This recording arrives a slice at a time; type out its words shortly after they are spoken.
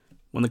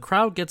When the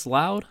crowd gets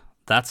loud,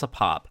 that's a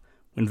pop.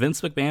 When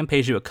Vince McMahon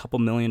pays you a couple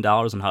 $1 million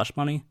in hush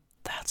money,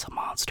 that's a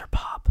monster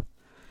pop.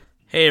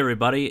 Hey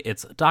everybody,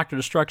 it's Dr.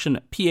 Destruction,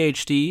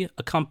 PhD,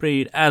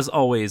 accompanied as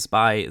always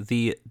by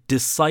the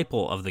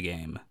disciple of the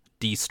game,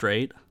 D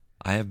Straight.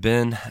 I have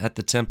been at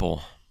the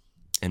temple,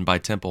 and by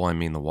temple I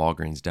mean the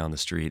Walgreens down the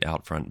street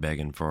out front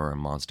begging for a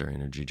Monster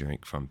energy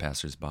drink from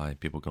passersby,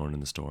 people going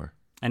in the store.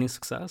 Any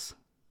success?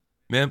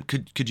 Ma'am,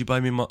 could you buy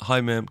me, hi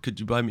ma'am, could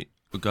you buy me,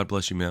 oh, God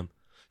bless you ma'am.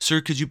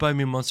 Sir, could you buy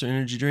me a Monster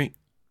energy drink?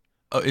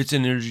 It's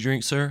an energy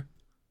drink, sir.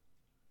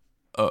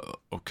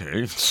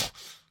 Okay.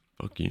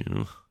 Fuck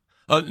you.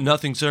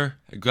 Nothing, sir.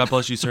 God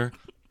bless you, sir.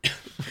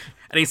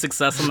 Any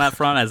success on that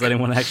front? Has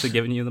anyone actually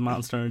given you the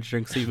Monster energy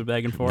drinks you've been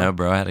begging for? No,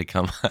 bro. I had to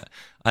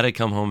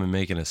come home and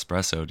make an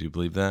espresso. Do you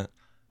believe that?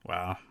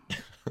 Wow.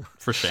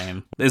 For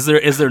shame. Is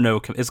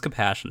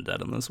compassion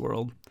dead in this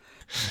world?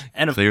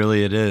 And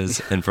clearly it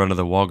is in front of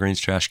the Walgreens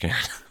trash can.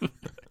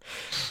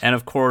 And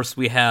of course,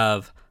 we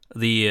have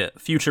the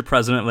future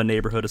president of a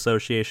neighborhood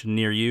association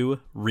near you,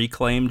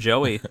 Reclaim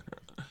Joey.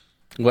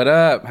 What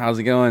up? How's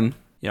it going?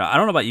 I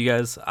don't know about you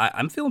guys.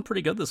 I'm feeling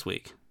pretty good this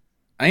week.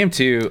 I am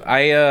too.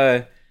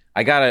 I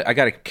got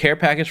a care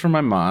package from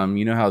my mom.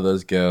 You know how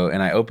those go.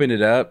 And I opened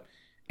it up,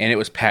 and it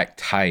was packed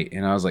tight.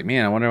 And I was like,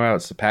 man, I wonder why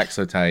it's packed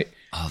so tight.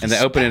 Oh, and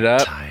I opened it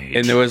up,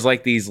 and there was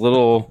like these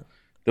little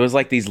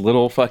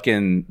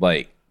fucking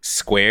like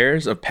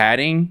squares of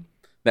padding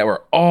that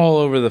were all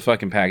over the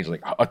fucking package,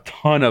 like a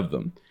ton of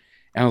them.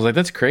 And I was like,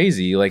 that's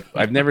crazy. Like,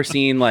 I've never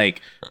seen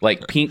like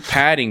pink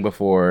padding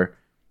before.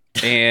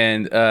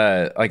 And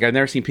like I've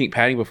never seen pink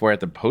padding before at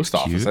the post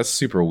office. Cute. That's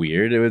super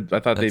weird. I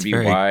thought That's they'd be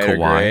very white or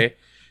kawaii. gray.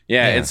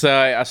 Yeah, and so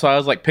I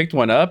was like picked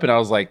one up, and I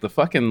was like, the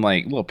fucking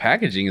like little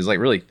packaging is like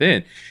really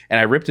thin. And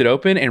I ripped it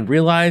open and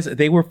realized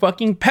they were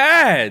fucking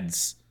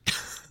pads.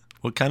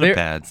 What kind They're of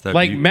pads?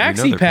 like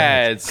maxi they're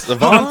pads,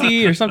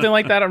 Avanti or something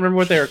like that. I don't remember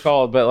what they were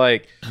called, but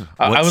like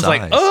I was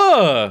like,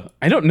 ugh,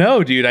 I don't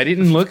know, dude. I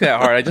didn't look that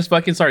hard. I just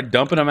fucking started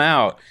dumping them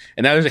out,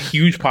 and now there's a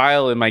huge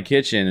pile in my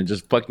kitchen and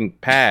just fucking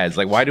pads.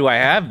 Like, why do I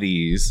have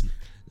these?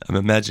 I'm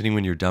imagining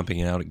when you're dumping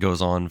it out, it goes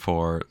on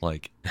for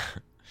like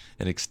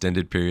an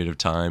extended period of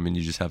time, and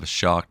you just have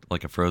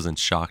a frozen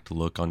shocked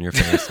look on your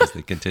face as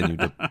they continue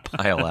to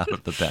pile out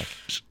of the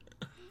package.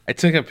 I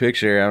took a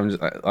picture.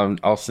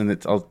 I'll send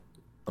it. I'll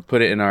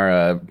put it in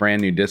our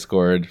brand new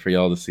Discord for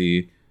y'all to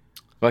see.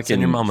 Fucking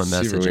Send your mom a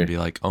message weird. and be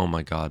like, "Oh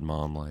my God,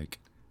 mom! Like,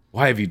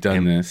 Why have you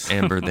done this?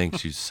 Amber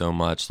thanks you so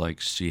much. Like,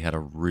 she had a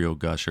real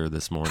gusher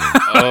this morning.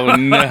 Oh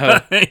no,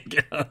 Oh my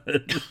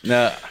God.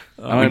 no!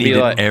 I'm We gonna be needed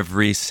like,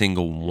 every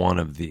single one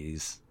of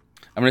these."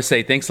 I'm gonna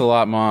say thanks a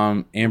lot,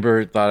 mom.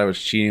 Amber thought I was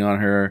cheating on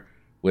her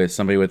with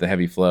somebody with a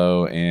heavy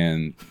flow,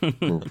 and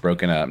we're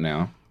broken up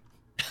now.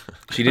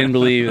 She didn't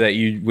believe that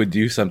you would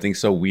do something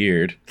so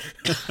weird.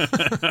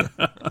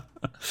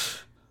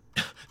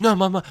 No,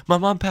 my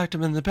mom packed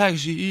them in the package.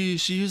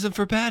 She used them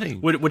for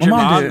padding. Would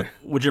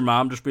your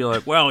mom just be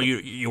like, well,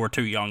 you were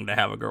too young to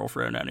have a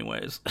girlfriend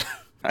anyways?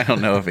 I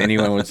don't know if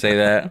anyone would say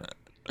that.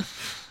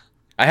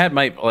 I had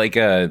my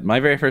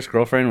very first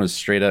girlfriend was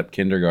straight up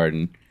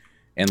kindergarten.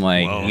 And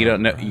like, Whoa. you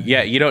don't know,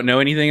 you don't know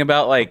anything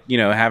about like,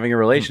 having a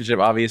relationship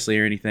obviously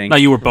or anything. No,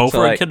 you were both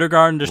So, in like,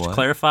 kindergarten, just to what?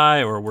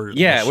 clarify, or were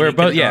Yeah, was we were she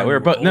both. Yeah, kindergarten, we were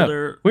both. No,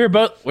 older?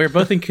 we were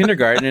both in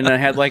kindergarten, and I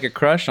had like a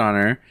crush on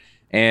her.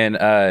 And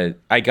I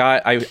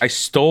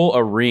stole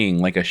a ring,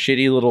 like a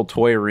shitty little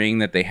toy ring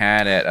that they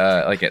had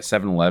at like at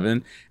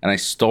 7-Eleven, and I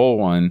stole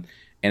one,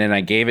 and then I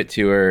gave it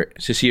to her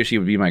to see if she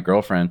would be my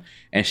girlfriend,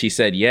 and she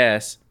said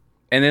yes.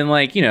 And then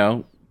like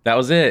that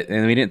was it,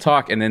 and we didn't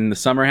talk. And then the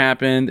summer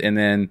happened, and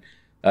then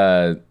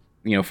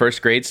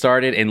first grade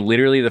started, and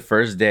literally the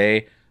first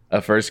day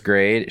of first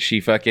grade,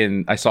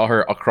 I saw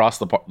her across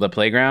the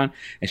playground,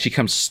 and she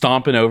comes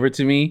stomping over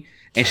to me,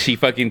 and she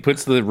fucking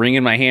puts the ring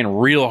in my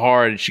hand real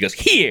hard, and she goes,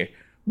 "Here,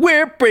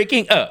 we're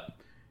breaking up."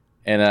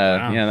 And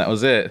Wow. that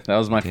was it. That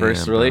was my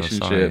first bro,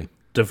 relationship. sorry.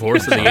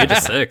 Divorce at the age of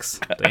 6.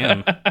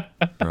 Damn.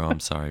 Bro, I'm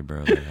sorry,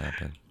 bro. That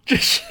happened.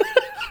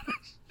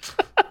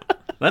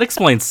 That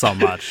explains so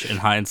much in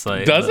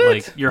hindsight. Does That,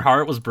 it? Like, your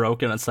heart was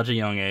broken at such a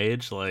young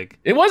age. Like,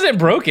 It wasn't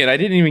broken. I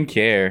didn't even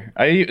care. Dude,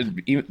 I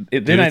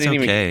it's didn't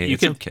even. okay. you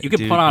It's could okay. you could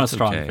Dude, put on a it's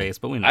strong okay. face,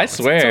 but we know I it's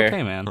swear.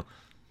 okay, man.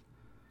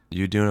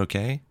 You doing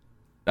okay?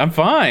 I'm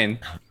fine.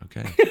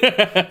 Okay.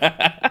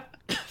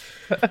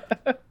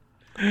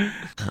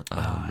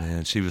 Oh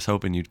man, she was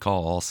hoping you'd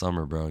call all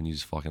summer, bro, and you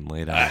just fucking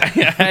laid out.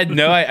 I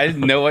didn't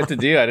know what to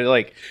do. I didn't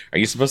like. Are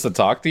you supposed to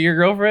talk to your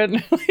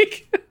girlfriend?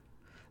 Like,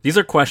 These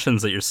are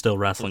questions that you're still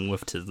wrestling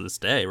with to this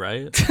day,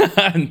 right?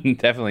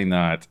 definitely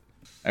not.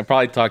 I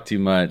probably talk too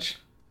much.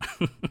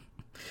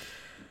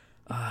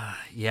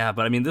 Yeah,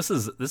 but I mean, this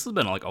has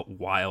been like a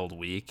wild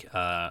week,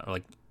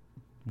 like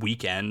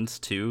weekend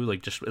too.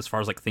 Like just as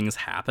far as like things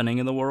happening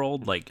in the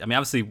world. Like, I mean,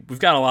 obviously we've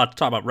got a lot to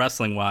talk about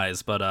wrestling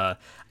wise, but I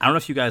don't know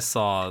if you guys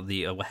saw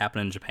the what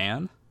happened in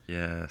Japan.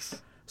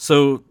 Yes.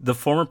 So the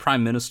former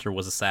prime minister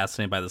was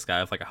assassinated by this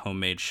guy with like a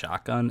homemade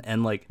shotgun,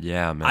 and like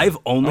Yeah, man. I've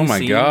only Oh my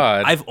seen,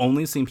 God. I've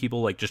only seen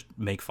people like just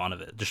make fun of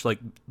it, just like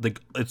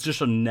it's just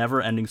a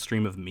never-ending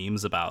stream of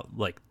memes about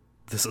like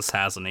this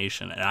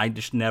assassination, and I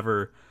just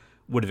never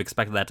would have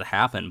expected that to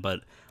happen.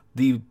 But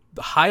the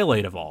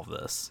highlight of all of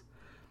this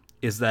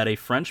is that a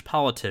French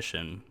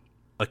politician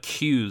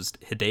accused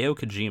Hideo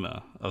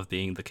Kojima of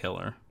being the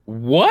killer.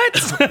 What?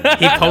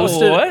 He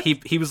posted What?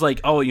 he was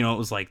like, oh, it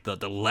was like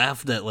the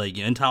left that like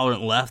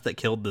intolerant left that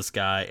killed this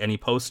guy, and he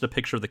posted a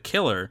picture of the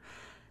killer,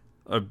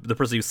 the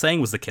person he was saying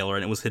was the killer,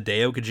 and it was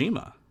Hideo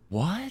Kojima.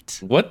 What?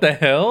 What the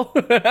hell?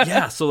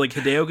 Yeah, so like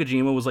Hideo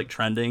Kojima was like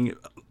trending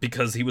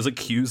because he was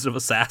accused of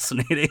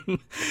assassinating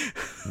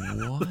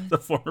What? the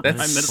former prime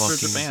That's minister of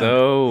fucking Japan.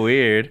 so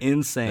weird.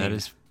 Insane. That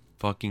is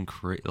fucking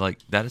crazy. Like,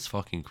 that is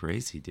fucking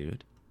crazy,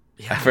 dude.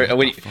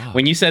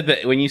 When you said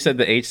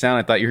the H sound,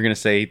 I thought you were gonna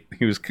say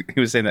he was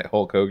saying that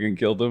Hulk Hogan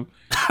killed him.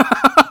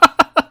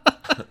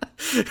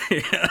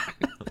 Yeah.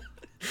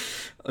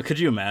 Could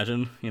you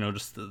imagine?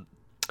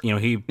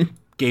 He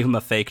gave him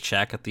a fake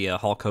check at the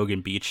Hulk Hogan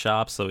beach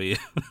shop, so he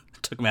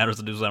took matters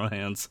into his own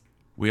hands.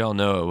 We all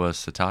know it was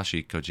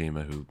Satoshi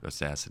Kojima who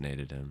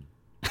assassinated him.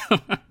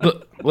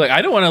 Look,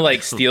 I don't want to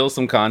like steal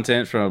some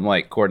content from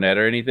like Cornet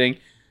or anything,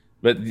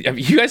 but have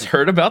you guys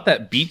heard about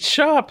that beach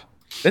shop?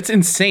 That's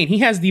insane. He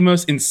has the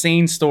most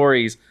insane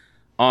stories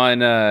on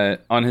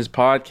his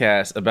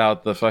podcast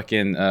about the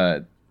fucking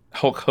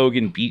Hulk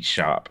Hogan beach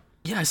shop.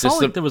 Yeah, I saw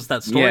there was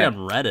that story on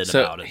Reddit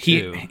about it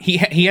too. He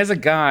has a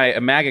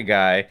MAGA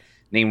guy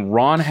named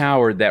Ron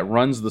Howard that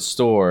runs the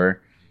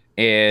store,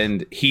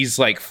 and he's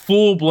like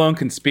full blown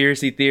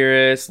conspiracy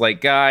theorist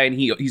like guy, and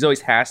he's always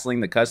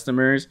hassling the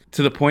customers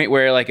to the point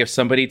where like if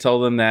somebody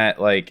told him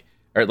that like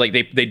or like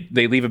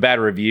they leave a bad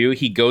review,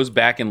 he goes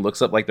back and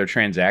looks up like their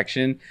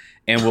transaction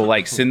and will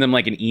like send them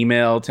like an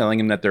email telling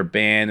them that they're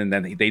banned and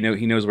that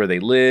he knows where they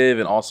live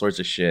and all sorts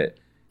of shit.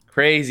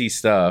 Crazy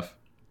stuff.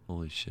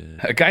 Holy shit.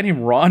 A guy named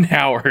Ron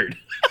Howard.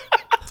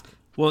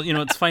 Well,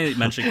 it's funny that you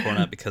mentioned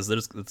Cornet because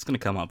it's going to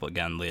come up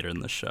again later in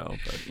the show,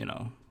 but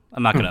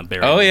I'm not going to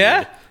bury. Oh the yeah?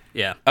 lead.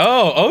 Yeah.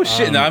 Oh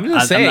shit! No, I'm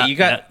gonna say it. You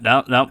got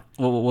no.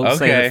 We'll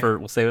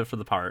save it for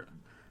the part.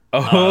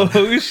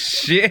 Oh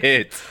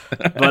shit!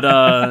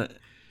 But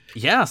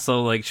yeah.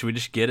 So like, should we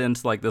just get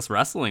into like this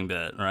wrestling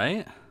bit,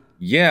 right?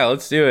 Yeah,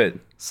 let's do it.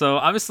 So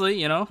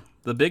obviously,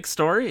 the big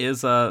story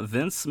is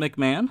Vince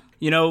McMahon.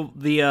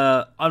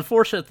 The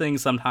unfortunate thing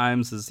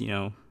sometimes is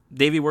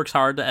Davey works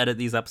hard to edit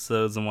these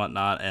episodes and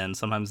whatnot, and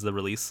sometimes the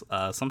release,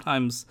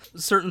 sometimes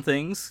certain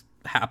things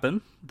happen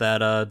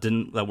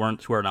that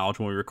weren't to our knowledge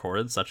when we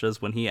recorded, such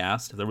as when he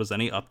asked if there was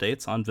any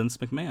updates on Vince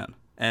McMahon,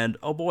 and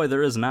oh boy,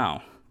 there is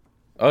now.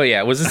 Oh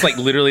yeah, was this like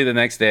literally the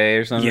next day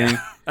or something?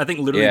 Yeah, I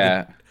think literally.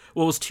 Yeah. It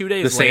was 2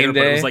 days The same later,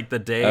 but it was day? like the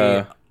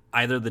day,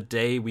 either the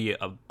day we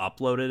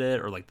uploaded it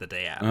or like the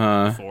day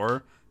after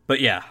before. But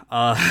yeah,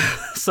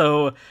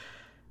 so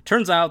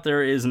turns out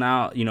there is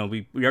now,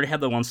 we already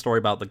had the one story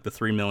about like the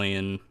 $3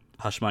 million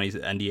Hush Money's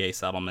NDA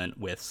settlement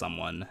with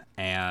someone,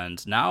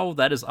 and now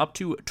that is up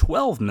to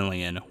 $12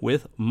 million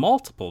with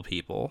multiple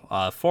people,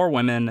 4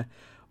 women.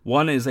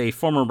 One is a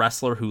former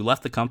wrestler who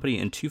left the company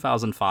in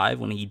 2005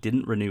 when he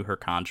didn't renew her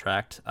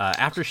contract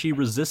after she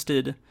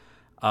resisted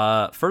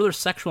further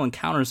sexual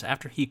encounters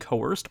after he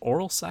coerced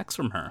oral sex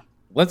from her.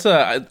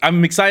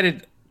 I'm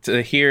excited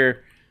to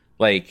hear.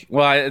 Like,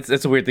 well,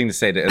 it's a weird thing to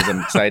say as I'm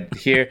excited to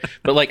hear,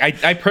 but like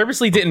I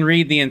purposely didn't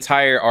read the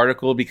entire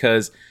article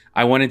because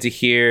I wanted to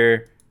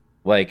hear.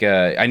 Like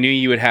I knew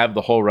you would have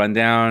the whole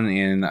rundown,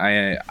 and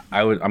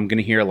I'm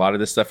gonna hear a lot of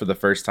this stuff for the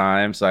first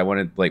time, so I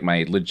wanted like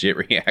my legit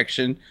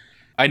reaction.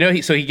 I know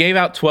he gave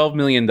out $12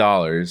 million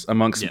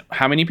amongst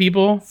how many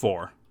people?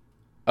 4.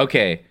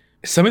 Okay,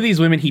 some of these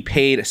women he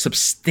paid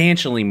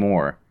substantially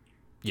more.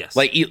 Yes.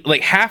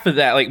 Like half of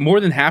that, like more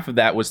than half of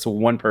that was to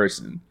one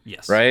person.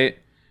 Yes. Right?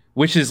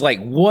 Which is like,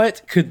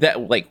 what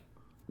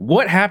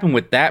happened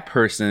with that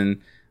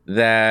person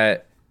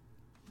that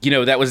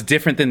that was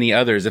different than the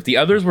others? If the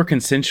others were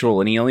consensual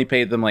and he only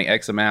paid them like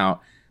X amount,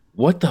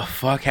 what the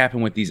fuck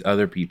happened with these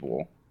other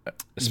people?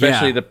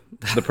 Especially the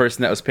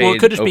person that was paid. Well, it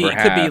could just over be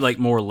half. it could be like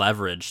more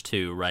leverage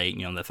too, right?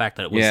 The fact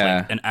that it was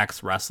like an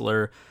ex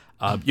wrestler.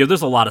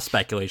 There's a lot of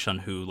speculation on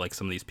who like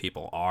some of these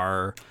people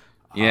are.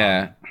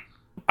 Yeah,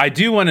 I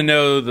do want to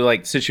know the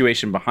like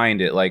situation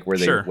behind it. Like, were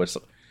they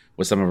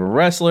was some of a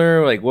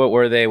wrestler? Like, what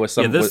were they? Was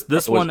some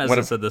this one, as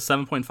I said, the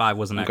 7.5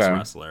 was an ex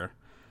wrestler.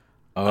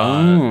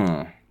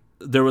 Oh.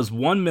 There was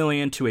 $1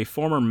 million to a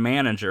former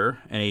manager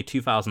in a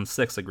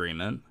 2006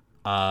 agreement.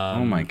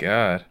 Oh my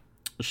god.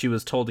 She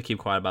was told to keep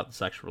quiet about the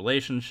sexual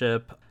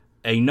relationship.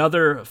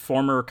 Another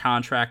former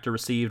contractor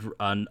received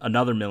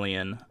another $1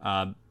 million.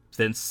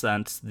 Vince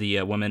sent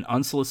the woman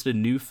unsolicited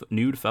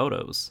nude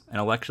photos and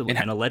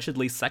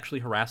allegedly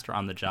sexually harassed her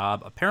on the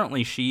job.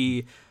 Apparently,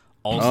 she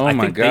also I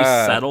think they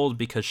settled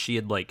because she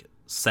had like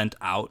sent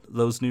out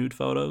those nude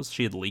photos.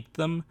 She had leaked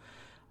them.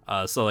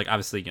 So like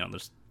obviously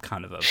there's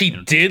kind of a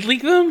did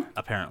leak them?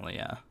 Apparently,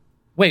 yeah.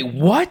 Wait,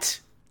 what?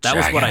 That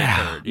was Check what it I out.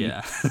 heard.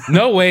 Yeah,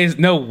 No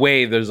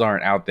way those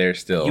aren't out there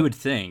still. you would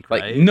think,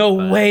 like right? no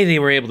But way they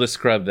were able to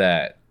scrub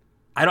that.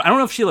 I don't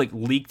know if she like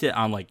leaked it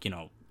on like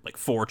like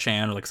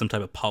 4chan or like some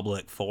type of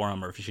public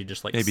forum, or if she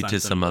just like Maybe sent to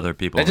them some to- other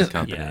people That in the just-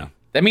 company. Yeah.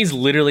 That means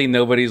literally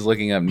nobody's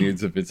looking up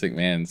nudes of Vince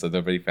McMahon, so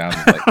nobody found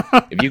it.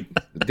 Like, if you,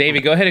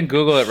 David, go ahead and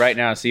Google it right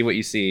now and see what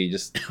you see.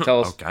 Just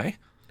tell us. Okay.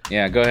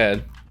 Yeah, go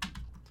ahead.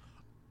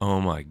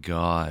 Oh my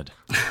god.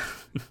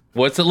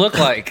 What's it look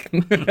like?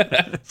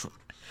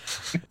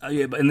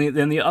 Yeah, but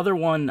then the other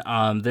one,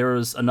 there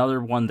was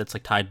another one that's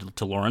like tied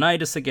to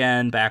Laurinaitis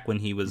again, back when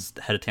he was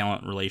head of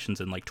talent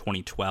relations in like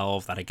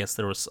 2012. That I guess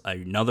there was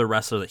another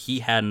wrestler that he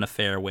had an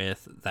affair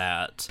with.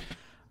 That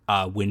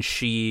when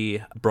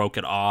she broke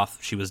it off,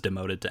 she was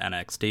demoted to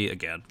NXT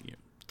again.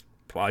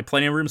 Probably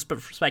plenty of room for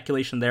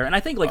speculation there, and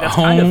I think like that's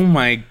kind Oh of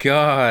my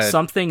god.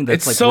 something that's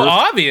It's like so worth-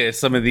 obvious,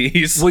 some of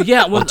these. Well,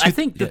 yeah. Well, I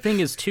think the thing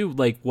is too,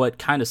 like, what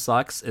kind of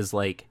sucks is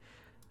like,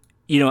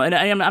 and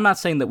I'm not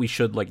saying that we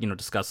should like,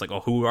 discuss like, oh,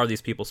 who are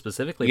these people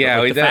specifically? Yeah,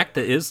 but, like, the that- fact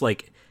that is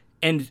like,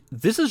 and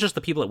this is just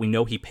the people that we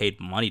know he paid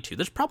money to.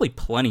 There's probably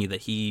plenty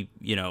that he,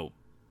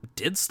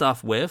 did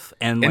stuff with,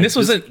 and like, this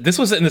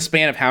was in the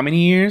span of how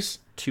many years?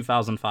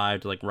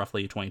 2005 to like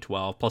roughly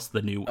 2012, plus the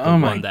Oh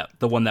my-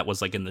 one that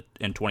was like in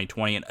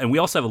 2020, and we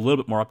also have a little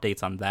bit more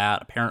updates on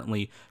that.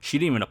 Apparently, she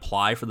didn't even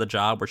apply for the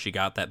job where she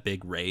got that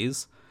big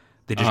raise.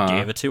 They just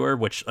gave it to her,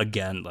 which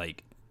again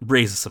like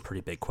raises some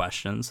pretty big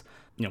questions.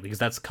 Because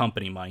that's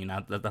company money,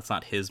 that's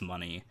not his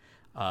money.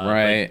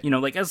 Right.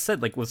 But, like as I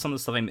said, like with some of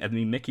the stuff, I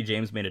mean, Mickey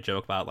James made a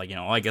joke about like,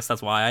 I guess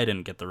that's why I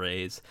didn't get the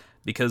raise,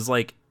 because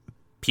like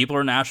people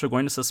are naturally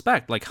going to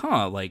suspect like,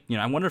 I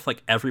wonder if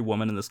like every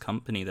woman in this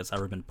company that's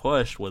ever been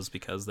pushed was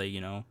because they,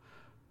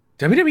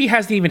 WWE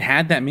hasn't even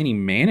had that many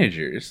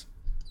managers,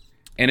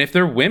 and if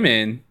they're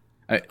women,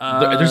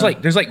 there's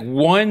like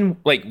one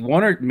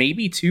or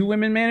maybe two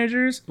women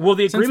managers. well,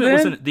 the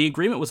since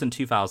agreement was in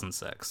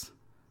 2006,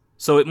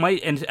 so it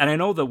might, and I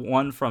know the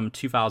one from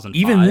 2005.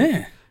 Even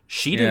then,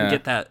 she didn't Yeah.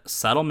 get that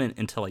settlement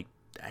until like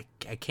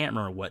I can't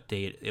remember what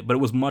date, but it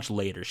was much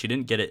later. She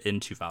didn't get it in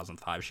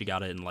 2005. She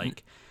got it in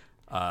like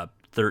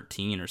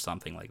 13 or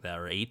something like that,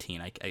 or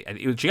 18.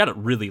 She got it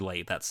really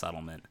late, that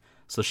settlement.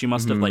 So she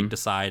must have like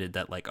decided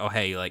that like, oh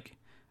hey, like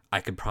I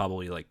could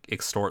probably like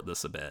extort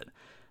this a bit.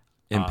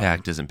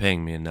 Impact isn't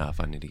paying me enough.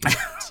 I need to get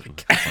some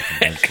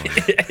fucking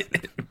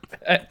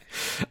benchmark.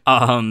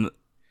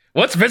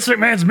 what's Vince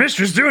McMahon's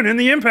mistress doing in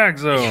the Impact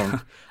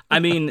Zone? I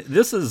mean,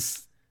 this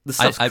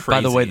stuff's crazy.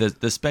 By the way,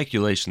 the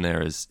speculation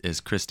there is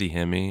Christy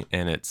Hemme,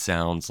 and it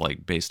sounds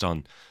like based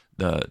on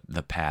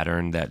the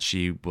pattern that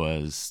she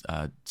was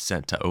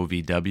sent to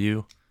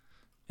OVW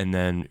and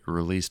then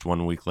released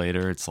 1 week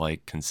later. It's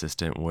like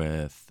consistent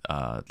with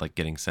like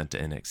getting sent to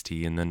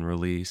NXT and then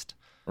released.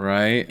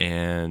 Right.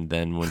 And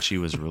then when she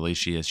was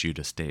released, she issued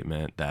a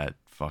statement that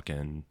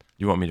fucking.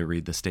 You want me to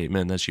read the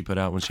statement that she put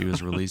out when she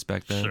was released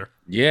back then? Sure.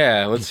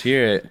 Yeah, let's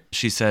hear it.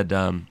 She said,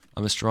 I'm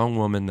a strong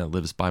woman that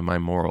lives by my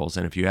morals,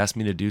 and if you ask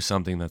me to do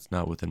something that's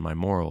not within my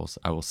morals,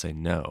 I will say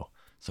no.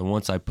 So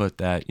once I put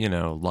that,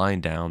 line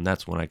down,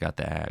 that's when I got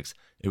the axe.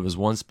 It was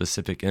one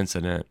specific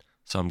incident,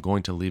 so I'm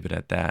going to leave it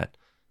at that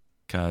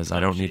because I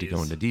don't need to go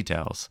jeez. into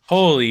details.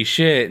 Holy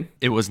shit.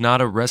 It was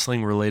not a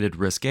wrestling-related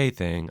risque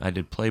thing. I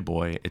did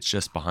Playboy. It's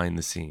just behind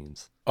the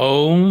scenes.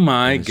 Oh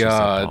my And it's just like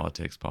god.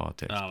 politics. Oh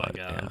my but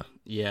god.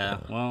 Yeah.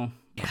 Well.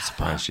 I'm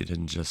surprised she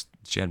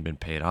hadn't been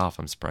paid off.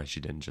 I'm surprised she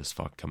didn't just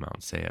come out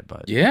and say it,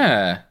 but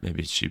Yeah.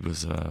 maybe she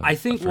was I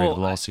think, afraid of well,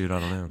 a lawsuit. I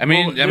don't know. I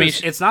mean, Well,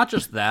 it's not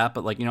just that,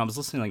 but like, I was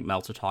listening to like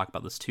Meltzer talk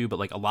about this too, but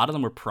like a lot of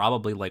them were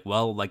probably like,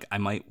 well, like I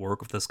might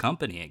work with this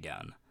company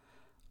again.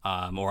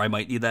 Or I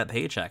might need that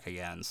paycheck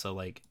again. So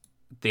like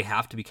they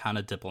have to be kind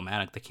of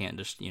diplomatic. They can't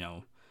just,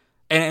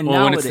 and well,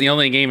 now when it's the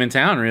only game in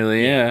town,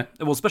 really, yeah.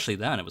 well, especially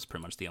then it was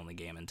pretty much the only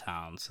game in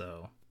town.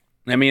 So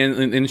I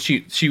mean, and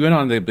she went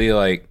on to be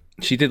like,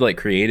 she did like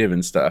creative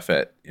and stuff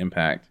at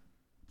Impact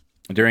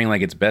during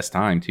like its best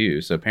time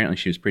too. So apparently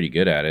she was pretty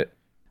good at it.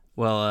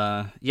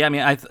 well, yeah, I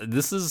mean,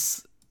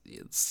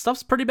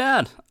 stuff's pretty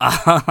bad.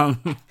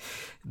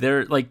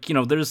 There, like,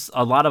 there's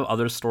a lot of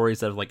other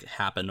stories that have like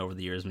happened over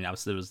the years. I mean,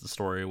 obviously there was the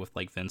story with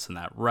like Vince and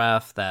that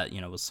ref that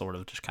was sort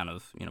of just kind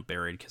of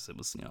buried because it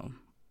was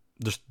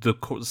just the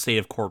state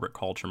of corporate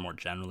culture more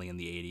generally in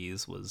the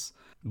 80s was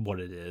what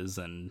it is.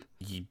 And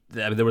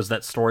there was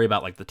that story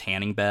about like the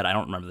tanning bed. I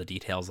don't remember the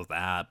details of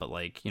that, but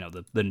like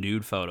the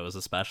nude photos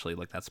especially,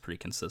 like that's pretty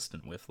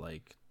consistent with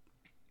like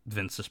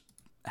Vince just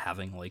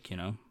having like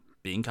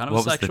being kind of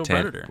What a was the sexual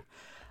predator.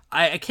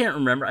 I can't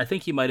remember. I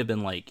think he might have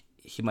been like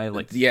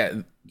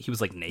Yeah. he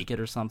was like naked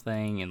or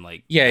something, and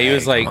like Yeah, he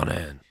was like Come on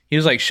in. he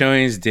was like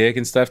showing his dick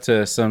and stuff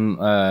to some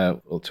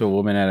to a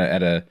woman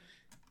at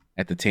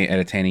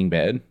a tanning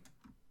bed,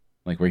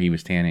 like where he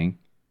was tanning.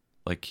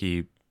 Like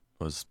he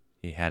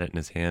had it in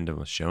his hand and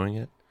was showing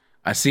it.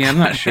 I see. I'm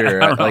not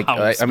sure. I don't know like,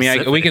 how I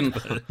mean, we can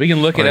specific,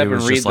 look it Or up he and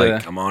was read just the.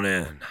 like, come on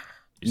in.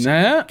 You see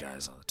Nah.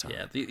 guys all the time.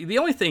 yeah. The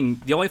only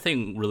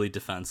thing really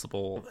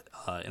defensible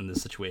in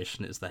this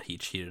situation is that he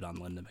cheated on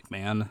Linda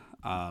McMahon.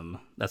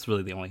 That's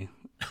really the only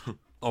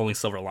only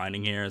silver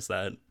lining here is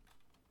that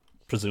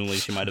presumably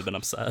she might have been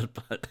upset,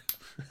 but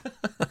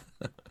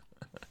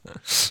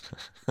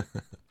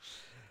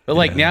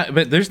like now,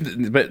 but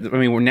I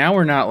mean, now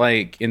we're not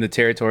like in the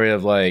territory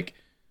of like,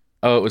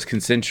 oh, it was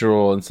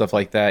consensual and stuff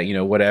like that, you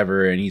know,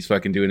 whatever. And he's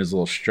fucking doing his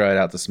little strut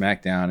out to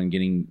SmackDown and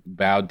getting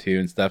bowed to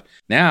and stuff.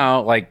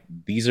 Now, like,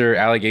 these are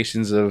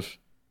allegations of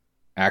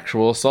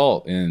actual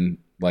assault, and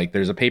like,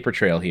 there's a paper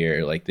trail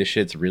here. Like, this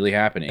shit's really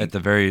happening. At the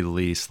very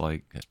least,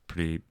 like, it's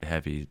pretty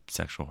heavy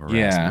sexual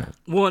harassment.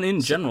 Yeah. well, and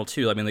in general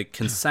too. I mean, like,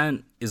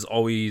 consent is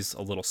always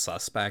a little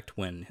suspect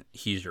when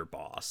he's your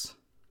boss.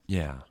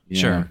 Yeah.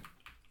 Yeah. Sure.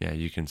 Yeah,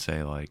 you can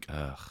say like,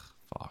 ugh,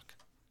 fuck.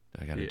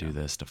 I got to do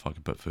this to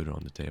fucking put food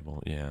on the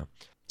table. Yeah.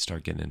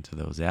 Start getting into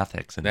those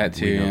ethics. And That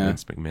too, we know yeah.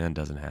 Vince McMahon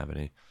doesn't have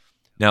any.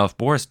 Now, if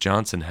Boris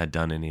Johnson had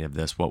done any of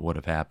this, what would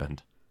have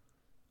happened?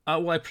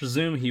 Well, I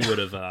presume he would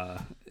have. I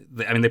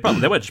mean, they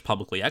would have just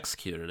publicly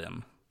executed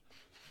him.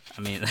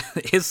 I mean,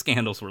 his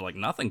scandals were like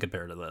nothing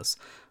compared to this.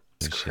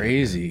 It's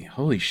crazy.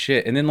 Holy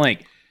shit. And then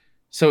like,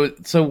 so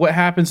what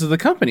happens to the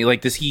company?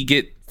 Like, does he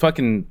get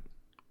fucking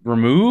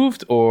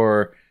removed,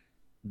 or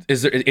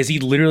is he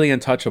literally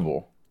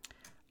untouchable?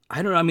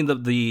 I don't know. I mean,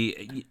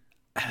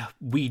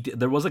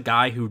 there was a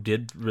guy who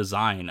did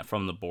resign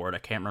from the board. I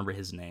can't remember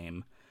his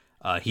name.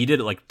 He did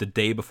it like the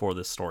day before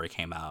this story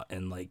came out,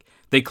 and like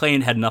they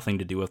claimed it had nothing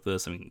to do with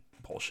this. I mean,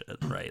 bullshit,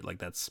 right?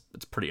 Like it's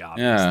pretty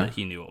obvious that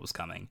he knew what was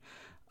coming,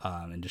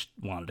 and just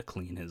wanted to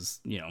clean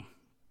his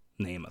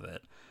name of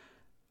it.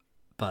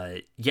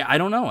 But yeah, I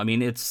don't know. I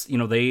mean, it's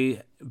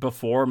they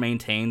before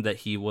maintained that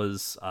he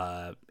was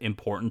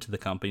important to the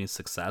company's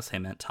success.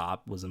 Him at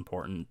top was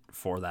important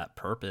for that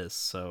purpose.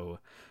 So,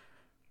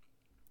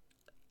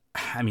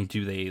 I mean,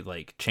 do they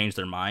like change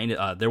their mind?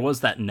 There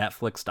was that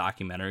Netflix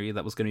documentary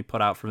that was going to be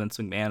put out for Vince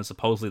McMahon.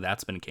 Supposedly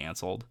that's been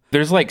canceled.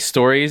 There's like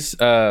stories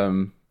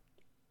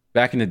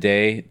back in the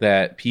day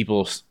that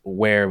people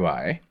swear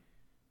by,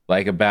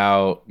 like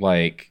about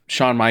like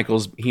Shawn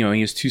Michaels. He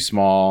was too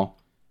small,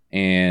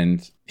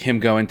 and him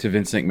going to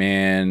Vince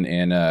McMahon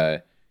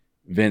and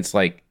Vince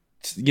like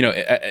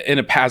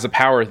as a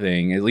power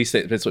thing. At least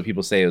that's what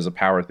people say. It was a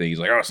power thing. He's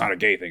like, oh, it's not a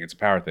gay thing. It's a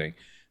power thing.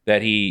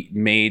 That he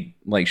made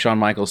like Shawn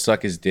Michaels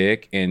suck his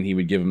dick, and he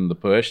would give him the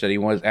push that he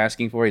was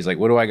asking for. He's like,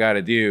 what do I got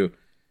to do?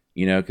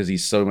 Because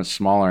he's so much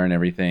smaller and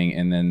everything.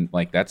 And then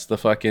like, that's the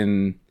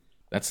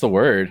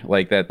word.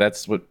 Like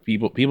that's what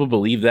people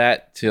believe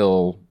that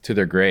till to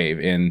their grave.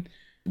 And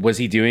was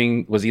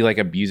he like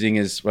abusing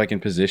his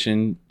fucking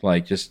position?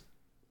 Like just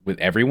with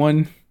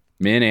everyone,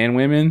 men and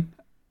women?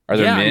 Are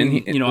there men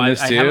in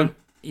this too?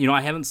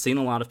 I haven't seen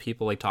a lot of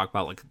people like talk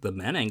about like the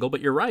men angle,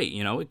 but you're right.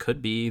 It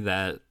could be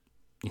that,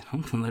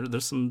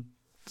 there's some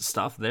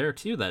stuff there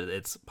too that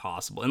it's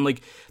possible. And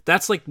like,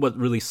 that's like what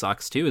really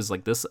sucks too, is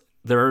like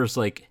there's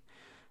like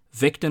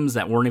victims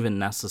that weren't even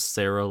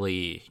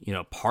necessarily,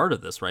 part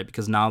of this, right?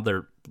 Because now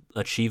their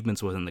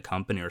achievements within the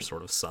company are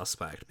sort of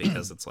suspect,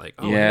 because it's like,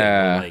 oh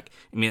yeah, like,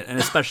 I mean, and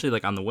especially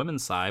like on the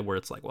women's side where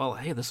it's like, well,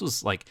 hey, this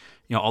was like,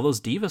 all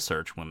those Diva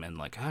Search women,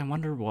 like, I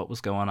wonder what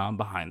was going on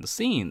behind the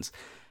scenes.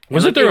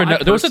 Wasn't there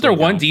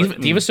one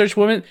Diva Search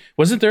woman?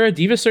 Wasn't there a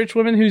Diva Search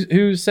woman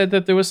who said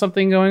that there was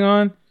something going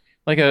on,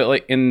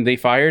 and they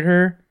fired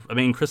her? I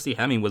mean, Christy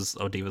Hemme was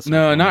a Diva Search.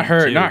 No, not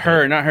her, not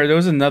her. There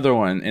was another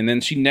one, and then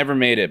she never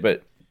made it.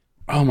 But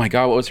oh my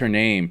god, what was her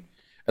name?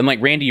 And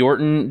like Randy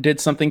Orton did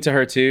something to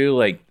her too.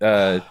 Like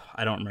I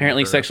don't remember.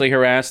 Apparently sexually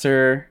harassed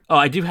her. Oh,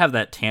 I do have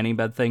that tanning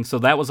bed thing. So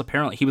that was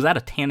apparently he was at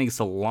a tanning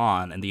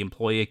salon, and the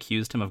employee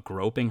accused him of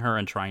groping her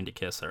and trying to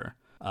kiss her,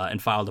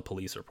 and filed a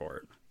police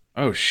report.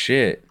 Oh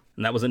shit.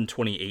 And that was in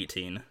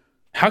 2018.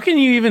 How can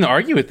you even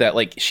argue with that?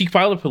 Like, she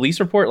filed a police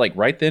report, like,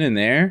 right then and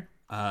there?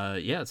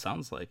 Yeah, it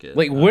sounds like it.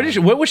 Like,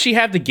 what would she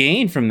have to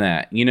gain from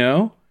that,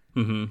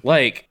 Mm-hmm.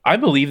 Like, I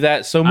believe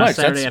that so much.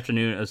 Saturday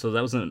afternoon, so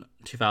that was in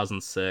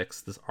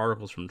 2006. This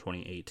article's from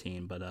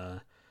 2018, but,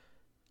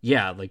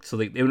 yeah, like, so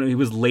he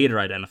was later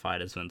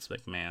identified as Vince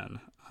McMahon.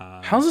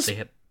 How's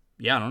this?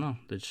 Yeah, I don't know.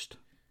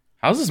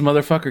 How's this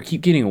motherfucker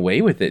keep getting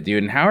away with it,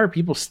 dude? And how are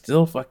people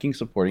still fucking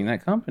supporting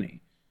that company?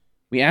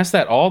 We ask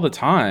that all the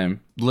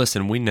time.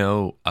 Listen, we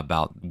know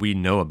about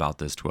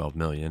this 12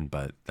 million,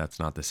 but that's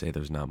not to say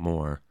there's not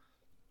more.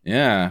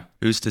 Yeah.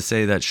 Who's to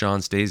say that Sean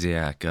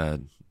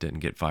Stasiak didn't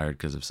get fired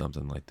because of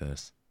something like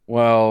this?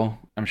 Well,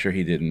 I'm sure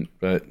he didn't,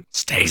 but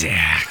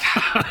Stasiak,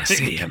 I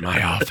see you in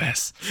my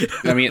office.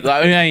 I mean,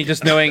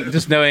 just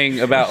knowing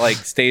about like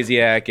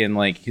Stasiak and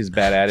like his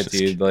bad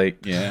attitude,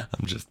 like yeah.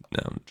 I'm just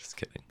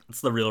kidding.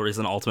 It's the real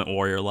reason Ultimate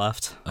Warrior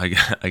left. I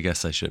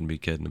guess I shouldn't be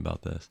kidding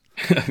about this.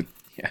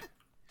 Yeah.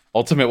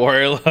 Ultimate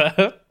Warrior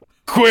left.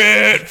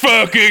 Quit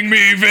fucking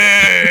me,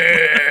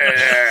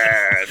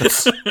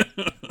 Vince.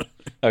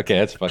 Okay,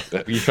 that's fucked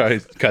up. You probably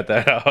cut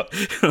that out.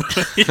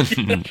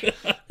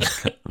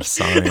 I'm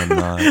sorry, I'm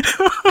not.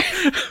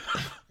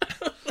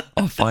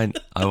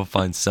 I will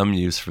find some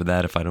use for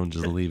that if I don't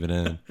just leave it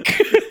in.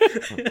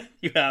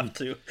 You have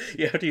to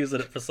use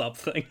it for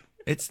something.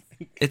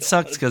 It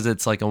sucks because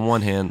it's like on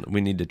one hand we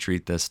need to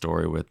treat this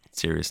story with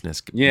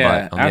seriousness.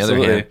 Yeah, but on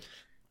absolutely. the other hand,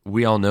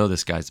 we all know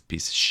this guy's a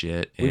piece of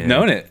shit. We've and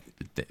known it.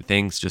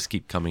 Things just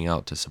keep coming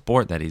out to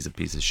support that he's a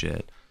piece of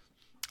shit.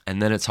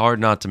 And then it's hard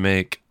not to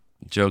make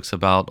jokes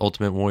about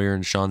Ultimate Warrior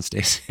and Sean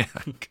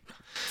Stasiak.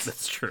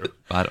 That's true.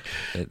 But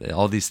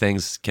all these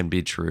things can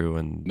be true.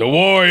 And The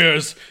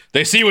Warriors,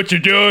 they see what you're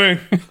doing.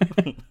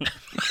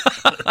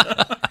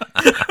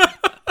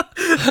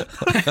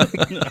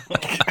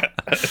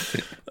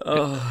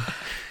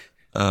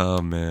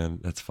 oh man,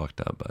 that's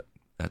fucked up, but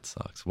that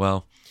sucks.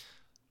 Well,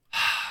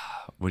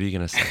 what are you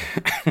gonna say?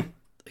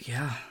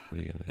 Yeah. What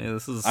are you gonna? Yeah,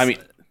 this is. I mean,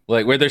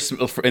 like where there's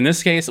in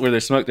this case where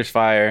there's smoke, there's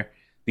fire.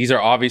 These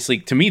are obviously,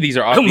 to me, these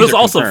are. there's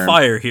also confirmed.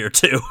 fire here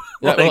too.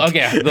 Yeah, well,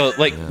 okay,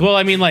 well,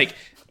 I mean, like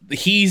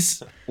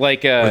he's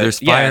like where there's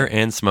fire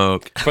and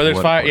smoke. Where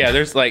there's fire, yeah.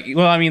 There's like,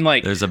 well, I mean,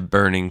 like there's a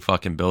burning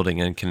fucking building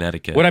in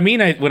Connecticut. what I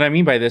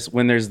mean by this,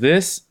 when there's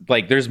this,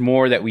 like, there's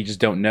more that we just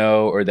don't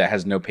know or that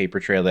has no paper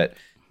trail that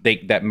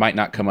might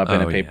not come up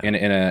in a paper in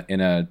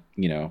a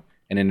you know,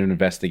 in an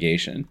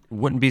investigation.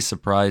 Wouldn't be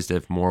surprised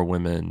if more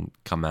women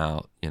come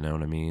out. You know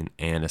what I mean?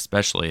 And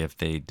especially if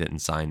they didn't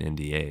sign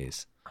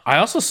NDAs. I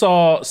also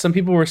saw some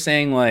people were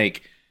saying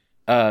like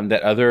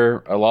that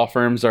other law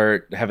firms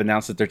have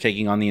announced that they're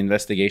taking on the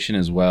investigation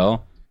as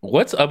well.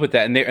 What's up with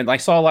that? And I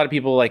saw a lot of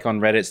people like on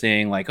Reddit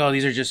saying like, "Oh,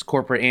 these are just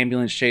corporate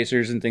ambulance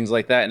chasers and things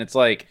like that." And it's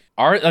like,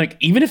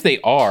 even if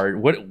they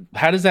are,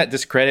 how does that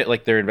discredit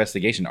like their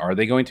investigation? Are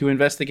they going to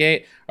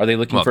investigate? Are they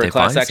looking for a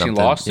class action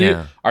lawsuit?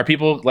 Yeah. Are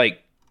people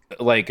like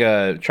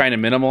trying to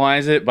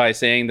minimize it by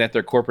saying that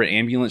they're corporate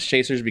ambulance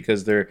chasers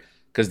because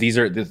these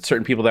are the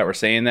certain people that were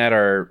saying that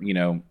are you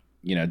know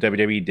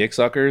WWE dick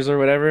suckers or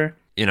whatever?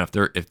 You know,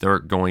 if they're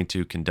going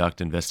to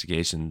conduct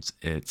investigations,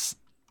 it's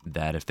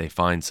that if they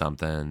find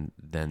something,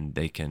 then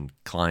they can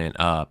client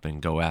up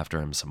and go after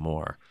him some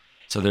more.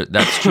 So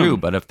that's true.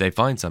 But if they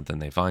find something,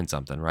 they find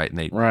something, right?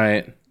 And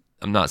right.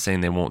 I'm not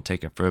saying they won't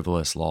take a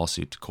frivolous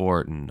lawsuit to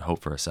court and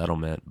hope for a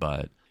settlement,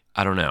 but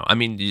I don't know. I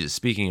mean,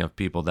 speaking of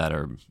people that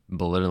are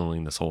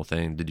belittling this whole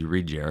thing, did you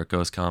read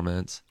Jericho's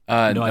comments?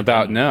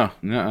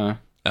 No.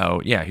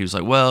 Oh, yeah. He was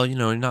like, well, you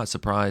know, not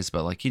surprised,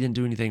 but like he didn't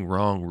do anything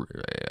wrong.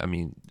 I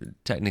mean,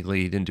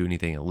 technically he didn't do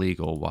anything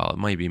illegal. While it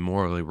might be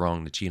morally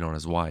wrong to cheat on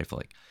his wife,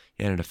 like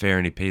he had an affair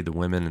and he paid the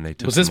women and they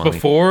took Was this money.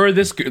 before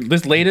this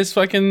latest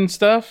fucking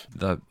stuff?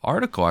 The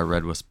article I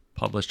read was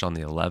published on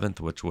the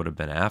 11th, which would have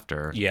been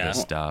after this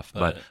stuff.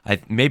 But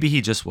maybe he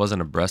just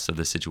wasn't abreast of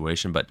the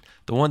situation. But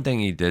the one thing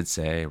he did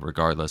say,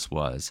 regardless,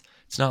 was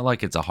it's not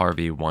like it's a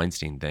Harvey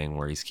Weinstein thing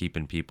where he's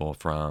keeping people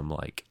from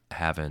like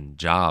having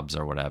jobs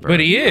or whatever. But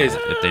he is.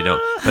 If they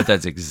don't. But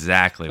that's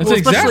exactly That's what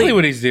exactly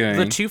what he's doing.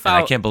 The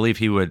I can't believe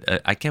he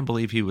would. I can't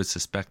believe he would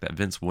suspect that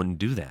Vince wouldn't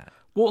do that.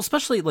 Well,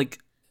 especially like,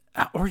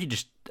 or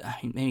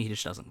maybe he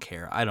just doesn't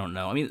care. I don't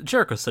know. I mean,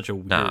 Jericho's such a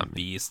weird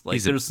beast.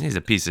 Like, he's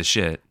a piece of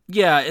shit.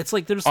 Yeah, it's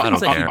like there's I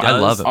things don't that care. he does. I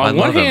love him. On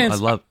one hand,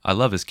 I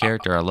love his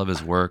character. I love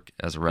his work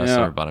as a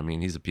wrestler. Yeah. But I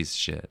mean, he's a piece of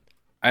shit.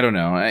 I don't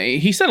know.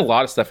 He said a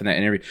lot of stuff in that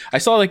interview. I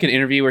saw like an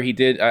interview where he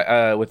did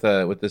with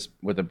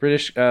a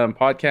British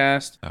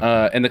podcast,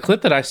 and the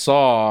clip that I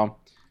saw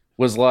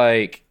was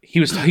like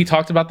he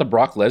talked about the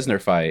Brock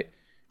Lesnar fight,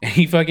 and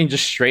he fucking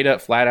just straight up,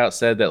 flat out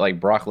said that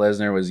like Brock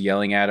Lesnar was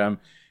yelling at him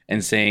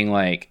and saying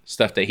like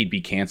stuff that he'd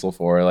be canceled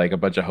for, like a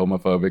bunch of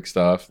homophobic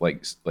stuff,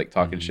 like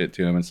talking shit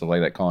to him and stuff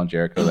like that, calling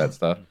Jericho that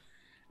stuff.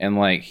 And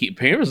like he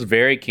was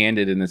very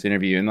candid in this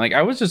interview, and like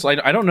I was just like,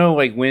 I don't know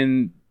like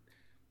when.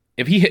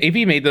 If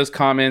he made those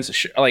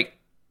comments, like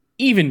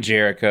even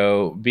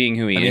Jericho being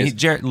who he is,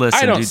 Jericho's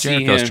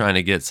trying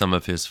to get some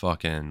of his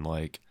fucking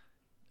like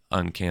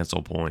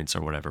uncancel points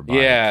or whatever.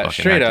 By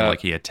straight up,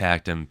 like he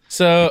attacked him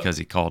because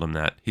he called him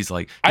that. He's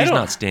like he's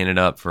not standing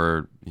up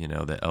for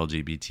the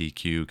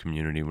LGBTQ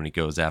community when he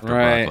goes after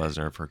Brock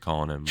Lesnar for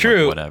calling him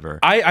like, whatever.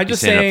 I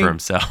just saying saying up for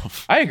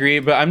himself. I agree,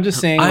 but I'm just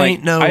saying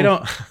like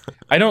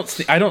I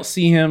don't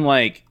see him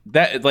like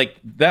that. Like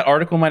that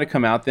article might have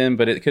come out then,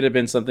 but it could have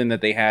been something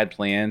that they had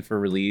planned for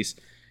release.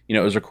 You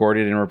know, it was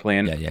recorded and we're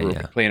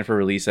planning for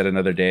release at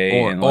another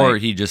day. Or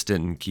he just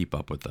didn't keep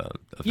up with the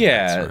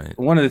events, right?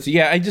 One of the two.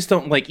 Yeah, I just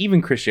don't like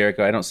even Chris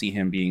Jericho. I don't see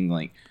him being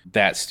like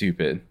that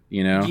stupid.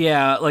 You know?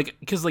 Yeah, like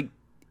because like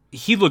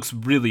he looks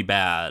really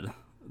bad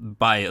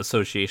by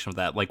association with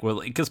that. Like,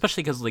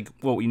 especially because like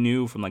what we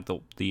knew from like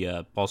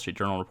the Wall Street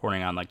Journal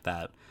reporting on like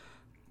that.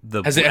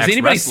 Has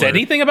anybody said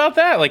anything about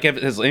that? Like,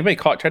 has anybody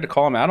tried to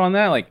call him out on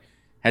that? Like,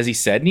 has he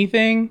said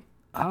anything?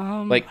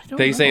 Like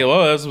they say,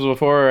 "Oh, this was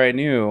before I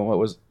knew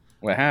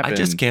what happened." I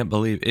just can't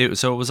believe it.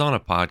 So it was on a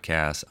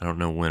podcast. I don't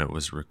know when it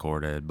was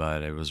recorded,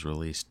 but it was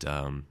released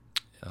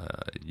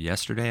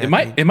yesterday. It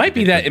might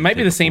be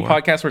the same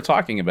podcast we're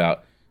talking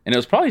about, and it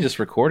was probably just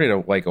recorded a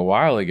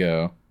while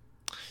ago.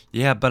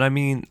 Yeah, but I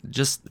mean,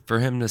 just for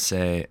him to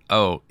say,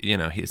 "Oh,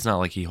 it's not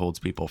like he holds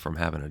people from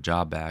having a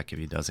job back if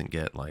he doesn't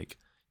get like."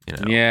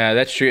 Yeah,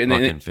 that's true. And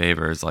fucking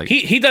favors like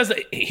he does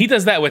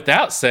that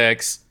without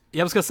sex.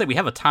 Yeah, I was gonna say we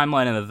have a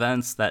timeline of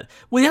events that.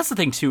 Well, that's the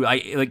thing too.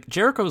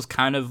 Jericho's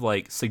kind of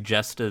like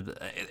suggested,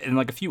 and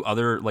like a few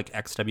other like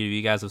ex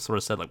WWE guys have sort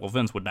of said like, well,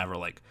 Vince would never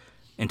like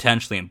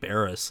intentionally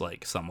embarrass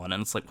like someone,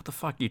 and it's like, what the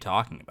fuck are you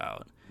talking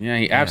about? Yeah,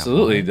 he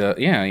absolutely does.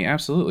 Yeah, he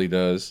absolutely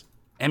does.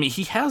 I mean,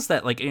 he has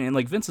that like, and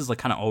like Vince has like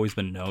kind of always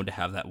been known to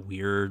have that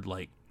weird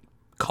like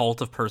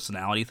cult of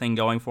personality thing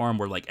going for him,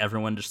 where like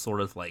everyone just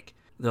sort of like,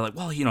 they're like,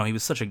 well, you know, he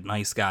was such a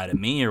nice guy to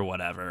me or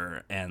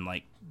whatever, and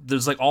like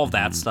there's like all of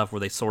that stuff where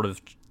they sort of,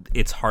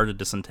 it's hard to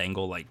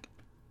disentangle like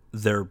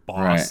their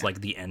boss,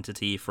 like the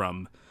entity,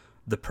 from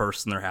the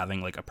person they're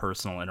having like a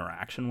personal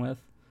interaction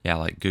with. Yeah,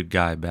 like good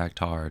guy backed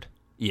hard.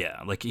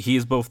 Yeah, like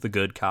he's both the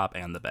good cop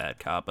and the bad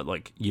cop, but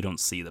like you don't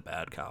see the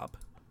bad cop.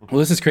 Well,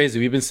 this is crazy.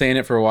 We've been saying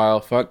it for a while.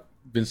 Fuck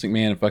Vince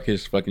McMahon and fuck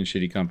his fucking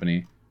shitty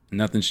company.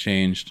 Nothing's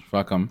changed.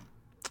 Fuck him.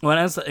 Well,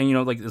 and you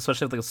know, like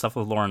especially with like stuff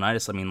with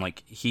Laurinaitis, I mean,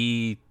 like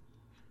he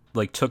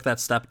like took that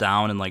step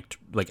down and like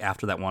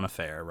after that one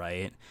affair,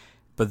 right?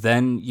 But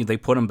then they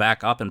put him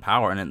back up in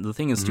power, and the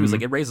thing is too is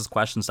like it raises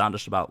questions not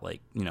just about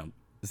like, you know,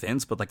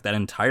 Vince, but like that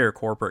entire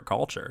corporate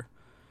culture,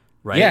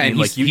 right? Yeah, I mean, and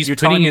like you're putting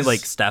telling me his...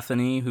 like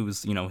Stephanie,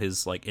 who's, you know,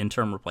 his like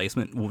interim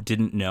replacement,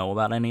 didn't know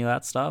about any of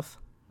that stuff,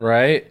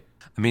 right?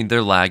 I mean,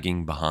 they're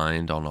lagging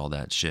behind on all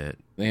that shit.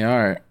 They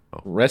are.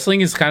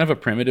 Wrestling is kind of a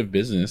primitive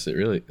business. It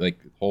really, like,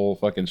 whole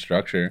fucking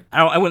structure.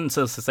 I wouldn't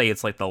say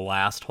it's like the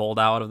last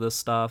holdout of this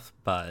stuff,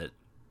 but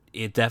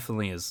it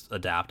definitely is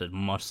adapted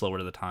much slower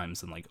to the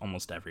times than like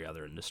almost every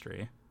other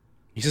industry.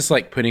 He's just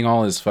like putting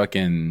all his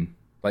fucking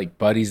like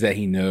buddies that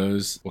he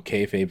knows will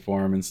kayfabe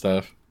for him and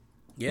stuff.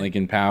 Yeah. Like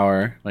in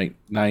power, like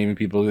not even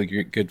people that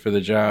are good for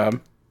the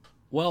job.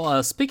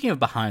 Well, speaking of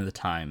behind the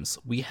times,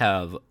 we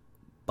have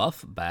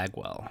Buff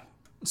Bagwell.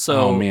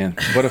 So, oh man,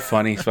 what a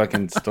funny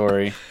fucking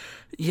story.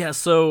 Yeah,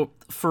 so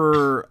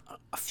for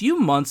a few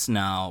months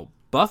now,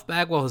 Buff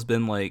Bagwell has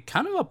been like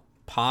kind of a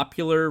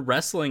popular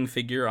wrestling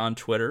figure on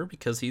Twitter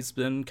because he's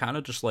been kind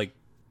of just like,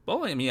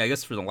 well, I mean, I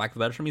guess for the lack of a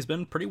better term, he's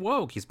been pretty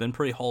woke. He's been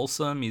pretty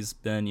wholesome. He's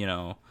been, you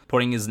know,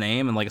 putting his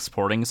name and like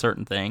supporting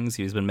certain things.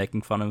 He's been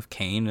making fun of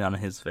Kane on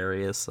his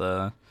various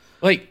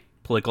like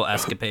political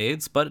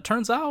escapades. But it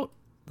turns out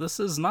this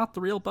is not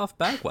the real Buff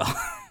Bagwell.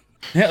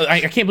 Yeah,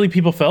 I can't believe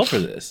people fell for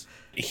this.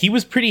 He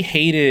was pretty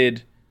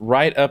hated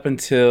right up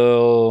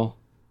until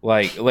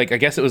like I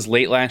guess it was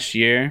late last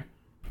year.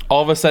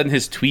 All of a sudden,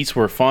 his tweets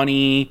were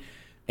funny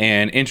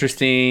and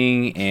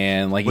interesting,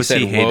 and like you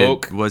said,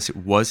 woke.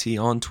 Was he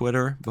on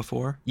Twitter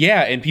before?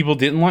 Yeah, and people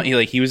didn't want.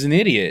 He was an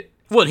idiot.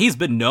 Well, he's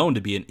been known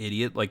to be an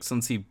idiot like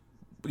since he,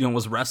 you know,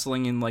 was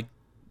wrestling in like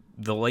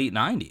the late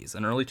 '90s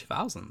and early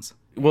 2000s.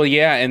 Well,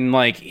 yeah, and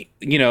like,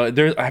 you know,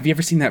 have you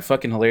ever seen that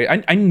fucking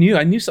hilarious? I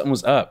knew something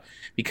was up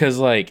because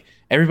like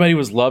everybody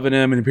was loving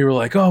him, and people were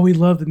like, "Oh, we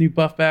love the new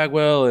Buff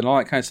Bagwell" and all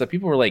that kind of stuff.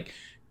 People were like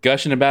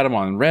gushing about him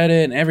on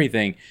Reddit and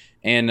everything,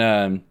 and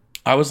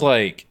I was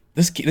like,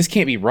 this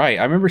can't be right.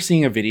 I remember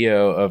seeing a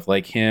video of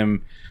like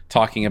him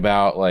talking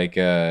about like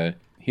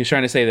he was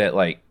trying to say that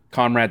like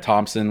Conrad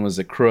Thompson was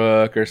a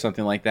crook or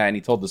something like that, and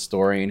he told the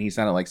story, and he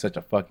sounded like such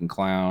a fucking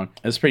clown.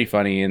 It was pretty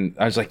funny, and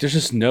I was like, there's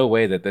just no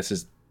way that this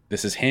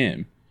is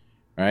him,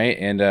 right?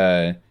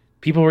 And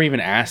people were even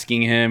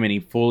asking him, and he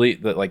fully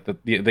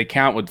the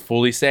account would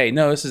fully say,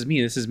 no, this is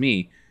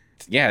me.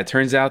 Yeah, it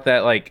turns out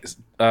that like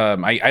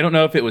I don't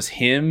know if it was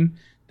him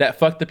that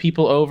fucked the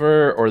people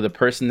over or the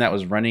person that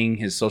was running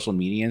his social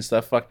media and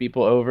stuff fucked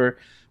people over,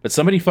 but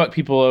somebody fucked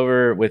people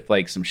over with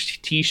like some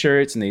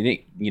t-shirts, and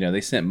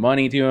they sent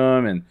money to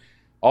him and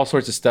all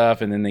sorts of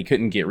stuff, and then they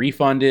couldn't get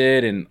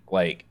refunded, and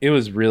like it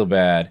was real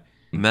bad.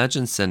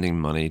 Imagine sending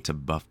money to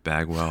Buff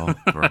Bagwell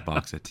for a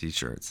box of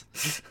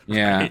t-shirts.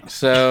 Yeah, right?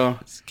 So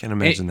can't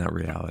imagine that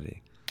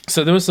reality.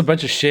 So there was a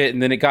bunch of shit,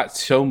 and then it got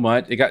so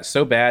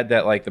bad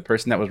that like the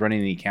person that was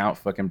running the account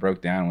fucking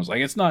broke down and was like,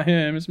 it's not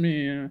him, it's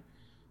me.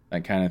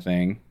 That kind of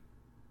thing.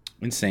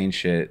 Insane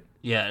shit.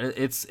 Yeah,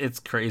 it's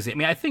crazy. I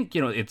mean, I think,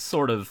 you know, it's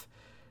sort of,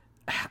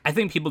 I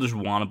think people just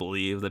want to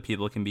believe that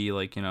people can be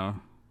like, you know,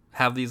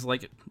 have these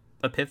like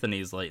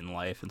epiphanies late in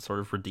life and sort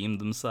of redeem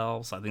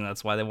themselves. I think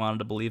that's why they wanted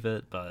to believe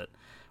it,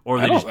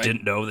 or they just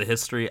didn't know the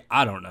history.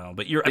 I don't know,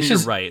 but you're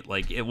right.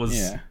 Like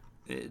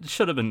it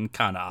should have been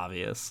kind of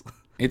obvious.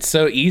 It's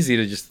so easy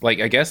to just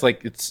like, I guess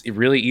like it's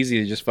really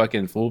easy to just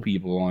fucking fool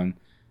people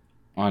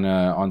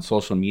on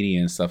social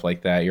media and stuff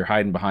like that. You're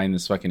hiding behind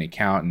this fucking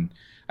account, and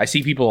I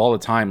see people all the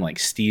time like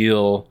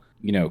steal,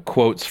 you know,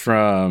 quotes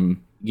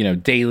from, you know,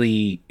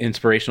 daily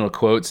inspirational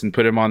quotes and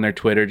put them on their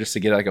Twitter just to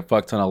get like a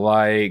fuck ton of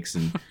likes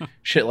and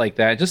shit like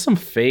that. Just some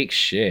fake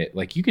shit.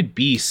 Like you could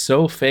be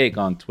so fake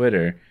on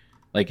Twitter,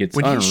 like it's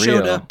unreal. When he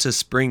showed up to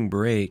spring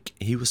break,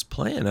 he was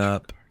playing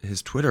up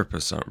his Twitter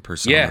persona.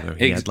 Yeah,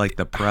 he had like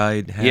the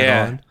pride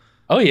hat on.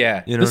 Oh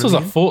yeah, you know this was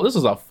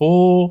a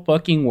full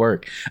fucking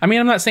work. I mean,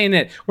 we're not saying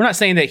that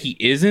he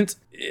isn't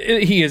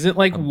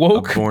like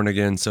woke, a born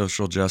again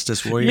social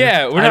justice warrior.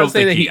 Yeah, we're not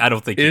saying that he. I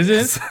don't think he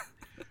isn't.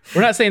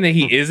 We're not saying that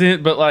he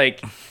isn't, but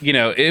like, you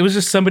know, it was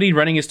just somebody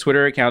running his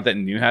Twitter account that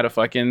knew how to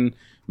fucking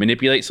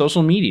manipulate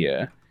social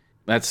media.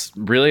 That's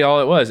really all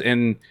it was,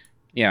 and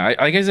Yeah,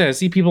 like I said, I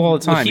see people all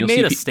the time. Well, he You'll made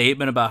see a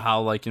statement about how,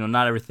 like, you know,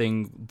 not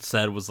everything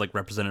said was like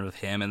representative of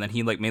him, and then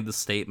he like made the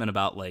statement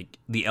about like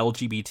the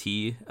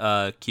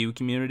LGBTQ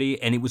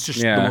community, and it was just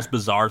the Yeah. most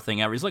bizarre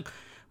thing ever. He's like,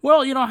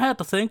 well, you know, I had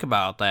to think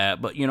about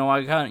that, but you know,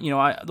 I kind of, you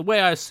know, the way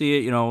I see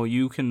it, you know,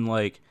 you can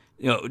like,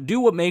 you know,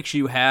 do what makes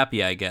you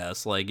happy, I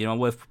guess. Like, you know,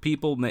 with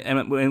people,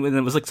 and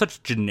it was like such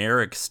a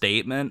generic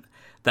statement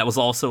that was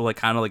also like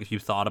kind of like, if you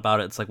thought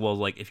about it, it's like, well,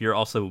 like if you're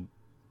also,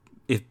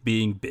 if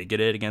being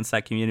bigoted against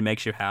that community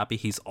makes you happy,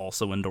 he's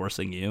also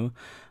endorsing you.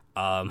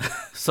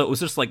 So it was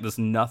just like this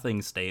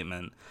nothing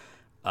statement.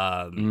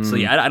 So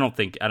yeah, I don't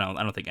think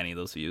any of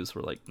those views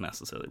were like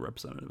necessarily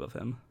representative of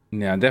him.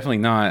 Yeah, definitely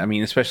not. I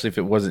mean, especially if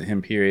it wasn't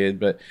him, period.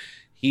 But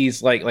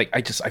he's like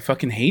I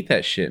fucking hate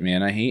that shit,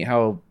 man. I hate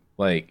how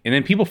like, and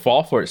then people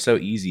fall for it so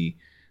easy.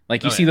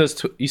 Like you see those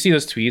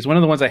tweets. One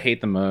of the ones I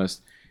hate the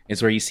most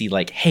is where you see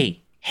like,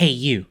 hey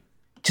you,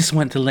 just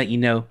wanted to let you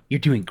know you're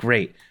doing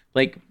great.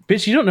 Like,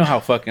 bitch, you don't know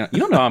how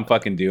I'm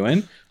fucking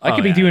doing. I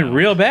could be doing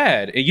real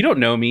bad. And you don't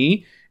know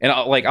me. And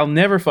I'll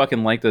never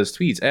fucking like those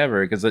tweets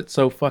ever because it's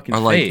so fucking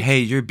fake. Like, hey,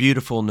 you're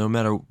beautiful no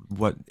matter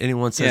what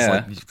anyone says. Yeah.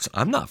 Like,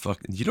 I'm not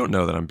fucking, you don't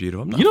know that I'm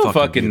beautiful. I'm not You don't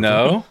fucking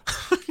know.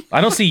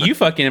 I don't see you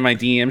fucking in my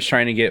DMs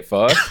trying to get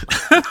fucked.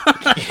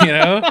 You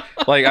know?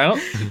 Like,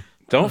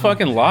 don't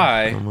fucking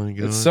lie. Oh my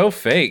God. It's so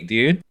fake,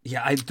 dude.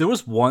 Yeah, there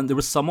was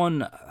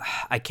someone,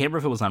 I can't remember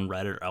if it was on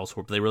Reddit or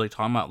elsewhere, but they were like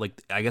talking about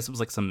like, I guess it was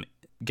like some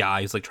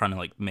guy who's like trying to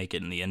like make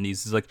it in the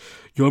indies. He's like,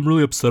 yo, I'm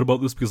really upset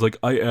about this because like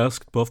I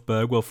asked Buff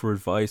Bagwell for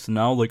advice, and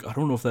now like I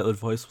don't know if that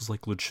advice was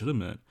like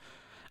legitimate.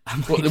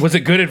 Well, was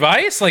it good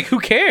advice? Like,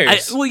 who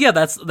cares? Well, yeah,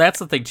 that's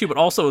the thing too. But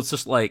also, it's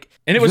just like,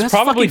 And it was you asked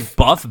probably fucking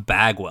Buff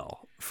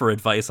Bagwell for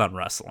advice on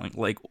wrestling.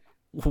 Like,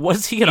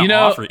 what's he gonna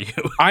offer you?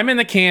 I'm in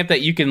the camp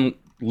that you can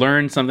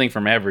learn something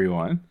from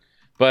everyone,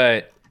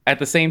 but at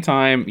the same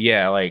time,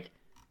 yeah, like,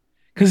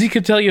 because he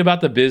could tell you about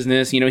the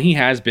business. You know, he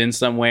has been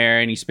somewhere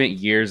and he spent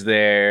years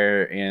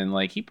there, and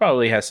like he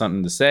probably has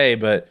something to say.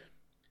 But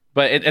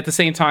at the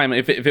same time,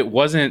 if it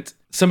wasn't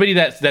somebody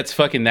that's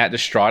fucking that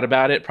distraught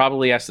about it,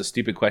 probably asked a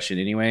stupid question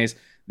anyways.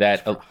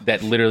 That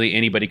literally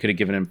anybody could have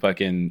given him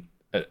fucking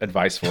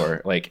advice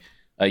for. Like,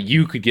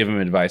 you could give him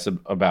advice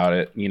about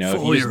it. You know,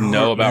 if you just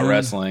know about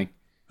wrestling.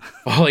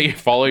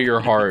 Follow your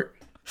heart.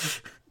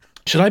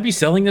 Should I be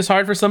selling this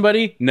hard for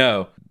somebody?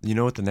 No. You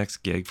know what the next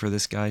gig for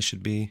this guy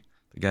should be?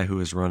 The guy who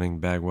is running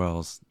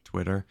Bagwell's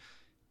Twitter.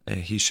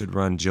 He should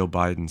run Jill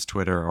Biden's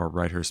Twitter or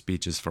write her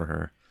speeches for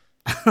her.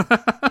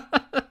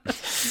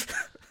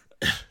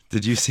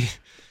 Did you see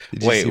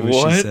what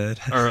she said?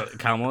 Or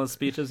Kamala's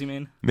speeches, you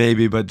mean?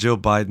 Maybe, but Jill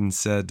Biden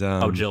said...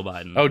 Jill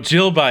Biden. Oh,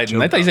 Jill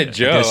Biden. I thought you said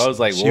Joe. I was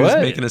like, she what?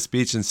 was making a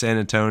speech in San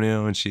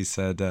Antonio, and she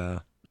said,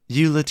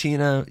 you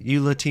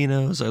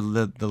Latinos, or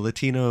the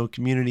Latino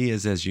community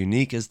is as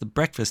unique as the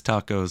breakfast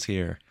tacos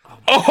here.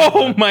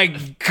 Oh my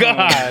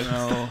God.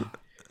 Oh, no.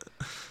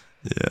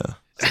 Yeah.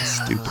 It's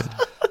stupid.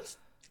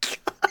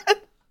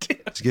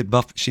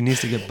 She needs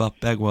to get Buff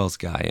Bagwell's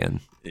guy in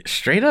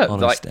Straight up. on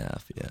her Like,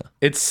 staff. Yeah.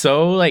 it's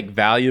so like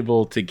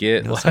valuable to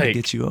get Knows how to like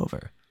get you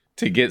over.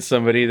 to get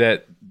somebody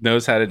that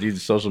knows how to do the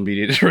social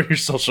media to run your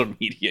social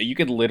media. You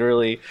could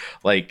literally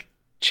like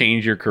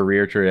change your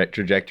career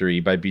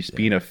trajectory by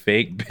being a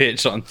fake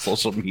bitch on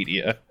social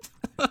media.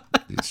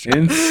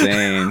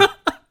 Insane.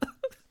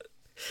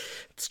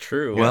 It's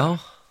true. Well,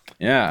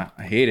 Yeah,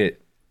 I hate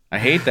it. I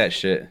hate that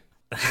shit.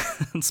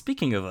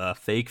 Speaking of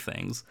fake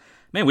things,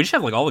 man, we just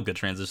have like all the good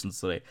transitions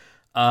today.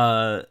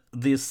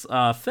 This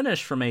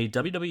finish from a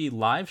WWE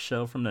live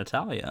show from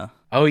Natalia.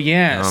 Oh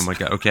yes. oh my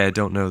God. Okay, I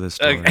don't know this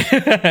story.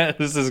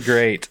 This is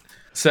great.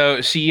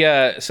 So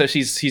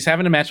she's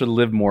having a match with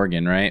Liv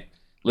Morgan, right?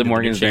 Liv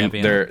Morgan's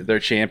champion. their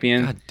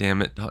champion. God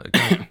damn it.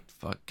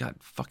 God,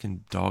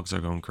 fucking dogs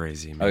are going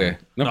crazy, man. Okay,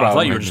 no I problem.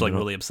 thought you were just like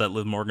really upset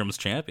Liv Morgan was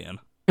champion.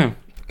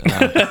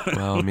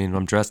 Well, I mean,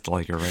 I'm dressed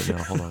like her right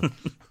now. Hold on.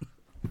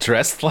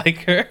 Dressed like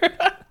her.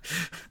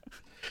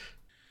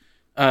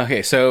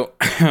 Okay, so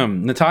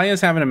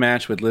Natalia's having a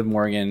match with Liv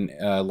Morgan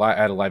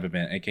at a live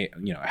event, aka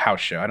a house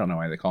show. I don't know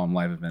why they call them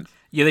live events.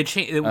 Yeah, they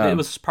changed. It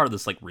was part of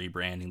this like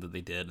rebranding that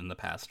they did in the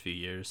past few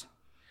years.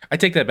 I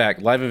take that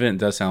back. Live event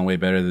does sound way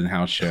better than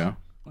house show.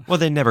 Well,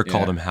 they never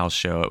called him house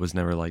show. It was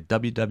never like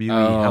WWE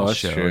house that's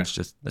show. true.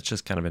 That's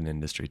just kind of an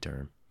industry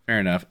term. Fair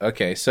enough.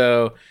 Okay,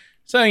 so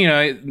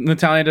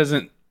Natalia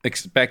doesn't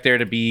expect there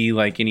to be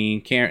like any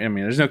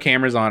there's no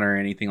cameras on her or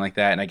anything like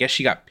that. And I guess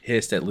she got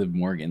pissed at Liv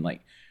Morgan,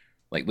 like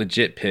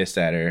legit pissed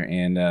at her.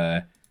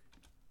 And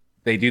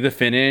they do the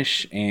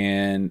finish,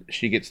 and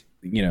she gets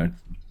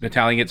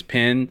Natalia gets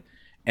pinned,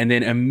 and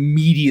then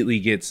immediately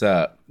gets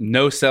up,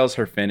 no sells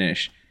her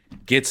finish,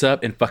 gets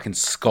up and fucking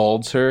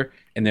scalds her,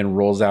 and then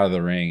rolls out of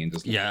the ring and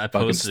just Yeah, I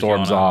fucking posted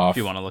storms off. If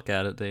you want to look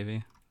at it,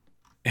 Davey.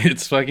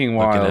 It's fucking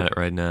wild. Looking at it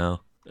right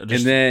now.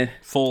 Just And then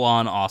full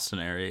on Austin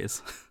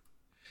Aries.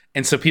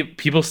 And so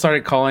people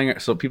started calling her.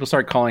 So people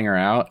started calling her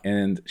out,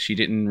 and she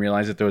didn't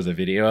realize that there was a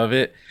video of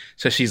it.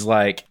 So she's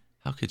like,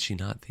 How could she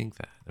not think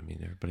that? I mean,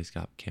 everybody's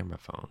got camera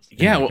phones.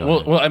 Yeah, Anyway, go well,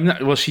 ahead. well, I'm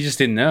not. Well, she just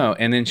didn't know,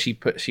 and then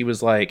she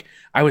was like,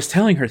 I was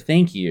telling her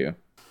thank you,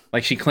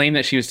 like she claimed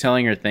that she was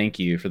telling her thank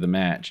you for the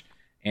match,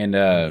 and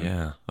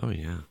yeah, oh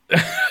yeah,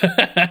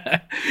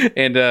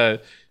 and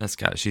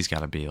she's got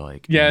to be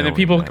like, yeah, and then knowing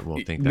people that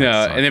will think no,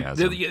 that's and then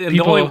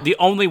sarcasm. The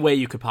only way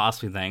you could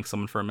possibly thank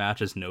someone for a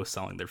match is no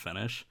selling their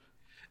finish.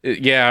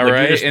 yeah, Like,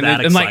 right, you're just and that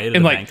then, excited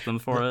and to like thank them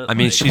for it. I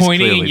mean, Like, she's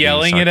pointing clearly and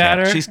yelling being it at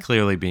her. She's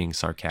clearly being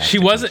sarcastic. she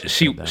wasn't. when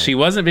She said that. she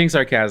wasn't being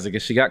sarcastic.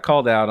 'Cause she got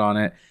called out on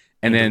it,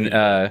 and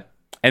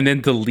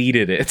then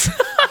deleted it.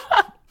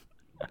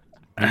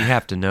 You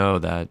have to know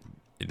that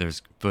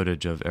there's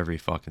footage of every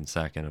fucking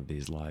second of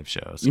these live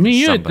shows. You mean,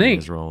 you would somebody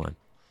think. is rolling.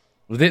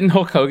 Didn't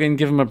Hulk Hogan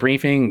give him a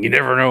briefing? You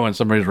never know when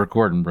somebody's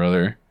recording,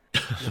 brother.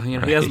 you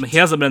know, he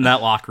hasn't been in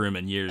that locker room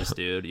in years,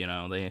 dude. You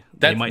know, they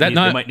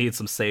might need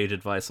some sage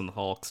advice from the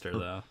Hulkster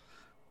though.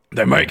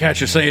 They might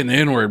catch you saying the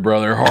N-word,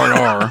 brother.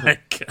 Hard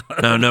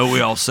R. No, we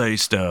all say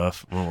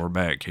stuff when we're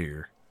back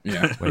here.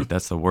 Yeah. Wait,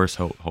 that's the worst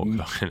Hulk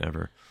Hogan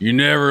ever. You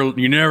never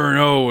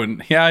know.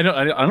 And yeah, I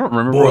don't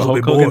remember what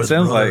Hulk Hogan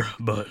sounds like.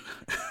 But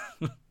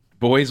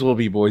Boys will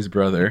be boys,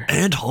 brother.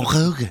 And Hulk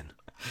Hogan.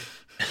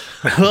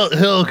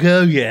 Hulk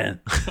Hogan.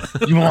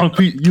 You want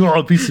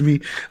a piece of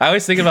me? I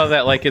always think about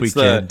that like it's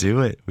We can't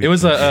do it. It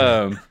was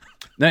no,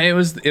 it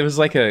was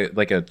like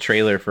a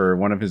trailer for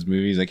one of his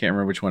movies. I can't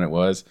remember which one it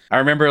was. I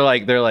remember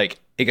like they're like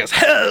it goes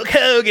Hulk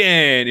Hogan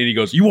and he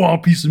goes, "You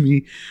want a piece of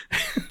me?"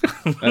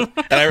 And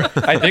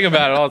I think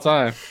about it all the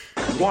time.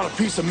 Want a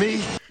piece of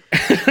me?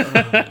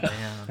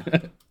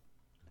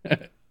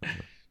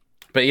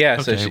 But yeah,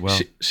 so Okay, well.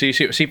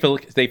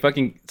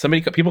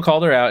 people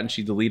called her out and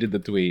she deleted the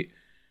tweet.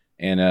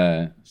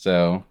 And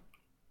so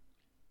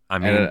I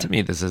mean, to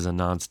me, this is a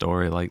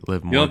non-story. Like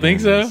Liv Morgan. you don't think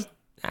so? is-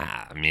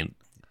 I mean,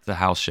 it's a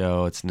house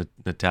show. It's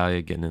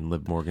Natalia getting in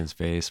Liv Morgan's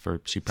face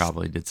for she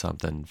probably did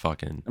something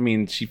fucking. I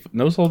mean, she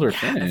no-sold her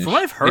finish. from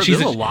what I've heard, She's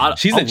there's a lot.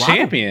 She's a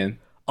champion.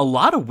 A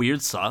lot of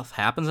weird stuff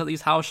happens at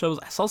these house shows.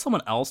 I saw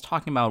someone else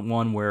talking about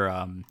one where,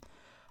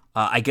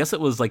 I guess it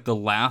was like the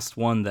last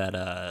one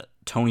that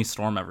Toni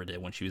Storm ever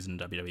did when she was in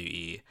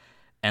WWE,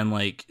 and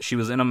like she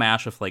was in a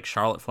match with like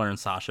Charlotte Flair and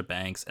Sasha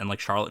Banks, and like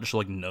Charlotte just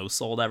like no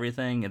sold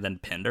everything and then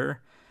pinned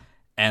her,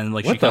 and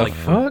like What she kind the of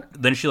fuck?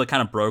 then she like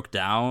kind of broke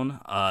down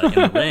in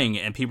the ring,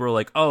 and people were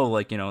like, oh,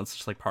 like, you know, it's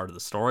just like part of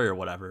the story or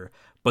whatever.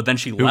 But then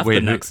she left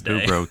the next day.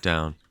 Who broke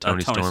down?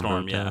 Toni Storm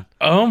broke yeah. down.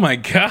 Oh my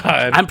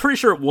god! I'm pretty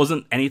sure it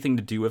wasn't anything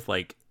to do with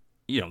like,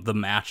 you know, the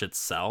match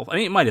itself. I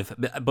mean, it might have,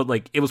 but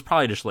like it was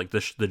probably just like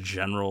the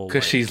general.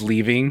 Because like, she's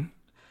leaving,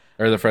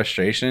 or the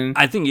frustration.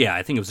 I think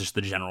it was just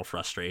the general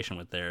frustration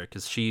with there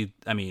because she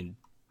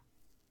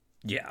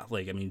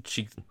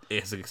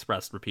has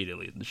expressed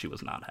repeatedly that she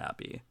was not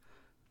happy.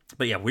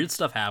 But yeah, weird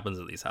stuff happens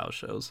at these house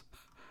shows.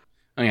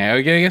 Okay,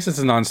 I guess it's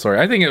a non-story.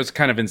 I think it was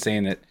kind of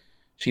insane that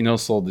she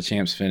no-sold the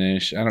champ's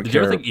finish. I don't Did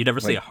care. you ever think you'd ever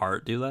see like- a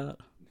Hart do that?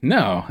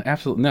 No,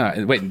 absolutely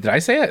no. Wait, did I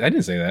say it? I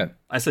didn't say that.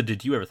 I said,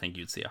 did you ever think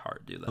you'd see a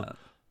Hart do that?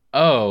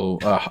 Oh,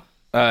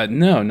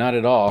 no, not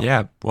at all.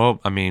 Yeah, well,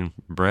 I mean,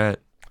 Brett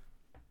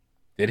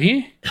Did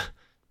he?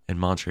 in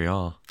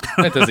Montreal.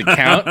 That doesn't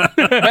count.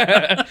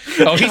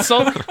 Oh,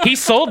 he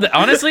sold it.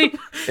 Honestly,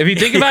 if you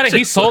think about it,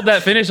 he sold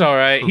that finish all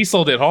right. He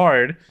sold it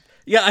hard.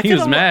 Yeah, He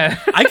was mad.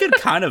 I could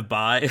kind of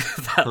buy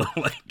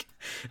that.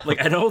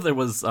 Like I know there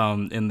was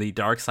in the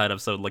Dark Side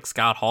episode, like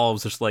Scott Hall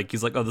was just like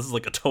he's like, oh, this is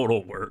like a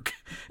total work.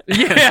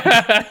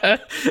 Yeah.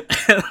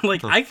 And,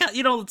 like I got,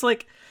 you know, it's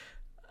like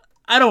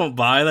I don't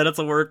buy that it's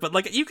a work, but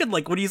like you could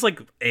like when he's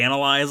like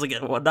analyzing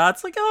it and whatnot,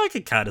 it's like, oh, I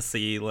could kind of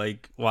see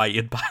like why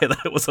you'd buy that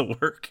it was a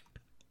work.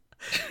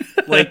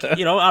 Like,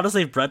 you know,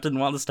 honestly, if Brett didn't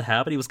want this to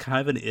happen, he was kind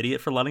of an idiot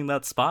for letting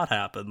that spot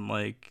happen,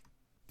 like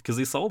because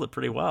he sold it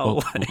pretty well.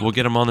 Well, we'll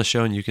get him on the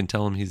show, and you can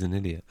tell him he's an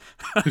idiot.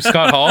 Who's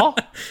Scott Hall?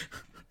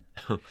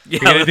 Yeah, You're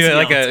gonna do it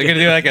let's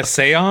like a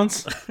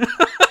seance.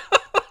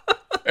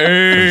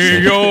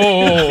 Hey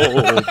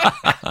yo,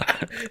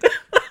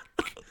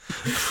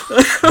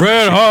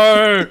 Bret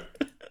Hart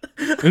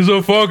is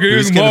a fucking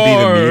Who's gonna be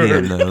the mark.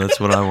 medium, though? That's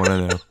what I want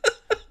to know.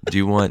 Do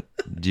you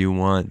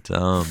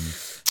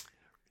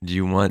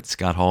want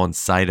Scott Hall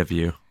inside of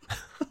you?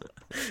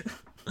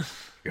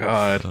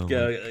 God. Oh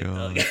Yeah,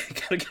 my God.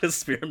 gotta get a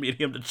spirit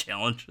medium to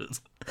channel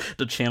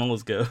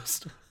his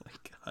ghost. Oh my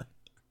god.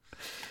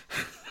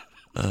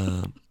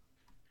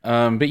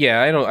 But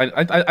yeah,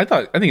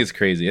 I think it's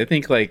crazy. I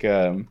think like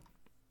I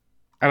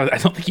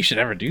don't think you should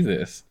ever do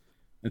this.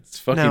 It's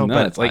fucking No, but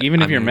nuts. Like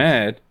even I if you're mean,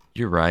 mad.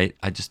 You're right.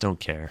 I just don't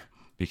care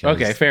because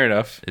Okay, fair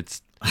enough.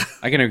 It's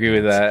I can agree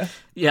with that.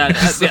 Yeah,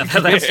 that's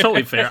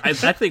totally fair. I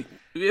think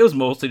it was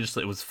mostly just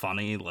it was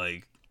funny.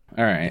 Like,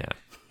 All right. Yeah.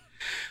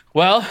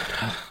 Well,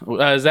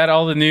 is that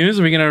all the news?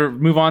 Are we gonna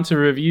move on to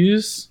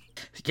reviews?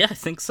 yeah, I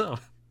think so.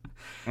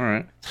 All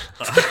right.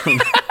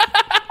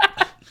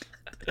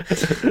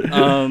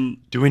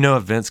 Do we know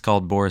if Vince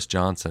called Boris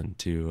Johnson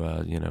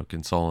to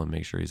console him,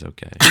 make sure he's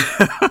okay?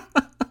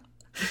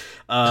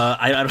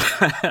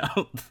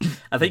 I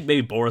think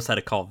maybe Boris had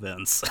to call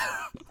Vince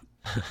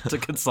to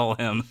console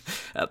him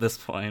at this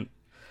point.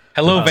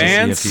 Hello, to see if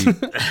Vance. he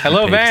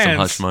Hello, paid some Vance.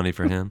 hush money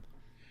for him.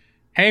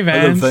 Hey,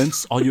 Hello, Vance.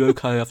 Vince. Are you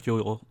okay after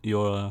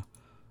your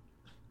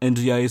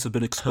NDAs have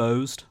been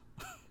exposed?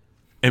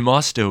 Am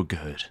I still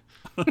good?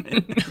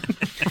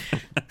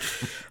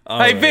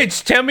 Hey,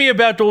 Vince, tell me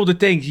about all the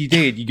things you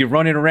did. You're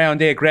running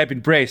around there grabbing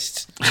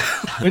breasts.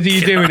 What are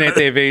you doing out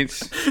there,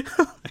 Vince?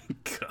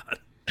 God.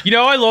 You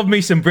know, I love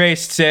me some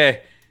breasts.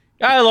 I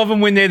love them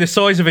when they're the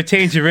size of a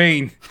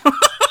tangerine.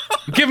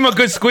 Give them a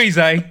good squeeze,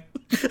 eh?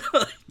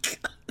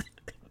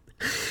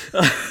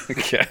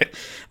 Okay.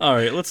 All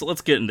right,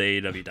 let's get into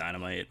AEW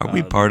Dynamite. Are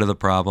we part of the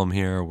problem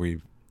here? Are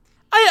we?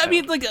 I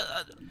mean, like,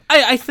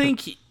 I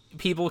think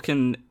people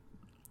can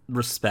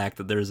respect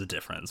that there's a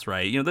difference,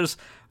 right? You know, there's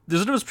a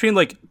difference between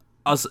like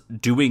us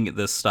doing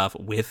this stuff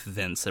with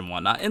Vince and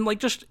whatnot, and like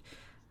just,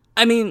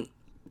 I mean,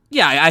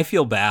 yeah, I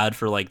feel bad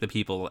for like the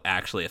people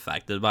actually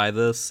affected by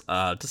this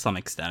to some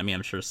extent. I mean,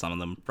 I'm sure some of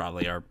them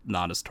probably are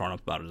not as torn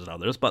up about it as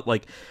others, but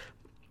like,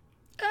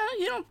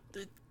 you know,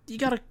 you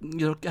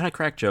gotta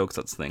crack jokes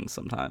at things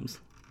sometimes.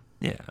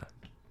 Yeah.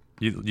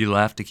 You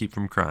laugh to keep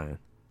from crying.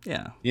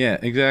 Yeah. Yeah,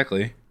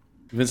 exactly.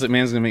 Vince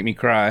McMahon's gonna make me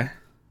cry.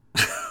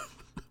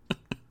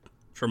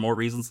 For more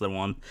reasons than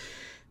one.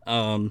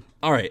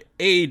 All right,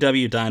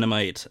 AEW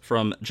Dynamite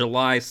from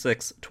July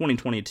 6,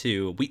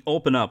 2022. We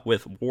open up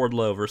with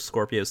Wardlow versus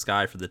Scorpio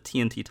Sky for the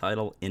TNT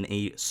title in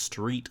a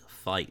street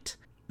fight.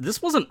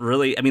 This wasn't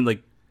really, I mean,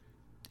 like,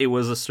 it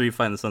was a street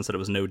fight in the sense that it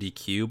was no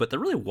DQ, but there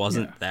really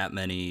wasn't that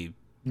many.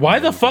 Why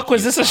the fuck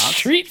was DQ this a spots.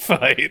 street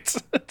fight?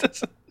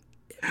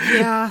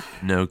 Yeah.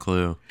 No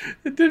clue.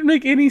 It didn't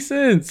make any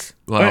sense.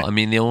 Well, I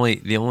mean, the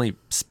only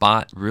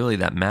spot really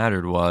that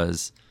mattered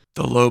was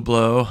the low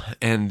blow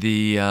and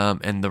the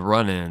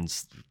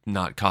run-ins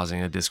not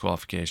causing a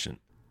disqualification.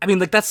 I mean,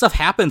 like, that stuff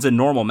happens in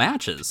normal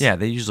matches. Yeah,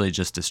 they usually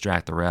just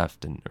distract the ref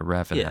and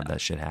Yeah. have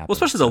that shit happen. Well,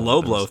 especially the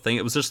low blow thing.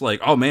 It was just like,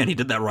 oh man, he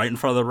did that right in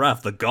front of the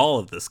ref. The gall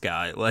of this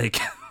guy. Like,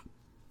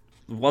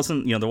 there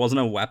wasn't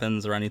no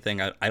weapons or anything.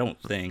 I don't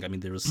think. I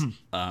mean, there was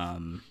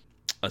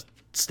a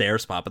stair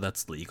spot, but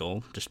that's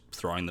legal. Just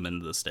throwing them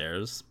into the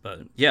stairs.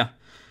 But yeah,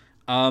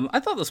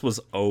 I thought this was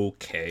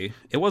okay.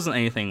 It wasn't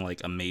anything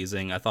like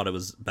amazing. I thought it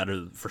was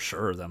better for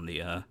sure than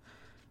the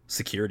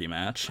security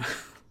match.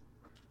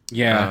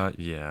 Yeah.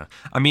 Yeah.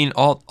 I mean,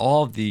 all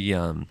of the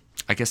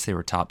I guess they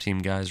were top team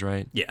guys,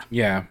 right? Yeah.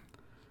 Yeah.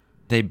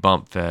 They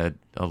bump fed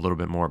a little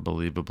bit more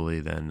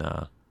believably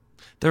than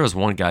there was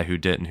one guy who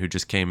didn't, who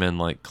just came in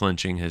like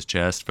clenching his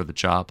chest for the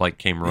chop, like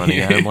came running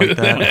at him like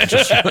that. It was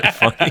just really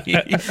funny.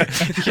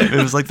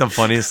 It was like the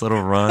funniest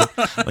little run.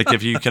 Like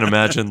if you can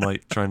imagine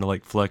like trying to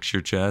like flex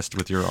your chest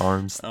with your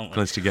arms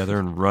clenched together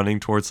and running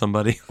towards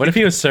somebody. What if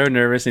he was so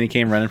nervous and he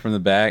came running from the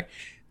back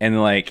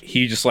and like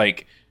he was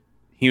like,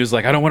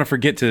 I don't want to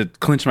forget to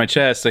clench my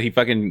chest. So he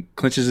fucking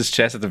clenches his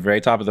chest at the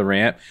very top of the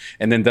ramp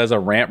and then does a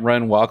ramp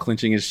run while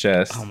clenching his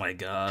chest. Oh my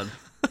god.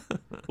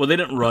 Well, they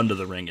didn't run to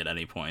the ring at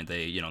any point.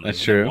 They That's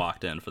they true.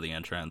 walked in for the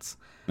entrance.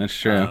 That's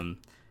true.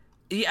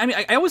 Yeah, I mean,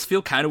 I always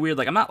feel kind of weird.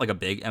 Like, I'm not like a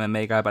big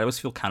MMA guy, but I always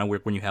feel kind of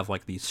weird when you have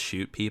like these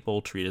shoot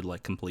people treated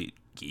like complete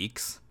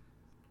geeks.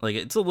 Like,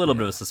 it's a little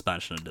bit of a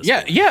suspension of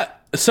disbelief. Yeah.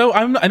 So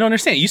I don't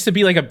understand. It used to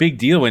be like a big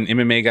deal when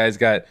MMA guys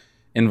got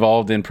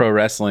involved in pro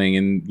wrestling,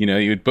 and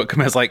you would book them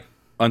as like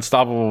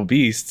unstoppable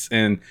beasts,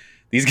 and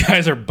these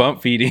guys are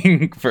bump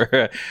feeding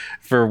for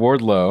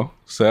Wardlow.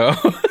 So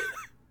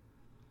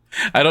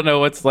I don't know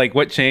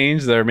what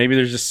changed, or maybe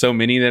there's just so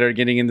many that are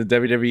getting into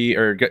WWE,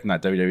 or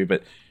not WWE,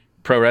 but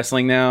pro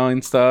wrestling now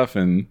and stuff.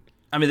 And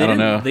I mean, I don't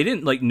know. they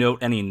didn't like note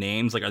any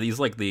names. Like, are these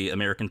like the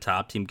American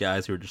Top Team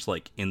guys who are just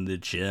like in the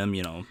gym,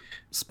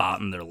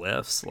 spotting their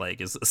lifts?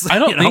 Like, is this? I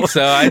don't think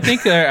so. I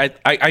think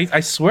I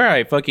swear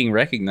I fucking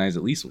recognize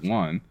at least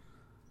one.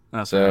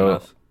 That's fair So,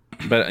 enough.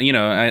 but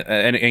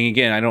and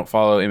again, I don't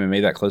follow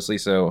MMA that closely,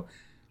 so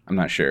I'm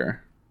not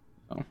sure.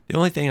 The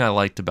only thing I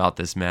liked about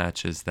this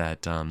match is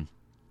that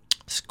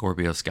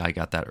Scorpio Sky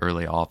got that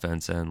early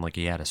offense and like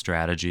he had a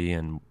strategy,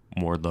 and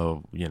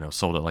Wardlow,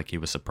 sold it like he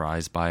was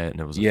surprised by it, and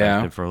it was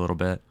effective for a little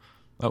bit.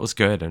 That was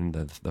good, and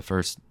the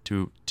first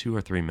two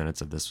or 3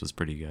 minutes of this was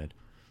pretty good.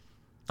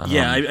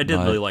 Yeah, I did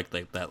really like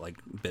that like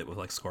bit with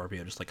like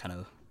Scorpio just like kind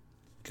of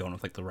going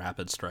with like the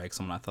rapid strikes.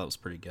 I thought was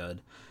pretty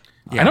good.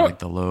 Yeah, like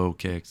the low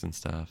kicks and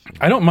stuff.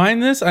 I don't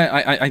mind this.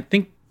 I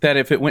think that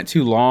if it went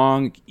too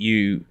long,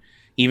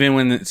 even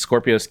when the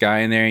Scorpio Sky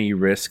in there, you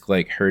risk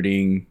like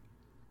hurting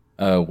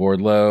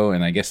Wardlow,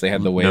 and I guess they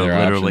had the way their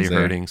literally options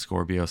hurting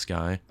Scorpio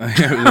Sky.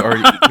 or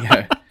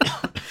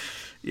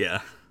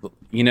yeah.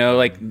 Yeah.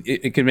 Like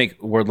it could make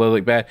Wardlow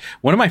look bad.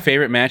 One of my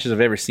favorite matches I've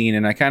ever seen,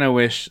 and I kind of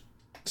wish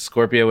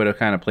Scorpio would have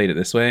kind of played it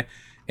this way.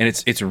 And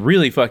it's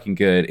really fucking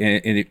good.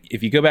 And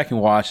if you go back and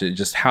watch it,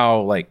 just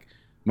how like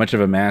much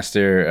of a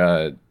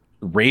master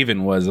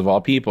Raven was of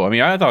all people. I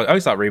mean, I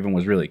always thought Raven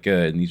was really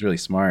good and he's really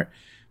smart.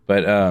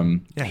 But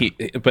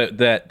but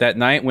that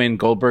night when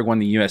Goldberg won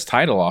the U.S.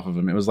 title off of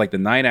him, it was like the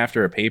night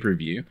after a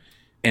pay-per-view,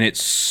 and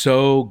it's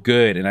so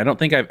good. And I don't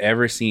think I've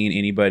ever seen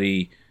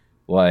anybody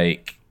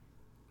like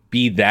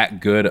be that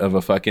good of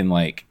a fucking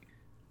like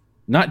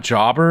not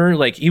jobber.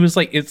 Like he was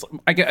like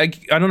I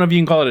don't know if you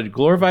can call it a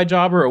glorified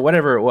jobber or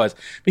whatever it was,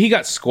 but he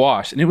got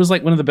squashed, and it was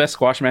like one of the best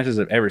squash matches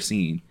I've ever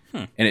seen.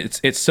 And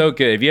it's so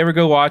good. If you ever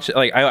go watch it,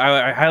 like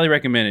I highly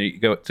recommend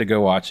it.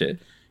 Go watch it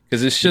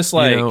because it's just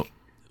like a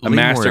Lee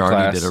masterclass.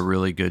 Moriarty did a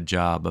really good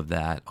job of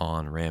that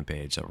on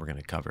Rampage that we're going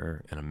to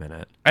cover in a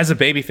minute. As a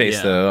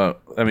babyface, though,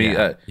 I mean,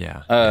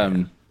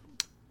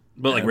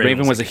 But like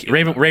Raven was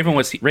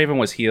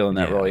was heel in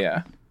that role.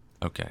 Yeah.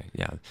 Okay,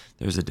 yeah,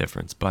 there's a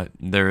difference, but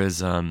there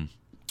is a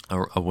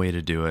way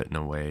to do it and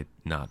a way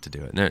not to do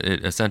it.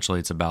 And essentially,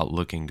 it's about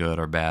looking good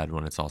or bad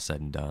when it's all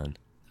said and done.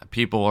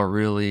 People are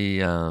really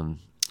feeling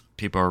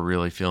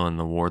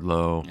the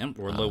Wardlow. Yeah,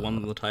 Wardlow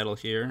won the title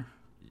here.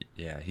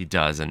 Yeah, he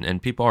does,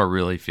 and people are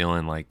really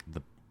feeling like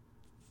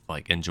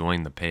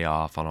enjoying the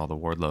payoff on all the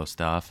Wardlow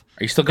stuff.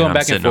 Are you still going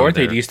back and forth,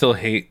 or do you still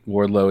hate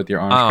Wardlow with your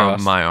arms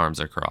crossed? My arms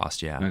are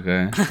crossed. Yeah.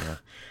 Okay. Yeah.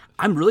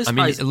 I'm really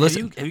surprised. I mean,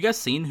 listen, have you guys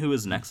seen who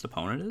his next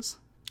opponent is?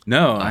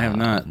 No, I have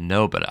not.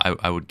 No, but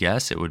I would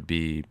guess it would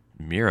be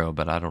Miro,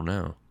 but I don't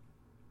know.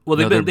 Well,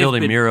 they're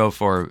building Miro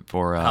for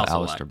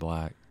Aleister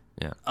Black.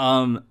 Black.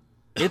 Yeah.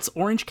 It's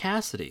Orange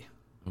Cassidy.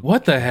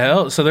 What the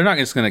hell? So they're not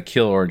just going to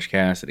kill Orange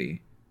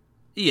Cassidy?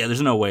 Yeah,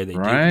 there's no way they do.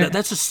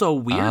 That's just so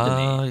weird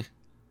to me.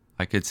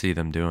 I could see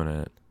them doing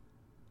it,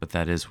 but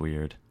that is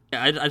weird.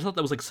 Yeah, I thought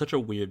that was like such a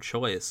weird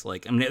choice.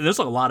 Like, I mean, there's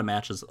a lot of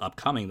matches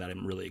upcoming that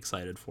I'm really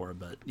excited for,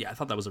 but yeah, I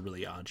thought that was a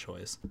really odd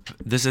choice.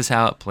 This is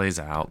how it plays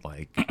out.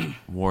 Like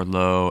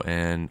Wardlow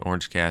and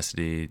Orange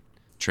Cassidy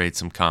trade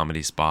some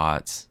comedy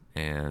spots,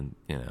 and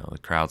the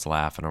crowd's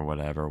laughing or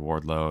whatever.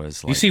 Wardlow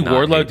is like, you see not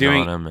Wardlow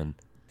doing on him, and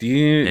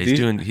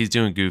he's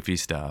doing goofy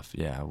stuff.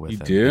 Yeah,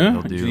 with you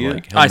him. do.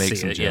 He'll make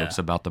some jokes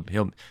about the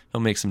he'll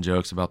make some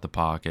jokes about the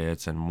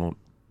pockets, and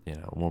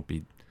won't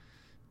be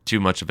too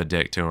much of a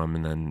dick to him,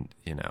 and then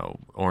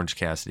Orange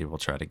Cassidy will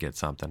try to get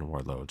something, and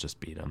Wardlow will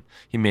just beat him.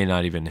 He may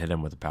not even hit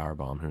him with a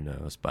powerbomb, who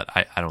knows, but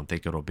I don't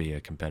think it'll be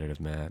a competitive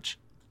match.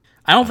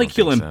 I don't think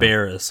he'll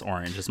embarrass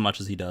Orange as much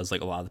as he does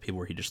like a lot of the people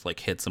where he just like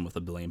hits him with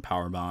a billion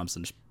power bombs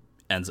and just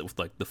ends it with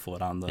like the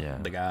foot on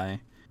the guy.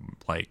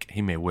 Like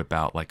he may whip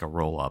out like a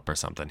roll up or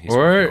something.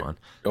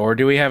 Or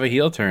do we have a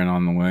heel turn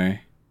on the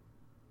way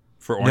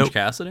for Orange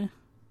Cassidy?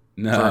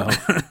 No.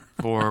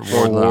 For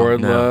Wardlow.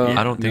 No, Yeah.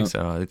 I don't think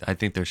so. I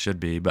think there should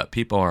be, but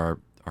people are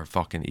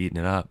fucking eating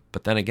it up.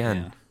 But then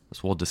again,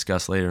 as we'll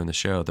discuss later in the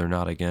show, they're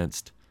not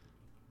against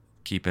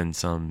keeping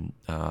some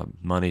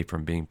money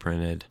from being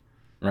printed,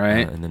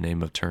 right? In the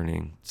name of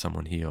turning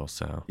someone heel.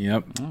 So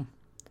yep,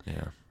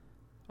 yeah.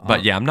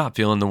 But yeah, I'm not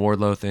feeling the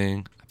Wardlow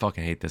thing. I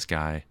fucking hate this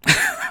guy.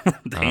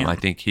 I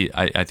think he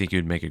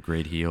would make a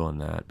great heel in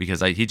that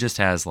because he just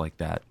has like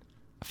that.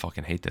 I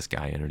fucking hate this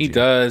guy energy. He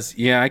does.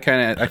 Yeah,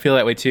 I feel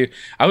that way too.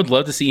 I would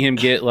love to see him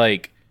get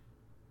like,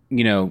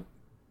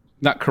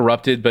 not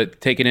corrupted, but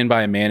taken in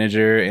by a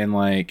manager and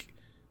like.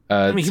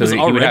 I mean,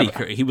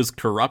 he was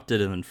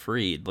corrupted and then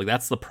freed. Like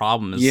that's the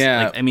problem.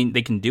 Like, I mean,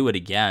 they can do it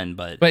again,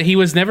 but he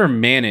was never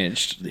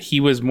managed. He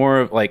was more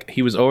of like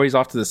he was always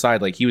off to the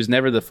side. Like he was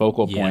never the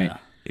focal point.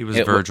 He was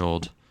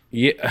Virgil'd.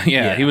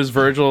 Yeah, he was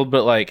Virgil'd,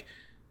 but like,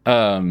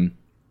 him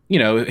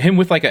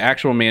with like an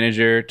actual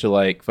manager to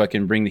like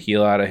fucking bring the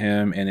heel out of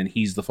him, and then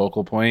he's the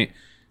focal point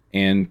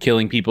and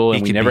killing people,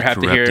 and we never have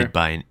to hear corrupted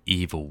by an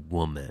evil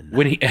woman.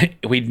 When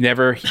we'd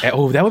never.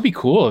 Oh, that would be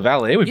cool. A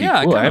valet would be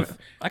cool.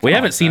 We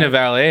haven't seen a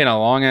valet in a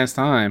long ass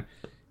time,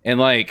 and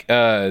like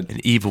an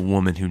evil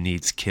woman who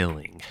needs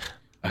killing.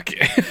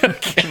 Okay.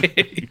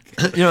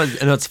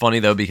 And it's funny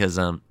though because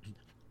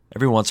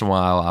every once in a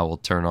while I will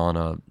turn on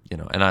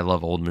and I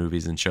love old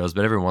movies and shows,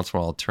 but every once in a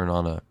while I'll turn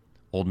on a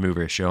old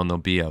movie or show, and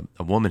there'll be a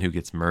woman who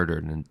gets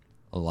murdered, and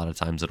a lot of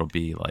times it'll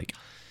be like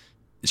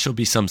she'll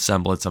be some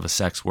semblance of a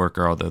sex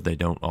worker, although they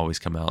don't always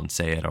come out and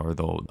say it, or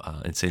they'll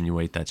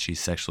insinuate that she's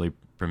sexually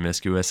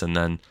promiscuous, and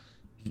then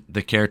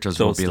the characters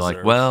will be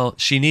like, well,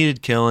 she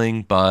needed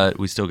killing, but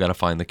we still got to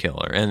find the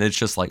killer. And it's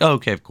just like, oh,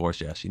 okay, of course,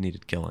 yeah, she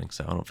needed killing,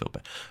 so I don't feel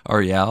bad.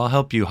 Or yeah, I'll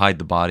help you hide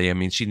the body. I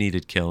mean, she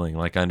needed killing.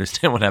 Like, I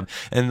understand what happened.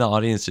 And the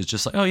audience is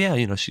just like, oh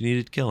yeah, she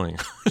needed killing.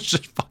 It's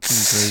just fucking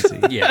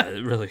crazy. Yeah,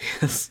 it really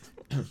is.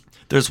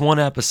 There's one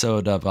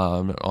episode of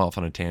I'm off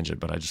on a tangent,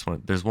 but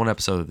there's one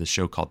episode of this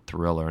show called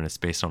Thriller, and it's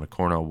based on a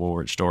Cornell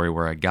Woolrich story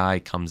where a guy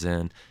comes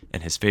in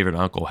and his favorite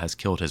uncle has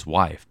killed his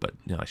wife, but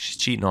she's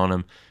cheating on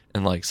him,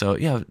 and like, so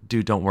yeah,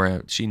 dude, don't worry,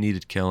 she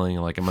needed killing,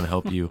 like I'm gonna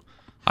help you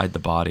hide the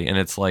body, and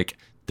it's like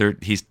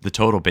he's the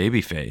total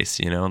baby face,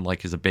 and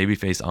like he's a baby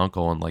face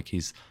uncle, and like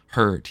he's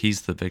hurt,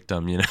 he's the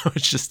victim,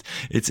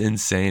 it's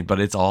insane,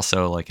 but it's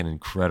also like an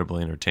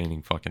incredibly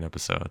entertaining fucking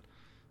episode.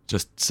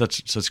 Just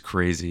such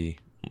crazy.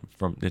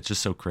 It's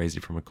just so crazy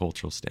from a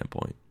cultural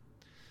standpoint.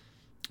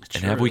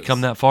 And have we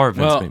come that far,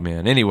 Vince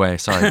McMahon? Anyway,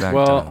 sorry. Back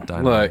to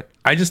Dynamite. Look,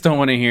 I just don't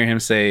want to hear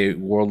him say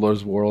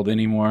Wardlow's World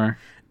anymore.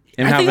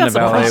 Him having a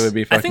valet would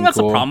be fucking cool. I think that's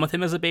the problem with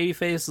him as a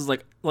babyface is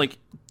like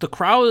the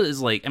crowd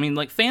is like, I mean,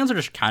 like fans are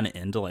just kind of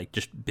into like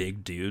just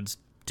big dudes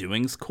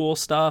doing cool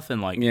stuff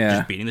and like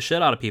just beating the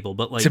shit out of people.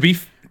 But like to be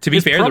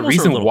fair, the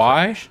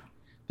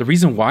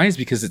reason why is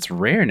because it's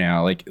rare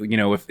now. Like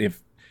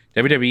if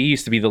WWE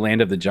used to be the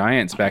land of the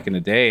giants back in the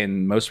day,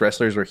 and most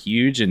wrestlers were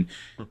huge, and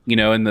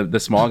and the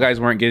small guys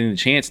weren't getting the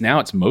chance. Now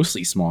it's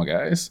mostly small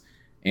guys,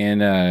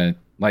 and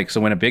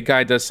so when a big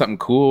guy does something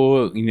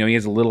cool, he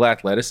has a little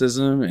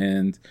athleticism,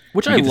 and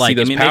which you I get to like. see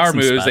those I mean, power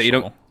makes them moves that you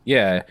don't. special.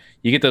 Yeah,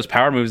 you get those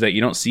power moves that you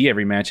don't see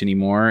every match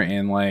anymore,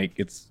 and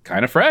it's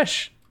kind of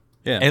fresh.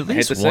 Yeah, At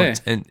least to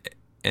once, say.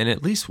 and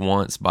at least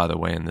once, by the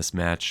way, in this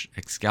match,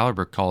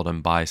 Excalibur called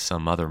him by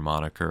some other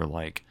moniker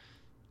like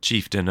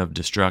Chieftain of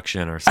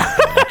Destruction or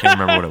something. I can't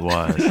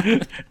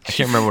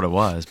remember what it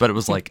was. But it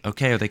was like,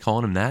 okay, are they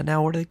calling him that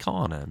now? What are they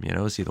calling him?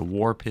 Is he the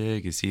War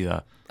Pig? Is he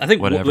the I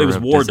think whatever? it was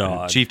War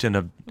Dog. Chieftain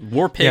of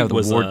War Pig Yeah, the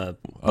was War-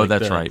 Oh,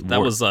 that's right. That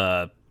War- was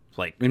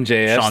like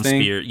MJF Sean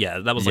thing? Spears. Yeah,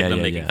 that was like Yeah, them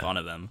yeah, making yeah. fun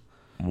of him.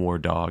 War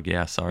Dog.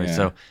 Yeah, sorry. Yeah.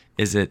 So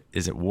is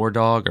it War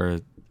Dog, or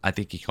I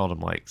think he called him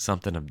like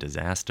something of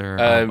disaster?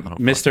 I don't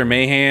Mr.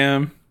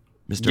 Mayhem.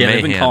 Mr. Yeah,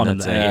 Mayhem. they've been calling him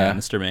that's that. it. Yeah, Yeah.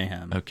 Mr.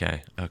 Mayhem.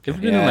 Okay. They've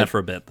been doing Yeah. that for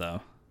a bit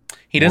though.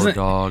 He War doesn't.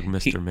 Dog,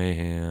 Mr.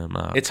 Mayhem.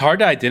 It's hard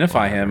to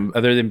identify him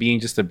other than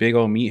being just a big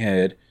old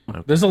meathead.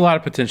 Okay. There's a lot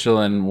of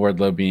potential in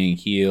Wardlow being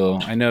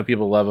heel. I know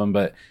people love him,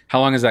 but how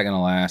long is that going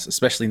to last?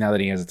 Especially now that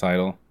he has a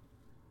title.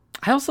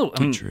 I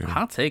mean, True.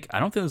 hot take.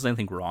 I don't think there's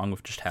anything wrong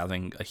with just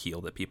having a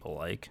heel that people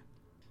like.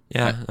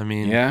 Yeah, I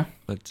mean, Yeah,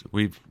 but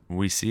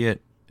we see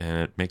it and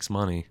it makes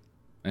money.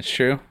 that's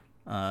true.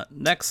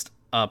 Next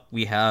up,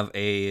 we have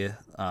the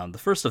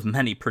first of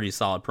many pretty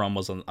solid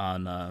promos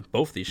on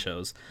both these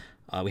shows.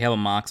 We have a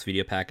Mox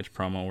video package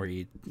promo where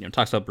he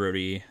talks about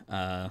Brody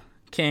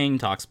King,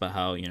 talks about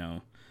how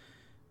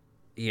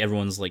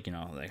everyone's like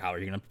how are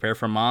you gonna prepare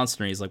for a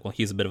monster? And he's like, well,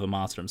 he's a bit of a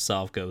monster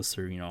himself. Goes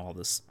through all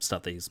this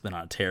stuff that he's been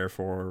on a tear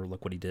for.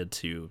 Look what he did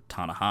to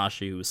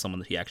Tanahashi, who is someone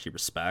that he actually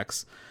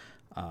respects.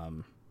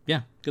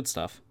 Yeah, good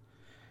stuff.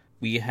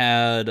 We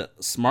had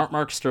Smart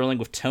Mark Sterling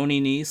with Tony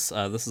Nese.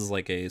 This is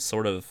like a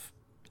sort of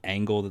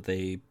angle that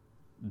they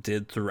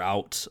did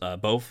throughout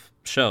both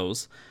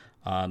shows.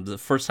 The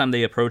first time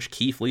they approached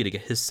Keith Lee to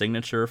get his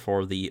signature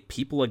for the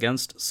People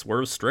Against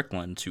Swerve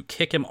Strickland to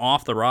kick him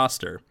off the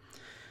roster.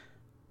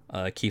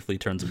 Keith Lee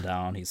turns him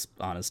down. He's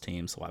on his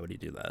team, so why would he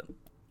do that?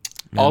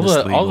 Man, All this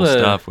the- all legal the-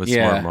 stuff with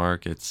yeah. Smart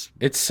Mark, it's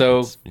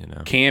so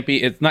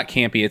campy. It's not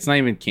campy. It's not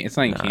even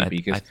campy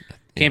because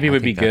campy I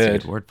would be think that's a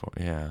good. good word for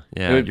it. Yeah,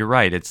 It would- you're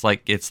right. It's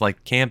like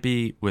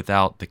campy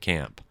without the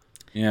camp.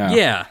 Yeah.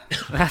 Yeah,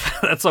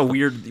 that's a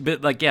weird,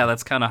 but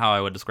that's kind of how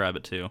I would describe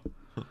it too.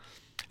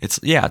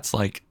 It's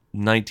like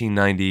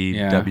 1990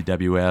 Yeah.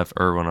 WWF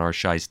Erwin R.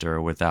 Shyster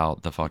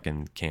without the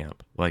fucking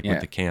camp, Yeah.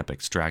 with the camp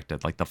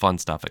extracted, like the fun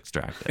stuff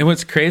extracted. And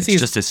what's crazy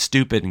It's is just as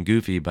stupid and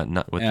goofy, but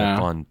not with Yeah.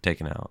 the fun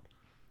taken out.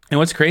 And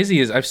what's crazy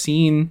is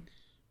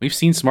we've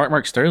seen Smart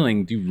Mark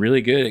Sterling do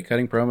really good at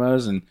cutting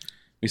promos, and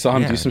we saw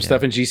him Yeah, do some yeah.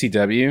 stuff in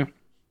GCW.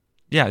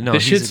 Yeah, no,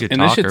 This he's shit's- a good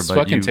and this talker, shit's but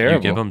fucking you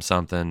terrible. give him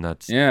something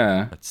that's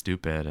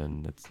stupid,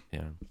 and it's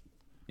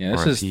Yeah, or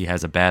this if is he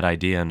has a bad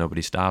idea and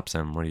nobody stops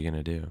him, what are you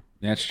gonna do?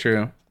 that's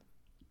true.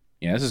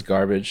 Yeah, this is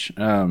garbage.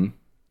 I'm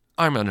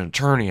an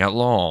attorney at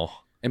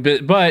law.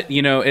 But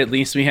at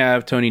least we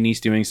have Tony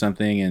Nese doing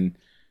something, and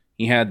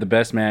he had the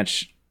best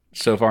match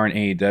so far in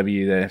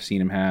AEW that I've seen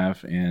him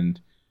have,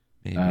 and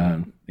Maybe.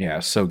 yeah,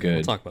 so good.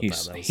 We'll talk about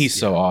he's that. That was- he's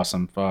so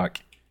awesome. Fuck.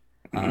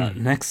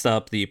 Next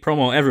up, the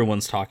promo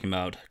everyone's talking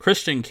about.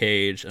 Christian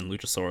Cage and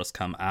Luchasaurus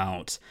come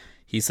out.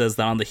 He says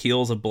that on the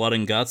heels of Blood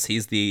and Guts,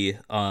 he's the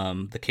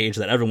Cage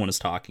that everyone is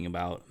talking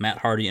about. Matt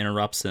Hardy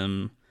interrupts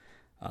him,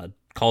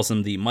 calls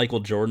him the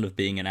Michael Jordan of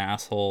being an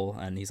asshole,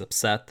 and he's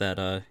upset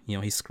that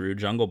he screwed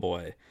Jungle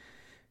Boy.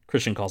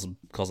 Christian calls it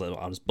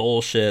out as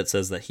bullshit,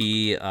 says that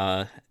he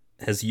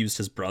has used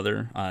his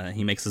brother.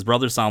 He makes his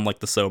brother sound like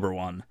the sober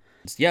one.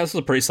 Yeah, this was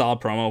a pretty solid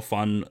promo,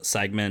 fun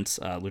segment.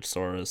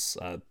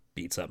 Luchasaurus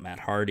beats up Matt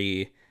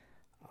Hardy.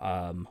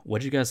 What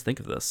did you guys think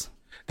of this?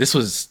 This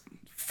was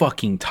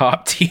fucking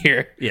top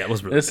tier. Yeah, it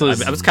was really This good.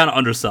 was- I was kind of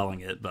underselling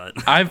it, but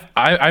I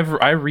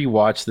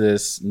rewatched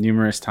this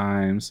numerous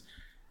times,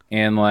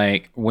 and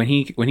when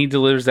he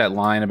delivers that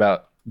line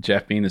about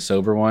Jeff being the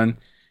sober one,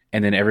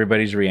 and then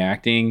everybody's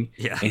reacting,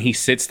 Yeah. and he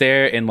sits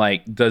there and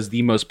does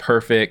the most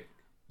perfect,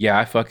 yeah,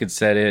 I fucking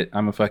said it,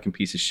 I'm a fucking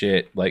piece of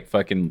shit,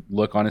 fucking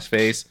look on his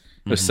face.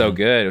 It was so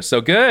good. It was so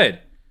good.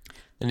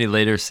 And he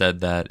later said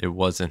that it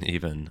wasn't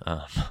even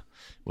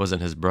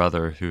wasn't his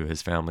brother who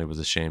his family was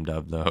ashamed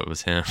of, though it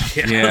was him.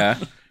 Yeah.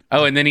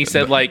 Oh, and then he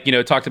said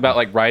talked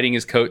about riding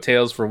his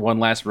coattails for one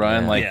last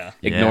run, Yeah.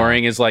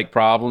 ignoring his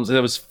problems. It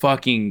was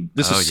fucking.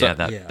 This Oh is yeah, so,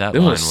 that It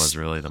line was- was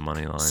really the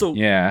money line. so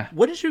yeah.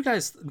 what did you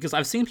guys? Because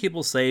I've seen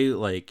people say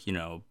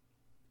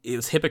it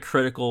was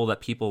hypocritical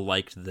that people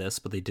liked this,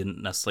 but they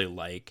didn't necessarily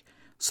like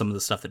some of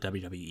the stuff that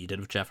WWE did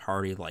with Jeff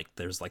Hardy. Like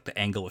there's the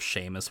angle of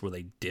Sheamus where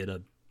they did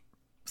a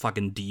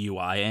fucking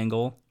DUI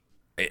angle.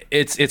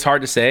 It's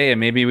hard to say, and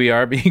maybe we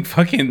are being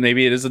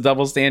maybe it is a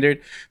double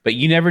standard, but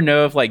you never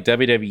know if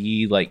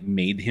WWE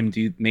made him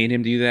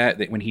do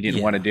that when he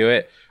didn't want to do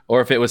it, or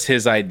if it was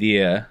his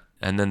idea.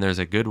 And then there's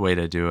a good way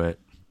to do it,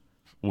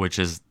 which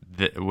is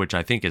which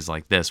I think is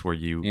like this, where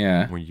you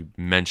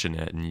mention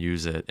it and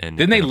use it. And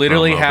didn't they in a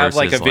literally promo have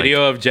like a versus,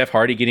 video of Jeff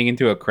Hardy getting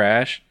into a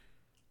crash?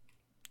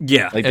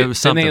 Yeah, Like it was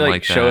something didn't they,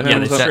 like show that. yeah,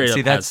 him they something? straight up See,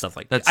 had that's- stuff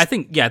like that's- that.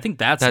 I think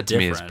that's that to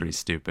me different. is pretty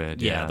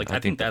stupid. Yeah, like I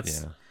think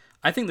that's.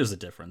 I think there's a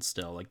difference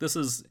still. Like this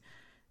is,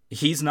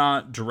 he's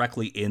not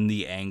directly in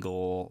the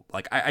angle.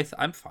 Like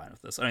I'm fine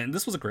with this. I mean,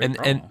 this was a great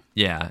promo. and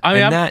yeah, I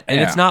mean,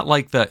 it's not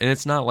like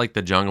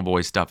the Jungle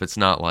Boy stuff. It's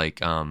not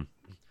like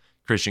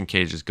Christian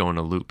Cage is going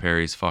to Luke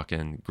Perry's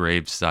fucking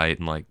grave site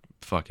and like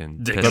fucking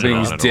pissing rubbing on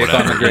his it or dick on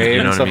whatever, the grave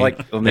you know and what I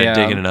stuff mean? like- yeah.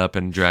 Digging it up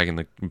and dragging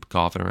the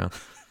coffin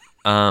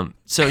around.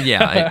 So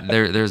yeah,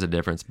 there's a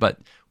difference. But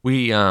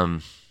we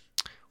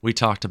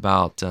talked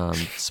about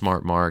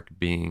Smart Mark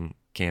being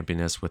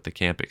campiness with the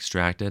camp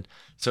extracted.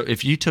 So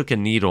if you took a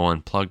needle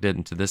and plugged it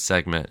into this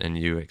segment and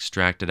you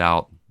extracted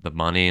out the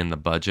money and the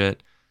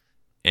budget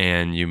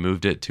and you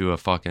moved it to a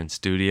fucking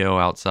studio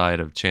outside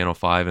of Channel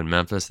 5 in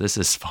Memphis, this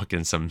is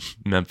fucking some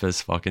Memphis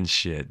fucking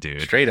shit,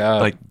 dude. Straight up.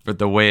 Like, but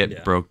the way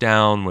it broke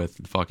down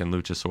with fucking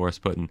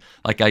Luchasaurus putting,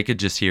 like, I could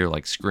just hear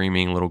like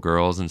screaming little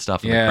girls and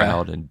stuff in the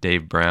crowd and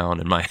Dave Brown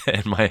in my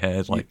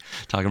head, like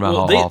talking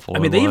about how awful. I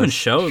mean, it they was. even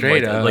showed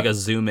Straight up. like a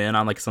zoom in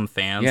on like some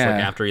fans, Yeah.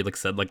 like after he like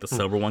said like the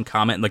sober one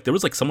comment, and like there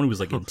was like someone who was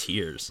like in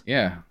tears.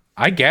 Yeah,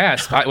 I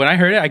gasped when I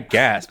heard it. I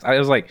gasped. I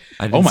was like,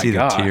 I didn't "Oh my see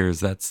god!" the tears.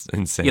 That's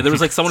insane. Yeah, there was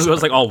like someone who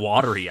was like all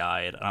watery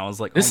eyed, and I was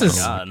like, This oh my is-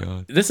 god. Oh my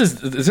God.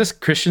 This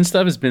Christian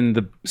stuff has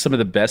been some of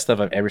the best stuff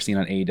I've ever seen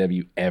on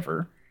AEW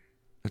ever.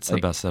 It's the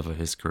best stuff of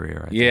his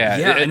career. I think. Yeah,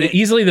 Yeah, and it-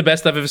 easily the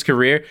best stuff of his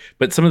career,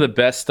 but some of the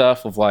best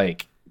stuff of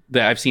like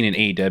that I've seen in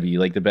AEW,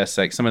 like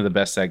some of the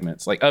best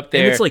segments, like up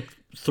there. And it's like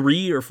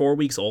 3 or 4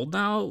 weeks old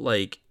now.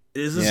 Like,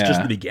 is this just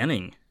Yeah. the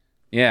beginning?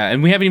 yeah,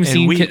 and we haven't even And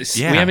seen we- we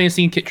yeah. haven't even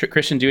seen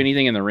Christian do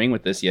anything in the ring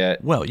with this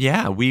yet. Well,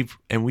 yeah, we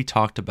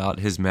talked about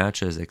his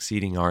matches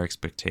exceeding our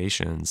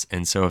expectations,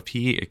 and so if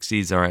he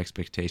exceeds our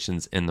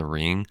expectations in the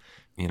ring,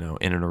 you know,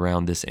 in and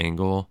around this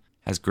angle,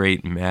 has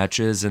great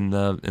matches in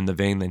the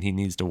vein that he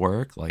needs to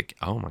work, like,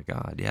 oh my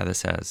god, yeah,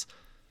 this has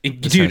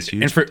Dude, huge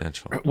and for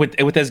potential.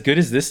 with as good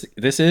as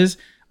this is,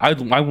 I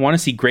want to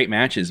see great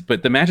matches,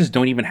 but the matches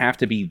don't even have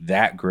to be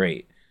that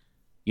great.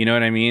 You know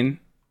what I mean?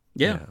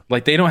 Yeah.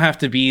 Like they don't have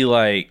to be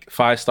like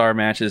 5-star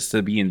matches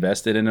to be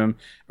invested in them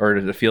or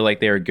to feel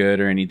like they are good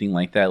or anything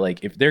like that.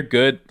 Like if they're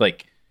good,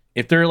 like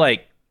if they're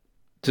like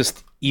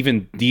just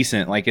even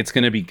decent, like it's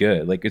gonna be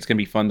good. Like it's gonna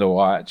be fun to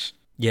watch.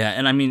 Yeah,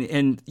 and I mean,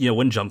 and you know,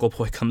 when Jungle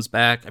Boy comes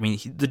back, I mean,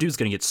 the dude's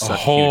gonna get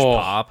such Oh, huge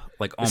pop.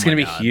 Like, oh It's my gonna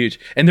be God. huge,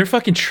 and they're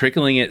fucking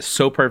trickling it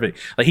so perfect.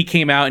 Like he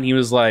came out and he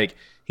was like.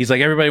 He's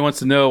like, everybody wants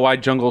to know why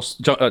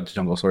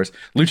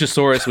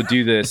Luchasaurus would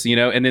do this, you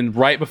know? And then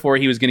right before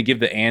he was going to give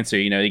the answer,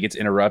 you know, he gets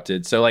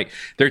interrupted. So like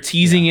they're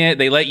teasing it.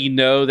 They let you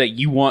know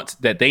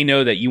that they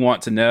know that you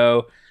want to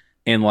know.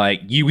 And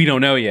like we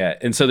don't know yet.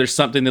 And so there's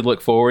something to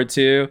look forward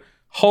to.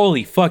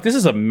 Holy fuck. This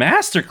is a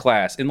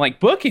masterclass in like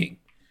booking.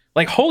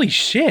 Like, holy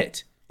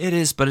shit. It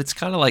is, but it's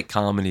kind of like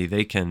comedy.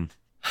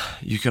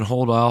 You can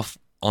hold off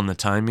on the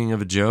timing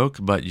of a joke,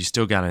 but you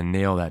still got to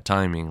nail that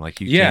timing. Like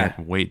you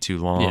can't wait too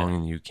long, Yeah.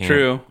 and you can't.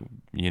 True.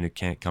 You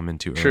can't come in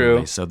too True.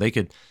 early. So they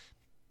could.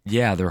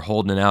 Yeah, they're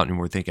holding it out, and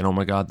we're thinking, "Oh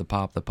my God, the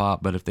pop!"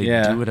 But if they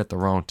do it at the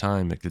wrong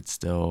time, it could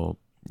still,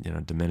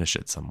 diminish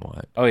it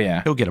somewhat. Oh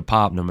yeah. He'll get a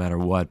pop no matter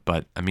what.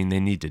 But I mean, they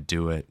need to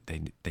do it.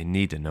 They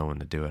need to know when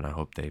to do it. And I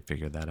hope they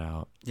figure that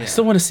out. I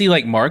still want to see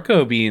like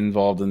Marco be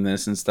involved in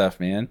this and stuff,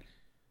 man.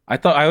 He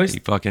He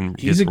fucking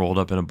gets rolled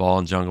up in a ball,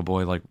 and Jungle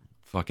Boy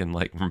fucking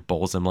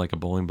bowls him like a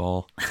bowling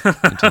ball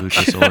into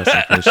Luchasaurus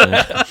and Christian.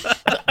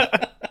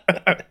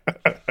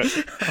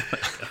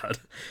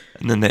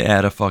 And then they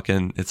add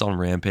it's on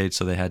Rampage,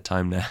 so they had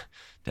time to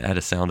add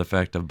a sound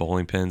effect of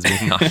bowling pins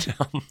being knocked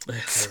down.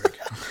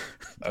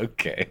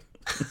 Okay.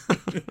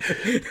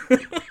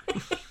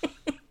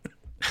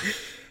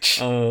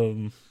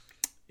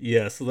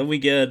 Yeah, so then we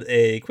get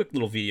a quick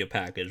little video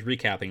package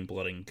recapping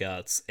Blood and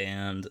Guts,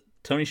 and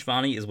Tony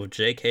Schiavone is with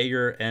Jake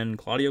Hager and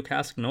Claudio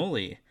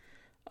Castagnoli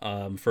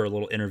for a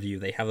little interview.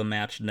 They have a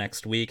match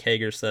next week.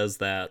 Hager says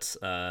that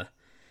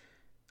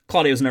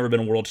Claudio's never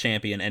been a world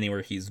champion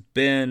anywhere he's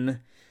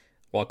been,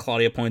 while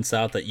Claudio points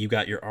out that you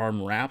got your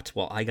arm wrapped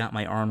while I got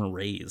my arm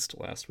raised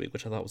last week,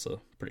 which I thought was a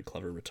pretty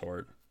clever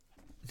retort.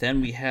 Then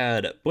we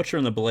had Butcher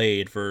and the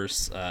Blade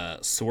versus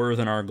Swerve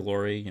in Our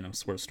Glory,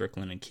 Swerve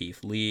Strickland and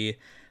Keith Lee.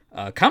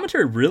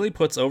 Commentary really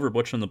puts over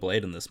Butcher and the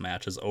Blade in this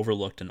match as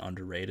overlooked and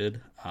underrated,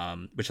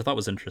 which I thought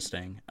was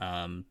interesting.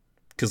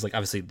 Because,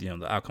 obviously, the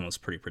outcome was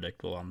pretty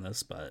predictable on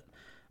this, but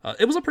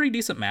it was a pretty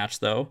decent match,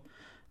 though.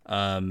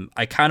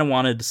 I kind of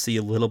wanted to see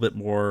a little bit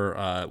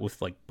more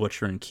with,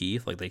 Butcher and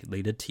Keith.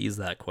 They did tease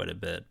that quite a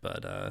bit,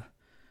 but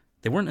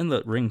they weren't in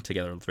the ring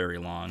together very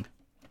long.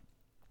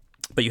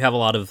 But you have a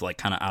lot of,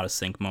 kind of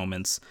out-of-sync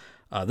moments.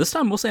 This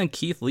time mostly on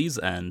Keith Lee's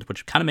end,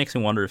 which kind of makes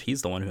me wonder if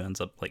he's the one who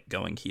ends up,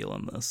 going heel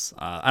in this.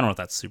 I don't know if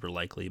that's super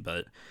likely,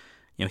 but,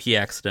 he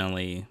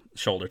accidentally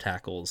shoulder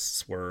tackles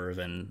Swerve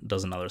and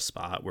does another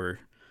spot where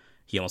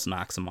he almost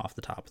knocks him off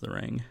the top of the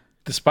ring.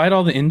 Despite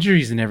all the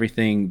injuries and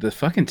everything, the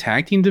fucking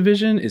tag team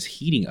division is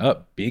heating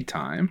up big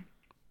time.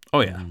 Oh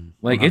yeah,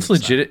 Like it's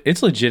 100%.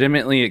 it's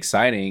legitimately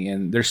exciting,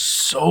 and there's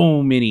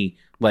so many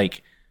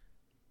like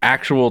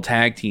actual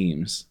tag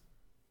teams.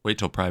 Wait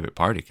till Private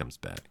Party comes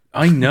back.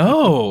 I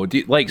know,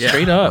 dude, like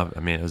straight up. I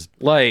mean, it was.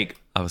 Like,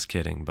 I was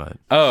kidding, but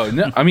oh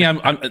no, I mean,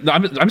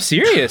 I'm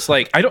serious.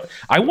 Like,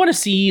 I want to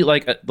see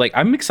like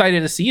I'm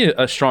excited to see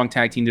a strong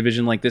tag team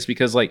division like this,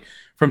 because like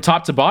from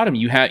top to bottom,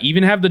 you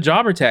have the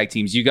jobber tag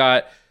teams. You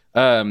got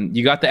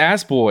the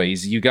Ass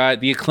Boys, you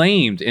got the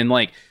Acclaimed, and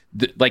like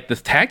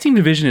the tag team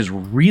division is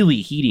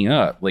really heating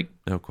up. Like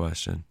no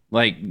question.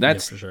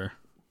 that's for sure.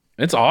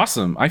 it's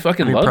awesome. I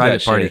fucking I mean, love Private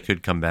that Party shit.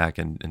 could come back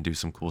and do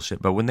some cool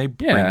shit, but when they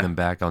bring Yeah. them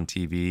back on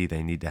TV,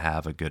 they need to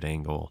have a good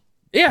angle.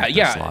 Yeah, That's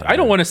yeah. a lot of I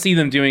don't it. want to see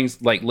them doing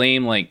like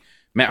lame like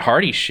Matt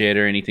Hardy shit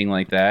or anything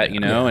like that, you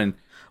know. And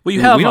Well,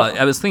 you have. we don't-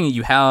 I was thinking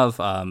you have.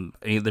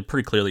 They're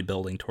pretty clearly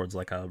building towards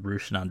like a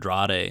Rush and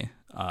Andrade.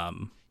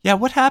 Yeah,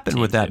 what happened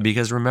with Team that? too.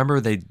 Because remember,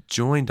 they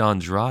joined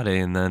Andrade,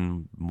 and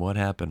then what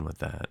happened with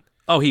that?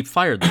 Oh, he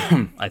fired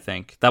them. I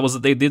think that was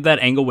they did that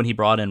angle when he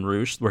brought in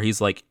Rush, where he's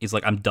like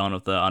I'm done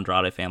with the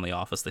Andrade family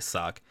office. They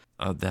suck.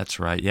 Oh, that's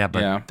right. Yeah,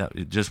 but Yeah.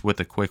 That, just with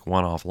a quick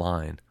one-off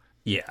line.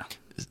 Yeah.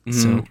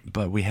 So,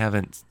 but we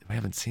haven't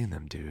seen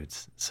them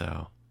dudes.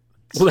 So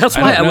Well, that's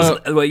I why I don't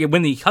was like,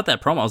 when he cut that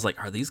promo, I was like,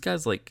 are these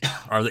guys like,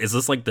 is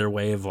this like their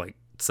way of like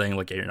saying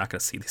like, hey, you're not going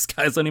to see these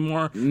guys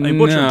anymore? I mean,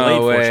 Butcher and No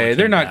Blade way. fortunately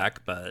They're came not-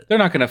 back, but they're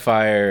not gonna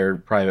fire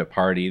Private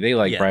Party. They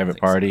like Yeah, I don't Private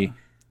think Party.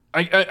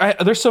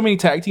 so. There's so many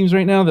tag teams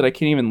right now that I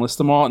can't even list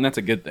them all, and that's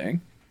a good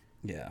thing.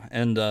 yeah.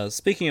 And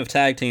speaking of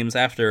tag teams,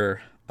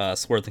 after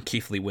Swerve and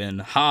Keith Lee win,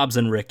 Hobbs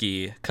and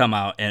Ricky come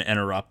out and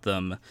interrupt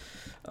them.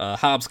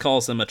 Hobbs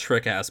calls him a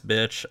trick ass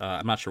bitch.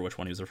 I'm not sure which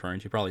one he was referring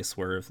to, probably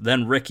Swerve.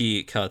 Then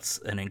Ricky cuts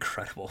an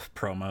incredible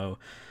promo.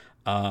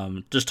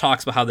 Just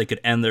talks about how they could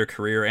end their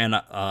career and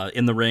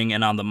in the ring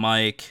and on the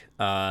mic.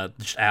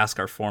 Just ask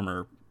our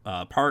former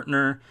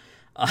partner.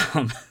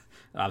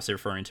 Obviously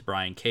referring to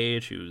Brian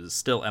Cage, who's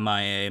still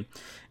MIA,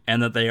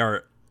 and that they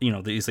are,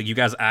 he's like, you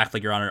guys act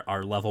like you're on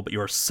our level, but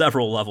you are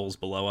several levels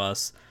below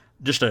us.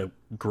 Just a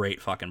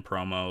great fucking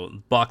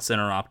promo. Bucks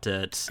interrupt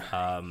it.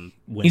 When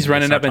He's they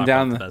running start up and talking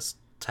down about the- best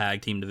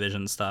tag team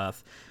division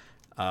stuff.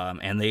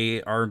 And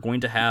they are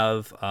going to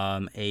have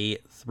a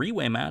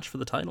 3-way match for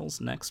the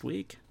titles next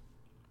week.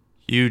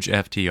 huge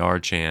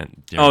FTR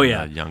chant. During Oh,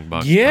 yeah. the Young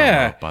Bucks.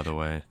 Yeah. promo, by the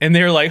way. And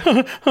they're like,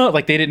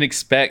 like they didn't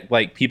expect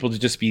like people to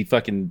just be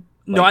fucking.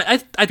 No, like,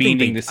 I think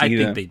fiending to see I think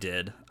them. they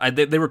did.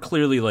 They were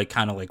clearly like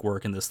kind of like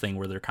working this thing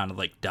where they're kind of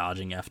like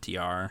dodging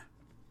FTR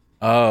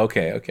Oh,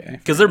 okay.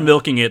 because they're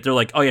milking it. They're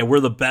like, oh yeah,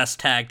 we're the best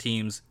tag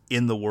teams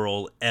in the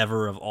world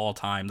ever of all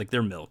time. Like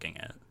they're milking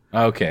it.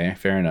 Okay,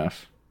 fair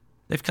enough.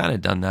 They've kind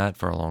of done that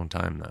for a long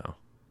time though,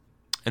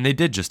 and they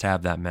did just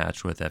have that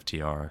match with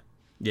FTR.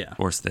 Yeah. Of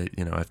course,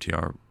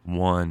 FTR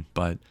won,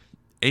 but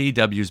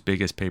AEW's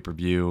biggest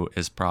pay-per-view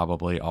is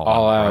probably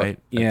All Out, right?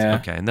 yeah.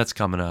 Okay, and that's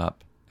coming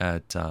up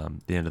at the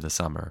end of the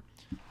summer.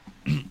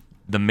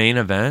 The main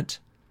event,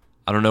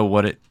 I don't know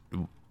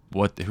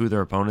who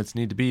their opponents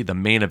need to be. The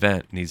main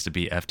event needs to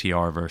be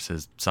FTR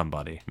versus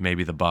somebody,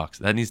 maybe the Bucks.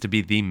 That needs to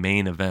be the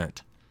main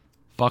event.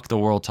 Fuck the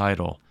world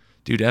title,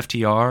 dude.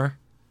 FTR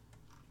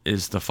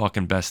is the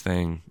fucking best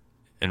thing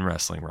in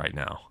wrestling right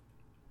now.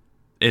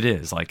 It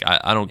is. Like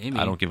I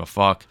don't give a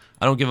fuck.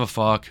 I don't give a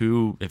fuck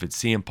who, if it's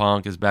CM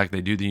Punk is back,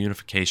 they do the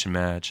unification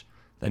match.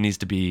 That needs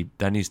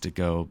to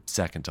go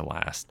second to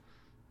last.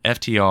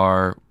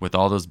 FTR with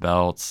all those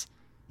belts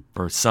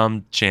for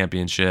some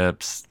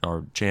championships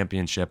or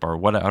championship or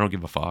what, I don't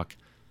give a fuck.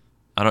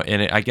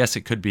 I guess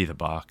it could be the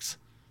Bucks,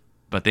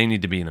 but they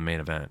need to be in the main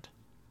event.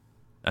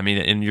 I mean,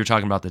 and you're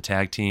talking about the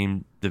tag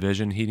team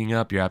division heating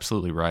up. You're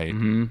absolutely right,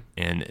 and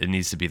it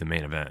needs to be the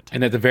main event.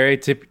 And at the very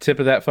tip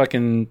of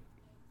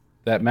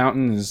that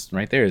mountain is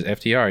right there is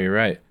FTR. You're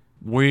right.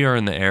 We are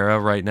in the era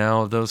right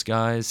now of those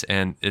guys,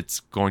 and it's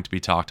going to be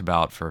talked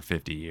about for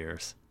 50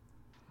 years.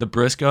 The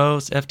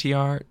Briscoes,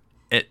 FTR,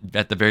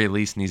 at the very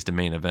least needs to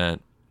main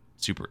event.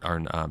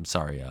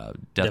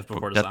 Death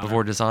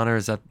Before Dishonor.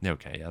 Is that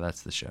okay? Yeah,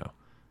 that's the show.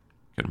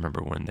 Couldn't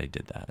remember when they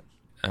did that,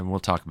 and we'll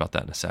talk about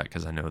that in a sec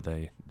because I know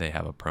they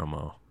have a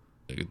promo.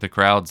 The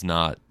crowd's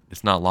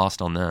it's not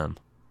lost on them.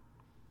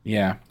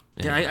 Yeah.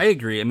 Yeah, I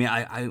agree. I mean,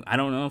 I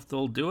don't know if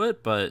they'll do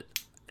it, but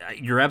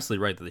you're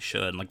absolutely right that they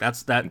should. Like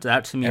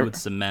that to me would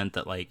cement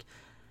that like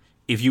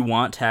if you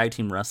want tag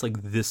team wrestling,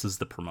 this is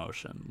the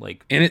promotion.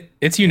 Like, And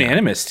it's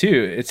unanimous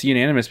too. It's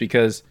unanimous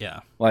because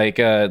yeah, like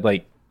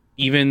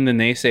even the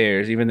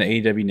naysayers, even the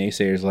AEW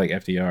naysayers like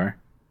FTR.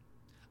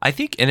 I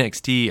think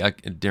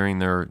NXT during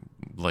their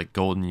like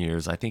golden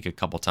years, I think a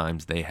couple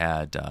times they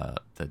had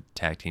the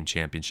tag team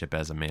championship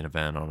as a main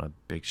event on a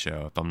big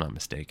show, if I'm not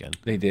mistaken.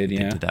 They did, They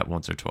yeah. did that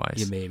once or twice.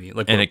 yeah, maybe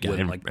like And what,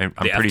 again, like I'm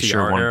the pretty FTR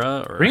sure one-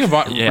 era or Ring of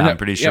Honor. Yeah, I'm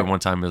pretty sure one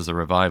time it was the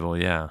revival.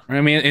 Yeah,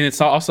 I mean, and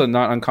it's also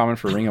not uncommon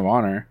for Ring of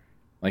Honor.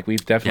 Like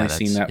we've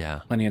definitely seen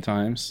that plenty of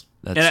times.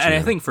 that's and I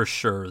true. think for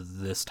sure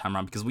this time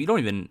around because we don't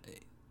even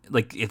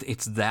like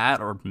it's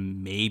that or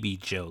maybe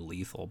Joe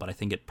Lethal, but I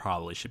think it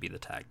probably should be the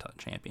tag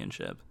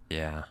championship.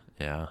 Yeah.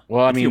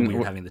 Well, I I feel mean,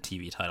 weird having the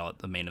TV title at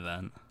the main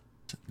event.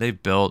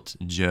 built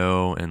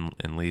Joe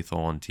and Lethal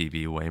on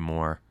TV way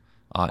more,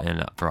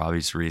 and for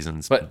obvious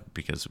reasons, But-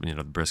 because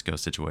the Briscoe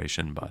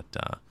situation. But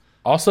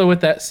Also,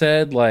 with that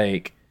said,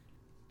 like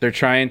they're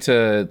trying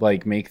to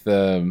like make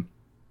the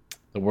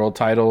world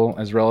title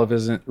as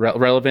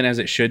relevant as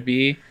it should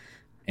be,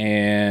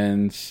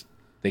 and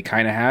they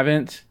kind of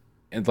haven't.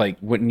 And like,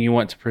 wouldn't you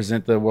want to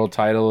present the world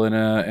title in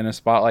a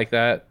spot like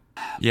that?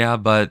 yeah,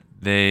 but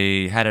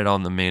they had it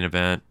on the main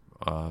event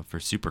for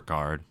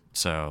Supercard,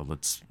 so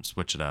let's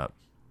switch it up.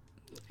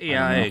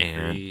 Yeah, I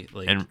agree.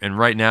 And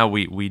right now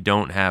we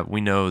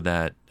know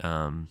that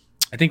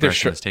I think they're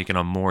Gresham is taking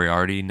on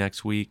Moriarty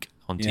next week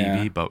on Yeah.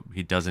 TV, but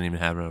he doesn't even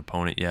have an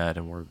opponent yet,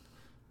 and we're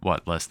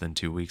less than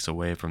 2 weeks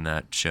away from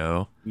that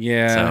show.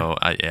 Yeah. So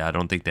I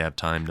don't think they have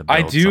time to build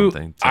I do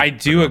something. to I put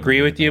do on agree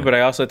the with you, event. but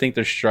I also think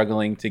they're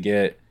struggling to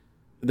get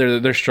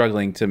they're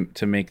struggling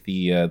to make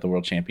the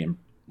world champion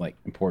like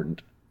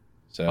important.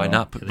 So Why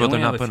not? But they're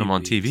not putting him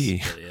on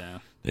TV. Yeah.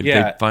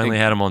 They finally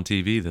had him on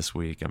TV this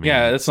week. I mean,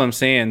 yeah, that's what I'm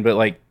saying. But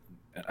like,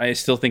 I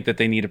still think that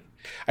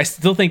I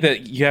still think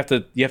that you have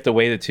to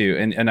weigh the two.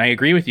 And I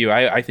agree with you.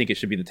 I think it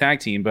should be the tag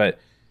team, but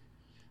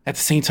at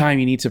the same time,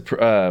 you need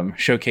to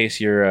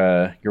showcase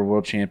your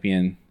world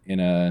champion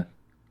in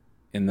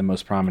the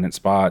most prominent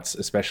spots,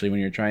 especially when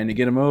you're trying to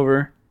get him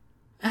over.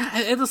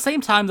 At the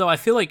same time, though, I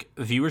feel like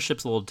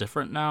viewership's a little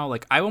different now.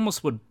 Like, I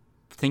almost would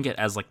think it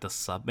as like the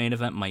sub main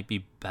event might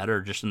be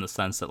better, just in the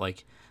sense that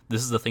like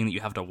this is the thing that you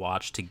have to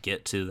watch to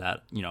get to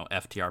that,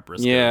 FTR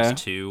Briscoes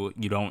 2.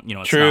 You don't,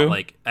 it's True. not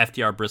like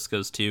FTR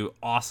Briscoes 2.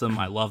 Awesome,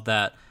 I love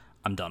that.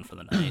 I'm done for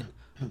the night.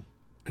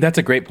 That's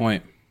a great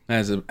point. That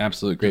is an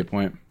absolute great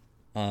point.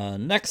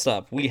 Next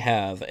up, we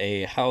have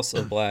a House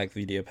of Black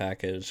video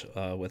package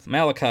with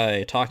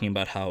Malachi talking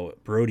about how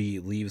Brody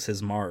leaves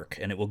his mark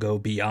and it will go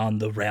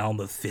beyond the realm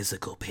of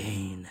physical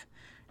pain,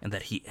 and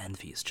that he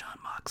envies Jon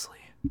Moxley.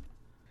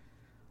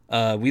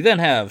 We then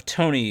have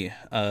Tony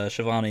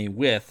Schiavone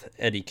with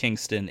Eddie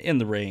Kingston in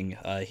the ring.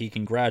 Eddie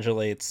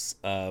congratulates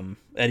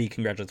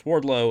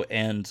Wardlow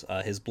and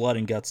his Blood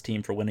and Guts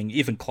team for winning.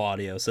 Even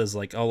Claudio says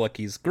like, oh look,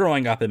 he's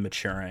growing up and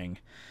maturing.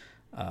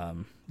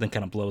 Then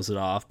kind of blows it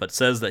off, but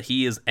says that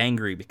he is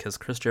angry because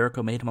Chris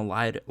Jericho made him a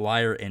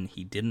liar and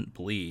he didn't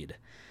bleed.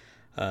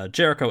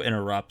 Jericho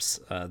interrupts.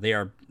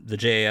 The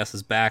JAS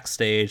is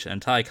backstage, and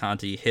Ty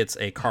Conti hits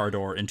a car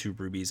door into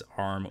Ruby's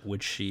arm,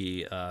 which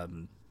she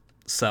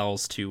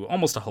sells to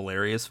almost a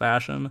hilarious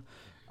fashion.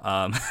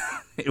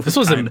 This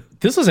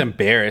was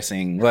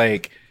embarrassing.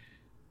 Like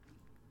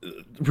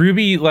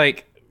Ruby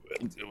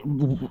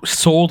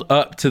sold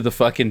up to the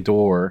fucking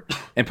door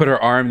and put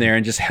her arm there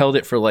and just held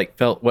it for what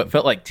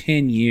felt like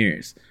 10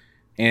 years.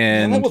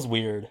 And that was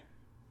weird.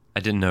 I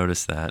didn't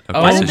notice that. Okay,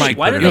 Oh Why so didn't she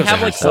why put didn't it they up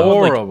have like there.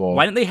 someone horrible.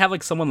 why didn't they have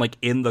like someone like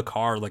in the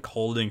car like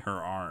holding her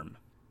arm?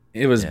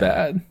 it was Yeah.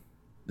 bad.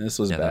 This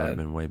was Yeah, that would have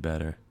bad. been way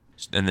better.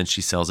 And then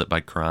she sells it by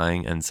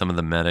crying, and some of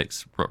the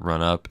medics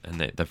run up,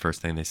 and the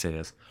first thing they say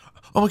is,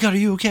 "Oh my God, are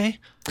you okay?"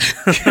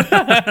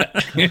 I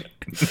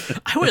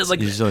was like,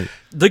 Usually,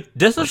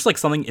 this is like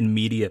something in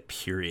media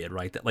period,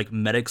 right? That like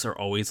medics are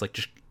always like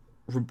just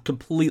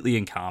completely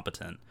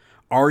incompetent.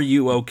 Are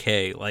you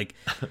okay? Like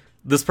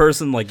this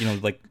person, like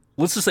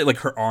let's just say like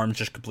her arm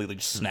just completely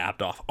just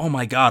snapped off. Oh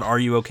my God, are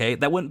you okay?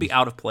 That wouldn't be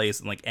out of place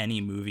in like any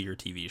movie or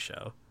TV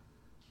show.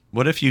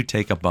 what if you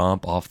take a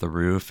bump off the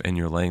roof and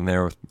you're laying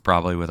there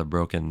probably with a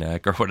broken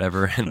neck or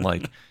whatever, and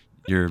like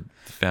your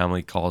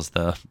family calls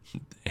the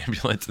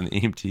ambulance and the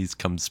EMTs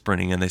come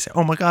sprinting and they say,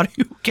 "Oh my God, are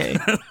you okay?"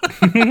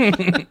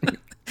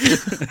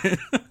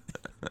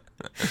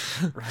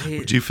 Right?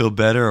 Would you feel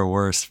better or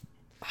worse?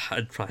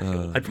 I'd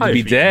probably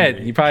You'd be dead.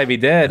 You'd probably be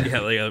dead. Yeah,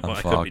 like,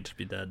 I could just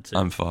be dead too.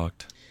 I'm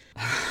fucked.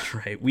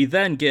 Right. We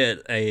then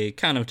get a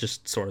kind of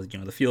just sort of,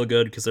 the feel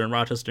good because they're in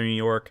Rochester, New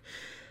York.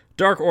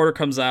 Dark Order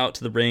comes out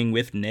to the ring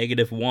with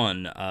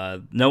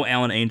 -1. No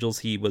Alan Angels.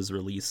 He was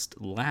released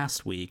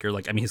last week, or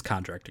his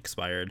contract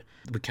expired.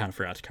 We kind of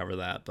forgot to cover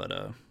that, but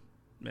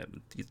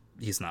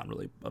he's not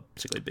really a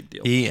particularly big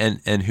deal. He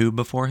and who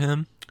before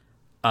him?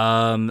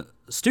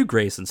 Stu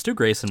Grayson. Stu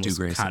Grayson was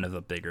Grayson. kind of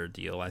a bigger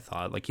deal, I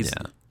thought. Like Yeah.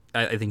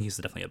 I think he's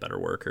definitely a better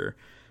worker.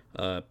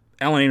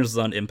 Alan Angels is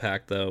on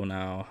Impact though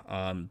now.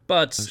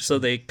 But so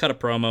they cut a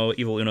promo.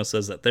 Evil Uno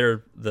says that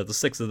the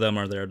 6 of them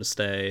are there to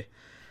stay.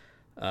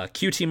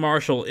 QT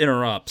Marshall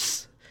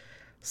interrupts,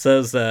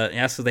 says that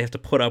asks if they have to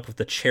put up with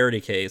the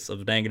charity case of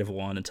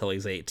 -1 until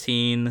he's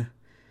 18,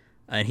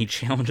 and he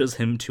challenges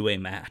him to a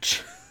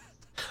match.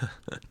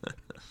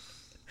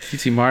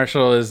 QT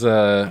Marshall is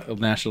a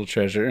national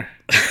treasure.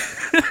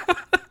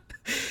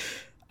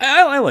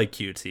 I like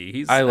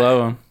QT. I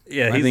love him.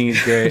 Yeah, I think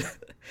he's great.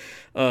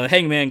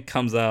 Hangman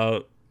comes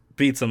out,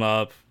 beats him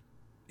up.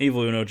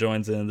 Evil Uno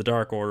joins in. The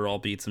Dark Order all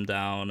beats him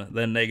down.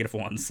 Then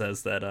 -1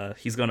 says that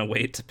he's going to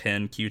wait to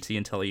pin QT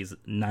until he's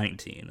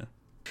 19.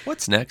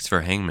 What's next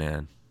for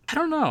Hangman? I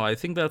don't know. I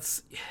think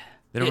that's...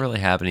 They don't really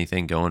have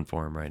anything going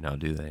for him right now,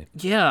 do they?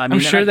 Yeah, I mean, I'm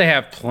sure they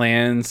have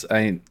plans.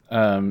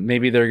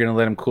 Maybe they're gonna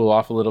let him cool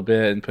off a little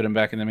bit and put him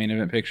back in the main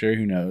event picture.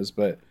 Who knows?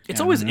 But it's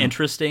always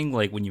interesting,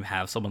 like when you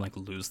have someone like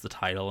lose the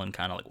title and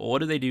kind of like, well, what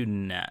do they do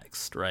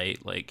next,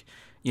 right? Like,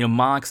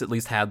 Mox at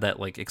least had that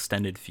like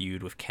extended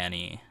feud with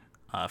Kenny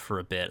for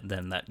a bit.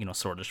 Then that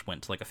sort of just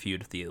went to like a feud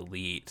with the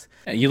Elite.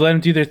 You let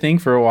them do their thing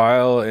for a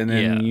while, and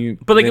then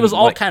but like it was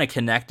all kind of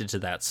connected to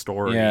that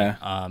story.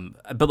 Yeah.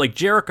 But like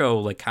Jericho,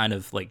 like kind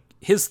of like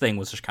his thing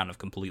was just kind of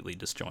completely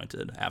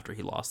disjointed after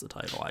he lost the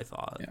title, I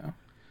thought. Yeah.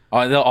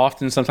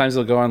 Sometimes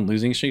they'll go on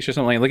losing streaks or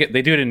something. Like,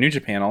 they do it in New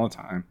Japan all the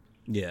time.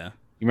 Yeah.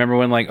 You remember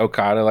when like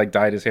Okada like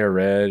dyed his hair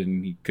red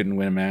and he couldn't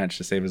win a match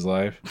to save his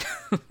life?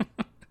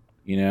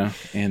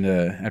 And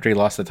after he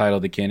lost the title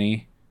to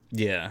Kenny.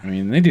 Yeah. I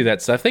mean, they do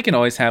that stuff. They can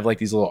always have like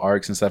these little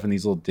arcs and stuff and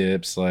these little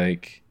dips,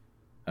 like,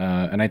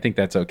 and I think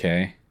that's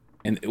okay.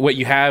 And what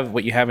you have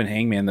in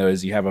Hangman though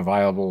is you have a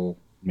viable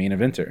main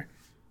eventer.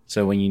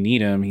 So when you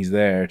need him, he's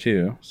there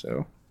too.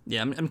 So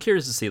yeah, I'm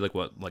curious to see like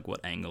what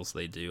angles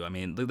they do. I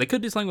mean, they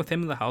could do something with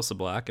him in the House of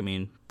Black. I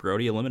mean,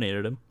 Brody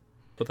eliminated him,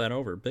 put that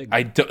over big.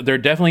 They're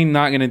definitely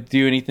not going to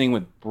do anything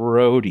with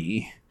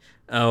Brody.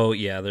 Oh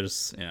yeah,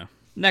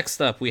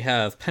 Next up, we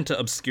have Penta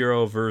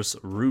Obscuro versus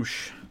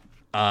Roosh.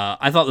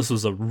 I thought this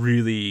was a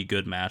really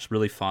good match,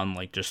 really fun.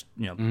 Like just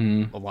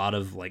a lot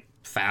of like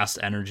fast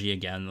energy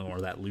again,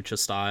 or that lucha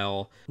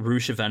style.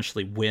 Roosh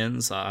eventually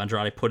wins.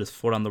 Andrade put his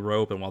foot on the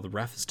rope, and while the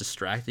ref is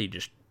distracted, he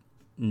just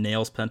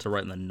nails Penta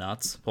right in the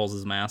nuts, pulls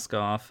his mask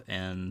off,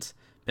 and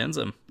pins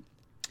him.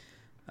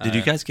 Did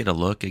you guys get a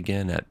look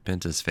again at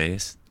Penta's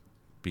face?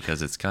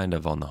 Because it's kind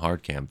of on the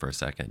hard cam for a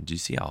second. Do you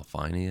see how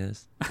fine he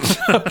is?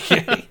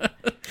 Okay.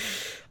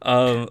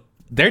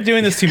 They're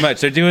doing this too much.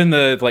 They're doing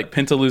the like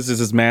Penta loses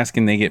his mask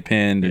and they get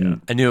pinned.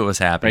 And I knew it was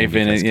happening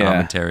because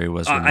commentary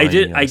was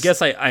reminding us. I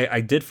guess I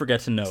did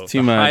forget to note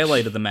the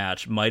highlight of the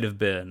match might have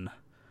been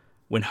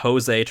when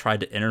Jose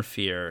tried to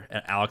interfere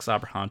and Alex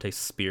Abrahante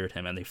speared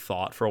him and they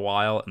fought for a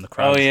while and the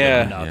crowd was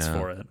really nuts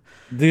for it.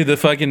 Dude, the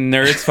fucking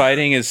nerds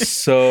fighting is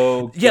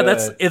so good.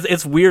 Yeah,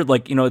 it's weird.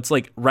 Like, it's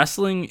like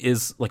wrestling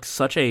is like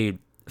such a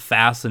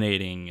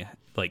fascinating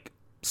like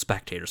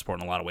spectator sport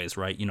in a lot of ways,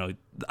 right?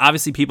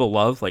 Obviously people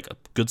love like a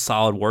good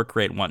solid work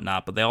rate and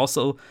whatnot, but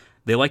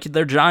they like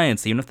their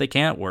giants even if they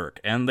can't work,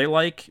 and they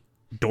like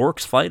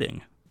dorks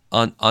fighting.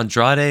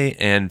 Andrade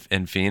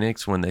and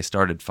Phoenix, when they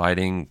started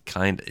fighting,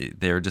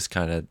 they were just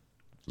kind of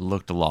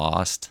looked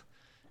lost.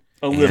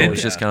 A little, it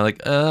was just kind of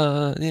like,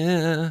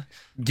 yeah.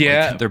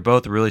 Like, they're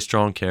both really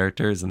strong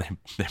characters, and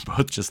they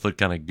both just look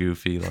kind of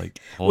goofy. Like,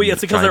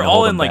 it's because they're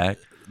all in like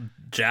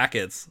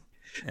jackets.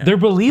 Yeah. They're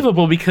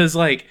believable because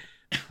they're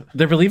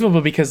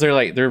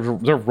like they're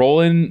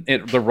rolling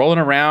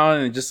around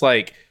and just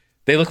like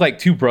they look like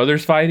two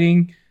brothers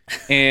fighting,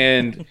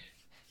 and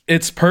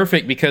it's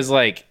perfect because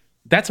like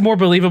that's more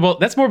believable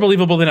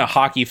than a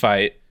hockey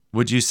fight.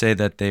 Would you say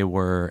that they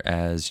were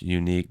as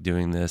unique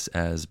doing this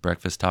as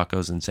breakfast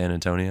tacos in San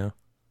Antonio?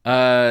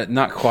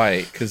 Not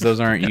quite, because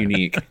those aren't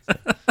unique.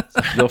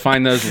 You'll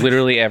find those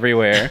literally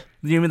everywhere.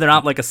 You mean they're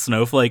not like a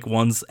snowflake?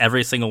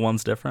 Every single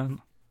one's different.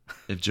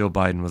 If Joe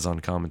Biden was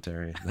on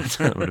commentary, that's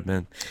what it would have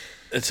been.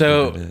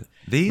 So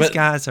these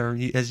guys are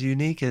as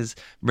unique as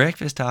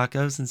breakfast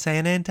tacos in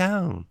San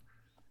Antonio.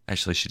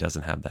 Actually, she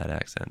doesn't have that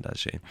accent, does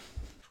she?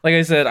 Like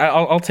I said,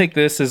 I'll take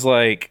this as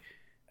like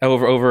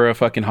over a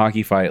fucking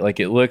hockey fight. Like,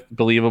 it looked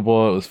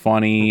believable, it was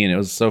funny, and it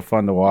was so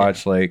fun to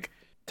watch. Like,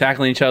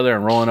 tackling each other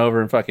and rolling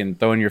over and fucking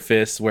throwing your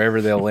fists wherever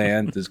they'll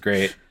land is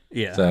great.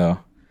 Yeah. So,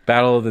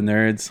 Battle of the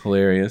Nerds,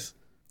 hilarious.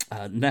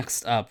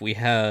 Next up, we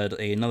had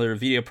another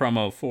video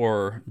promo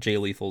for Jay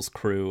Lethal's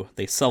crew.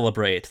 They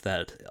celebrate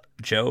that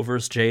Joe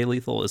versus Jay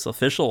Lethal is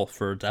official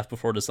for Death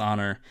Before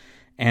Dishonor,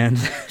 and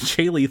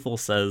Jay Lethal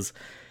says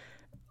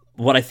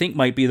what I think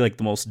might be like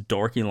the most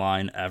dorky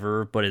line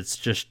ever, but it's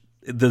just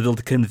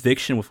the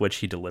conviction with which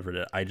he delivered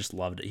it. I just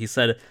loved it. He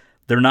said,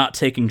 "They're not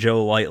taking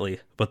Joe lightly,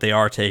 but they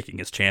are taking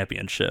his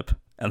championship."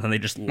 And then they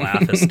just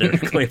laugh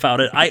hysterically about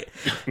it.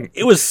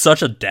 It was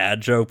such a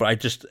dad joke,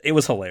 but it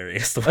was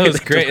hilarious. It was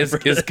great.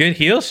 It's good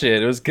heel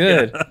shit. It was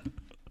good.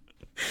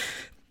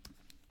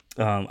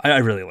 Yeah. I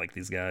really like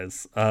these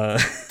guys.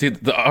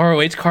 Dude, the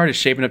ROH card is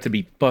shaping up to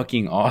be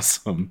fucking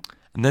awesome.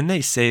 And then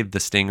they saved the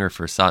stinger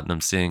for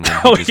Satnam Singh.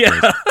 And goes,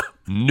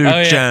 new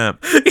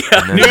champ.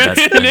 Yeah.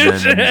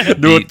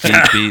 New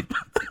champ.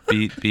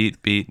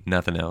 Beat,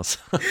 nothing else.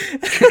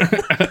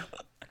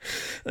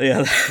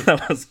 Yeah,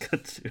 that was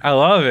good too. I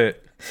love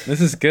it.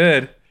 This is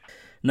good.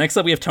 Next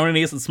up, we have Tony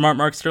Nese and Smart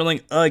Mark Sterling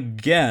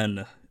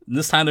again.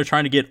 This time they're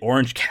trying to get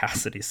Orange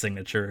Cassidy's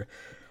signature.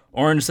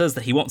 Orange says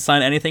that he won't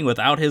sign anything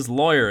without his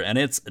lawyer, and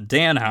it's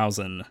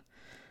Danhausen.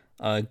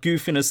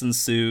 Goofiness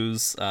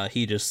ensues.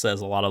 He just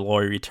says a lot of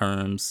lawyery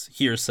terms,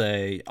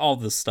 hearsay, all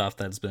this stuff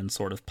that's been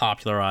sort of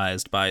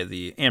popularized by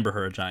the Amber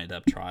Heard Johnny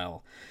Depp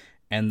trial.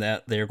 And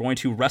that they're going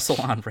to wrestle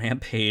on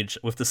Rampage,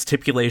 with the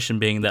stipulation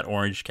being that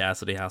Orange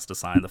Cassidy has to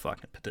sign the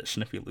fucking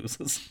petition if he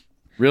loses.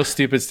 Real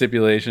stupid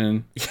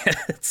stipulation. Yeah,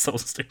 it's so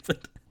stupid.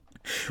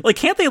 Like,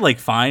 can't they, like,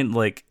 find,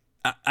 like,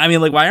 I mean,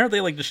 like, why aren't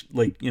they like just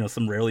like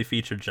some rarely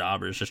featured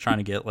jobbers just trying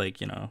to get like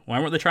why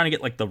weren't they trying to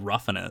get like the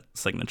Roughing It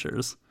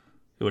signatures,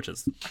 which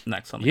is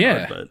next on the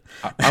card?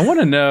 But I want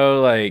to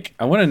know like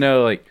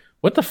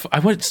what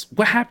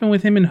what happened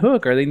with him and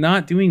Hook? Are they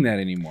not doing that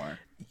anymore?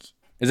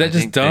 Is that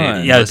just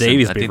done? Yeah,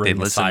 Davies I be think they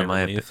bringing listen to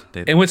my. relief.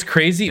 And what's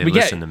crazy? They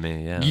listen to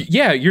me. Yeah.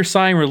 Yeah, you're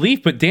sighing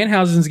relief, but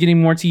Danhausen's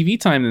getting more TV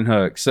time than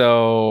Hook.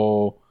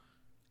 So,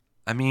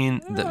 I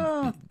mean,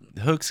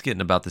 Hook's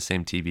getting about the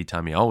same TV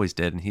time he always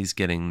did, and he's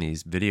getting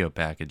these video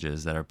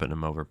packages that are putting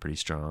him over pretty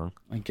strong.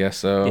 I guess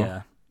so.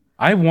 Yeah.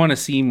 I want to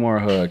see more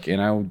Hook, and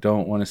I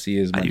don't want to see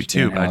as much. I do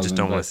too, but I just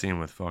don't Danhausen, want to see him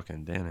with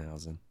fucking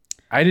Danhausen.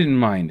 I didn't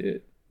mind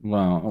it.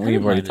 Well,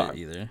 we've already talked.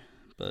 Either,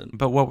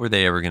 But what were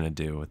they ever gonna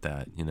do with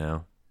that?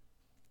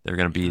 They're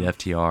gonna beat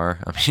FTR.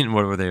 I mean,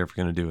 what were they ever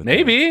gonna do with that?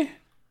 Maybe. I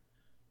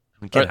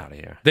mean, get out of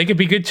here. They could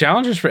be good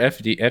challengers for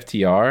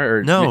FTR.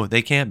 Or No,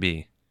 they can't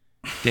be.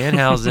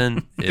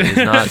 Danhausen is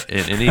not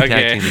any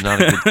tag team is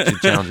not a good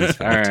challenger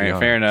for All right, FTR.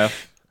 fair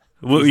enough.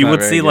 Well, He's you not would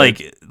very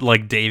see good.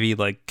 like Davey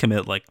like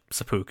commit like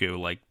seppuku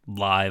like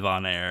live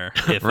on air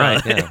if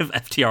Right, yeah. if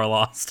FTR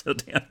lost to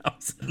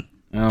Danhausen.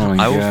 Oh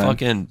my I will god.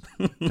 fucking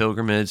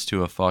pilgrimage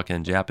to a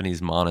fucking Japanese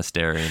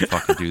monastery and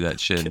fucking do that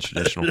shit in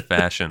traditional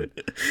fashion.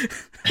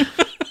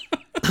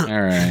 All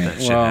right. That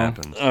shit Well,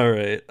 happens. All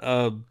right.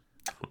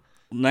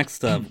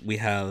 Next up, we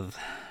have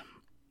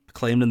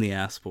Acclaimed in the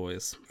Ass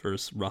Boys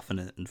versus Roughing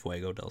It and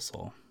Fuego del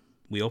Sol.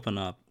 We open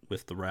up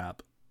with the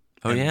rap.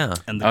 Oh yeah.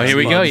 And the oh, here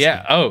we go. Gun Clubs-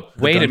 Yeah. Oh,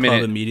 the wait Gun a Club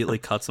minute. immediately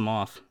cuts him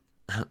off.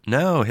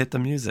 No, hit the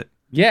music.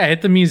 Yeah,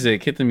 hit the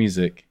music. Hit the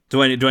music.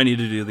 Do I need to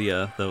do the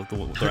rap?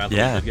 that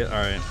Yeah. we did get? All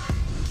right.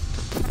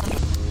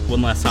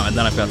 One last time, and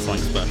then I've got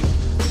something special.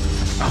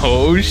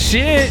 Oh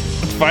shit!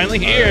 It's finally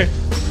here.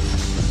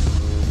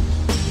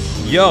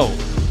 Yo,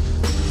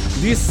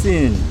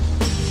 listen,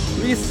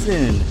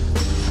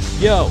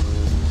 yo,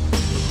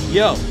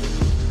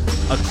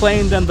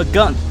 Acclaimed and the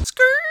Gun.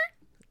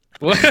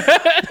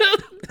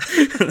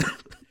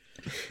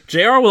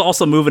 JR was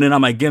also moving in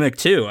on my gimmick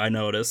too. I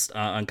noticed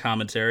on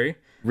commentary.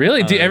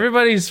 Really? Dude,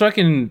 everybody's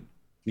fucking.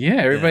 Yeah,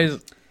 everybody's.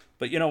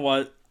 But you know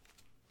what?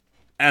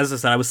 As I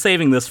said, I was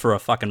saving this for a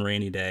fucking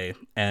rainy day,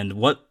 and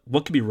what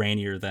could be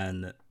rainier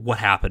than what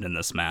happened in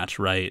this match,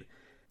 right?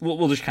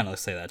 We'll just kind of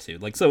say that too.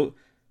 Like, so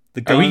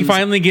the Are we Guns-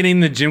 finally getting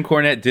the Jim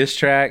Cornette diss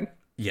track?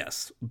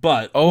 Yes,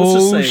 but Oh,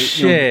 let's just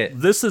say, shit.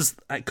 this is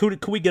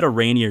could we get a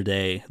rainier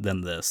day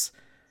than this?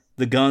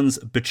 The Guns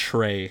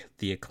betray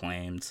the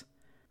Acclaimed.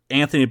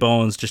 Anthony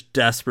Bowens just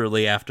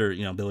desperately after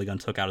Billy Gunn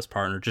took out his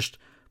partner, just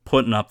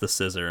putting up the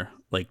scissor,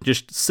 like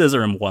just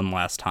scissor him one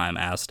last time,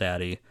 Ass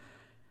Daddy.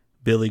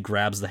 Billy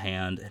grabs the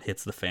hand and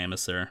hits the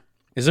famouser.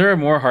 Is there a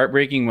more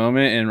heartbreaking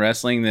moment in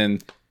wrestling than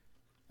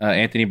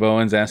Anthony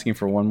Bowens asking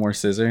for one more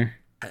scissor?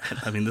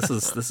 I mean, this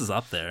is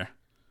up there.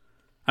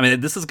 I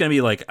mean, this is gonna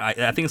be like I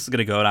think this is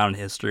gonna go down in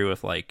history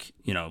with like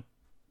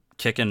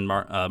kicking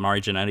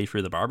Mari Jannetty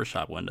through the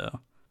barbershop window.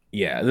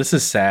 Yeah, this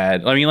is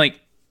sad. I mean,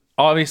 like,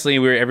 obviously,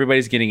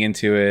 everybody's getting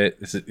into it.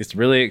 It's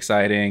really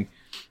exciting,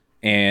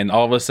 and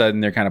all of a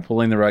sudden, they're kind of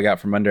pulling the rug out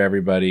from under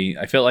everybody.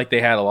 I felt like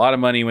they had a lot of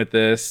money with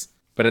this,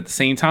 but at the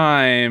same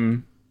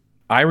time,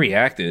 I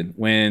reacted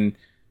when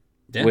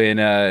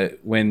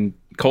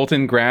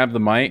Colton grabbed the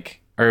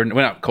mic, or well,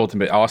 not Colton,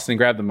 but Austin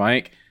grabbed the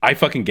mic. I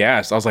fucking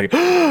gasped. I was like,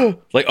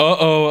 like,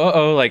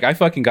 like I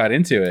fucking got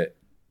into it,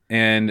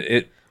 and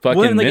it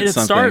fucking meant it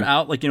something. started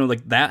out like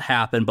like that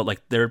happened, but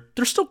like they're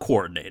still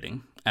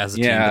coordinating as a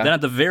team. But then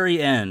at the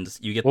very end,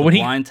 you get the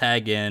blind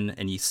tag in,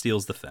 and he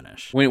steals the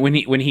finish. When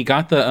he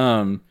got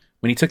the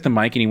when he took the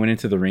mic and he went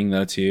into the ring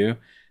though too,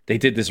 they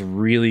did this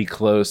really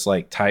close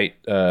like tight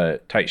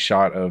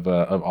shot of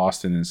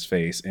Austin's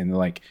face, and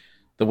like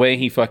the way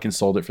he fucking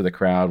sold it for the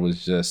crowd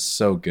was just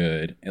so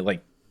good.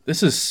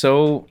 This is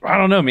so, I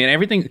don't know, man.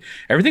 Everything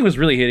was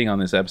really hitting on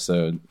this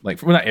episode.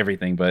 Like, well, not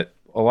everything, but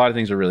a lot of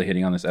things were really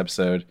hitting on this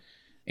episode.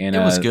 And it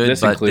was good,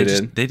 this but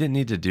included. they didn't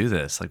need to do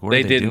this. Like, what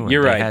They are they didn't. doing?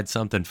 You're they right. had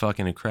something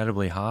fucking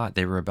incredibly hot.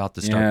 They were about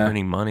to start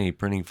printing money,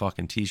 printing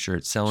fucking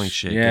t-shirts, selling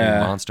shit, getting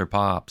monster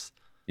pops.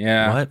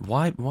 Yeah.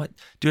 What?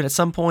 Dude, at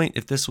some point,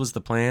 if this was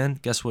the plan,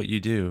 guess what you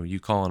do? You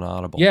call an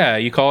audible. Yeah,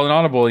 you call an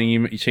audible and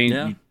you change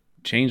you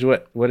change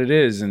what it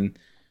is. And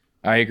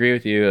I agree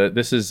with you.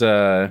 This is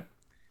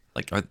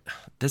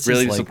this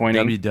really is like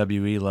disappointing.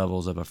 WWE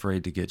levels of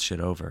afraid to get shit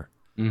over.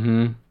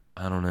 Mm-hmm.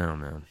 I don't know,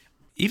 man.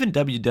 Even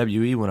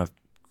WWE, when a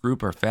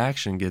group or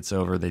faction gets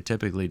over, they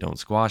typically don't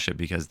squash it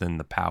because then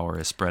the power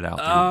is spread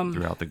out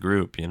throughout the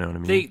group. You know what I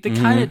mean? They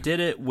kind of did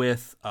it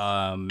with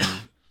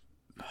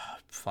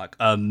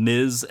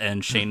Miz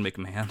and Shane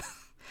McMahon.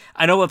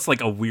 I know it's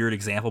like a weird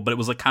example, but it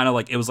was like kind of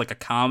like it was like a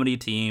comedy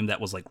team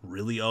that was like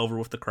really over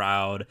with the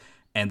crowd,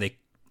 and they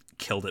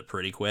killed it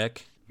pretty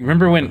quick.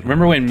 Remember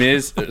when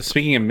Miz?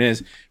 Speaking of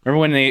Miz, remember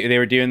when they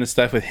were doing the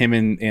stuff with him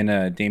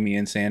and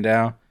Damian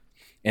Sandow,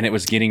 and it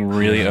was getting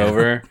really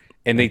over,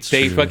 and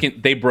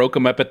they broke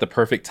him up at the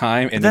perfect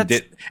time, and that's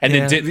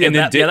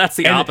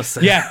the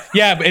opposite. Yeah,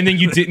 and then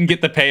you didn't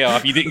get the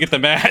payoff, you didn't get the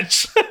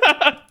match.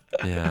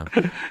 Yeah.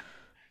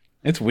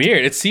 It's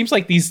weird. It seems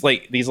like these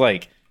group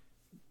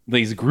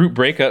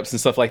breakups and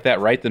stuff like that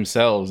write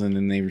themselves, and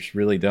then they just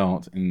really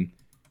don't. And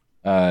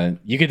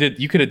you could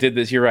have did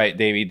this. You're right,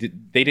 Davey.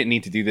 They didn't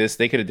need to do this.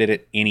 They could have did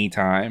it any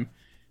time,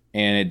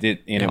 and it did,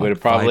 and it would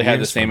have probably had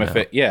the same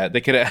effect. Yeah,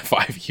 they could have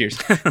 5 years.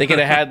 They could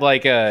have had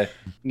like a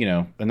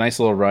nice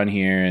little run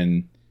here,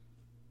 and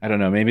I don't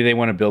know. Maybe they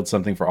want to build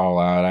something for All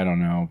Out. I don't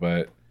know,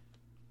 but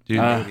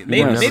Dude,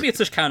 maybe it's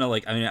just kind of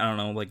like, I mean, I don't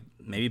know, like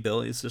maybe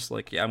Billy's just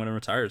like, yeah, I'm gonna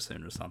retire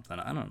soon or something.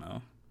 I don't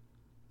know.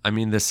 I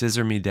mean, the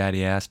Scissor Me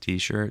Daddy Ass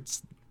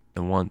T-shirts,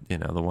 the one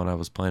I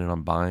was planning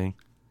on buying,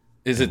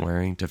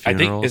 wearing to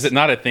funerals. Is it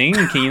not a thing?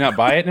 Can you not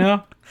buy it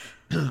now?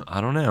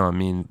 I don't know. I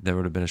mean, there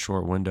would have been a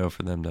short window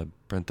for them to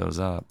print those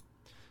up,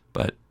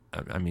 but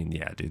I mean,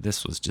 yeah, dude,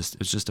 it's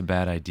just a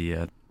bad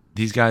idea.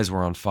 These guys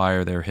were on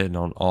fire. They were hitting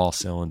on all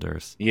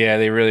cylinders. Yeah,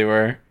 they really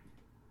were.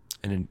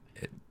 And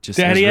it just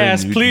Daddy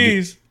ass,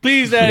 please,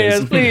 Daddy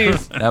ass,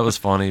 please. That was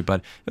funny,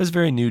 but it was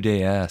very New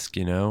Day-esque,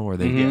 where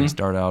they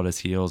start out as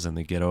heels and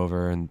they get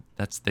over, and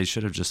they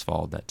should have just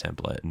followed that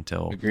template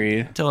until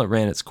it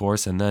ran its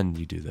course, and then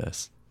you do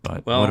this.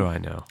 But what do I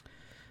know?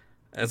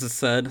 As it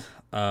said,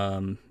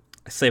 I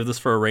saved this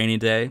for a rainy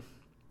day.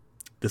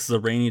 This is a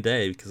rainy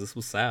day because this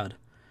was sad.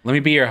 Let me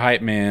be your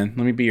hype man.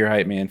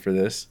 For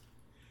this.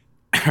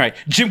 All right,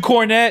 Jim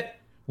Cornette,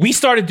 we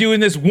started doing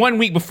this 1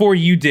 week before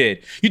you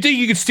did. You think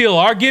you could steal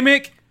our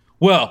gimmick?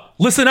 Well,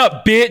 listen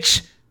up,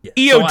 bitch. Yeah,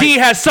 EOD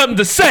has something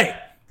to say.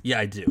 Yeah,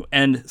 I do.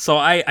 And so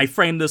I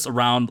framed this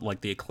around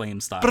like the Acclaim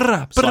style.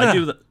 So I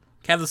do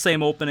have the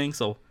same opening,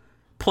 so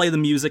play the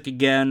music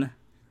again.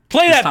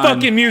 Play that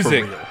fucking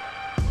music.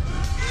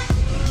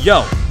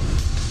 Yo,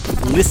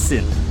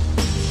 listen.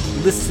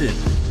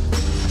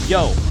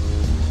 Yo,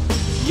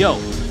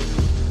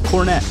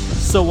 Cornette,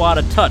 so out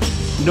of touch.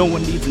 No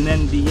one needs an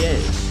NBA.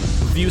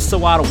 Review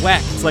so out of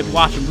whack, it's like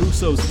watching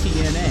Russo's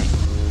TNA.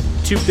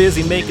 Too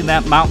busy making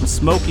that Mountain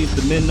Smoky with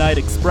the Midnight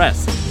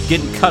Express.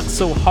 Getting cut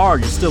so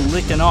hard, you're still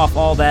licking off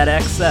all that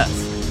excess.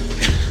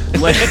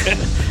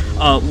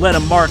 Let a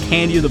mark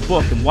hand you the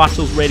book and watch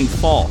those ratings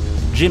fall.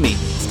 Jimmy,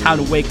 it's time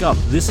to wake up.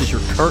 This is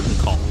your curtain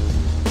call.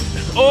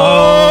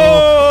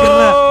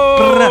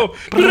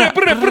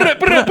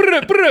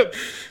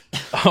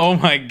 Oh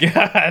my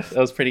god, that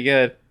was pretty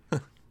good.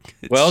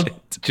 Well,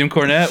 Jim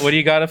Cornette, what do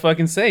you got to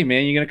fucking say,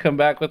 man? You gonna come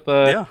back with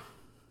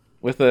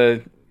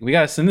we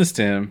gotta send this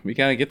to him. We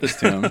gotta get this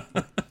to him.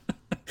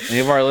 Any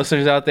of our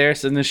listeners out there,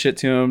 send this shit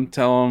to him.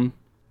 Tell him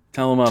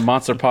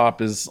Monster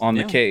Pop is on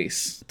the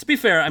case. To be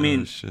fair, I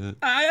mean,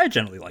 I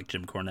generally like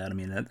Jim Cornette. I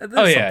mean, there's some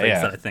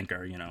things that I think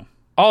are,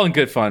 all in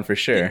good fun for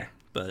sure. Yeah,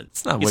 but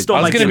it's not what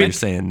I was gonna be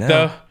saying now.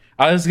 Though,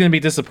 I was gonna be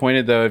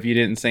disappointed though if you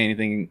didn't say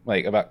anything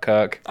like about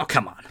Cuck. Oh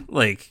come on,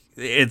 like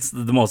it's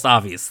the most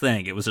obvious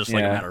thing. It was just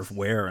like a matter of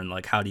where and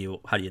like how do you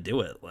do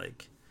it?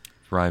 Like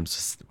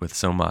rhymes with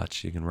so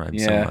much. You can rhyme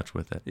so much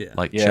with it. Yeah.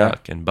 Like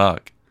Chuck and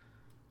Buck.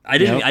 I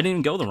didn't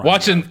even go the rhyme.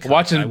 Watching.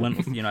 I went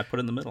with, I put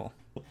it in the middle.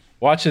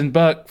 Watching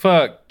Buck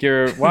fuck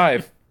your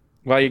wife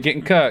while you're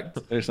getting cucked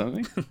or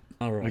something.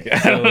 All right. Okay.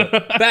 So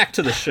back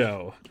to the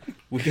show.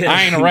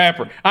 I ain't a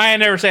rapper. I ain't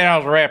never said I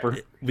was a rapper.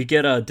 We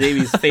get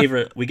Davy's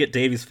favorite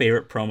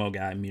promo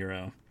guy,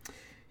 Miro.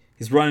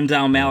 He's running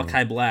down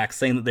Malachi Black,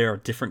 saying that there are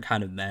different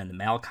kind of men.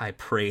 Malachi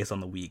preys on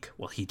the weak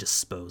while he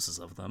disposes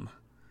of them.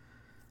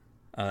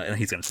 And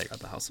he's going to take out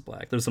the House of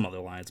Black. There's some other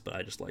lines, but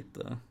I just like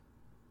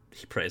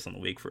he preys on the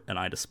weak and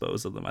I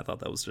dispose of them. I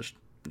thought that was just,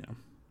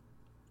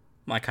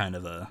 my kind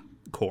of a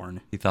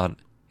corn. He thought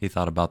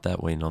about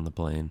that waiting on the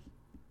plane.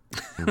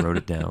 He wrote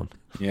it down.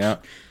 Yeah.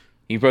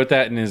 He wrote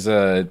that in his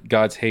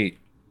God's Hate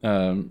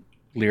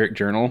lyric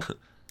journal.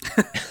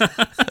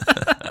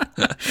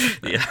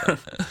 Yeah.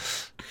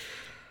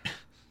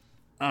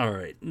 All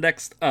right.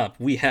 Next up,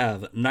 we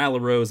have Nyla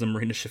Rose and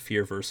Marina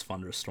Shafir versus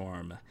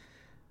Thunderstorm.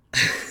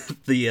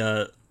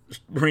 The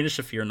Marina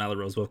Shafir and Nyla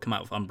Rose both come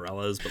out with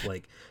umbrellas, but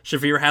like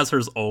Shafir has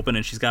hers open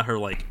and she's got her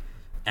like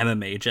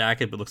MMA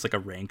jacket, but looks like a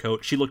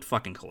raincoat. She looked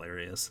fucking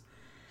hilarious.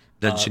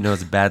 Doesn't she know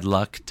it's bad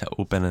luck to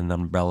open an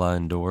umbrella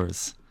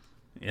indoors?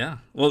 Yeah.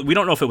 Well, we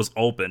don't know if it was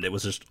opened. It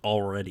was just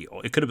already.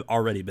 It could have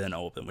already been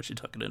open when she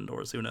took it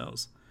indoors. Who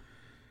knows?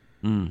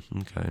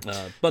 Okay.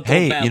 But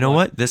hey, you know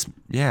what? Go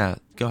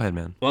ahead,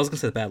 man. Well, I was gonna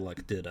say the bad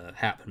luck did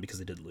happen because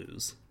they did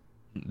lose.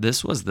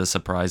 This was the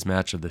surprise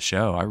match of the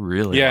show. I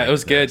really it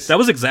was good. That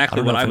was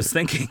exactly what I was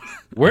thinking.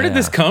 Where did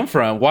this come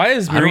from? Why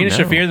is Marina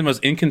Shafir the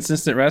most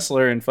inconsistent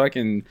wrestler in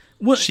fucking?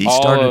 She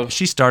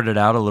started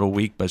out a little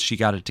weak, but she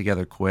got it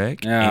together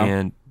quick. Yeah.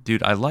 And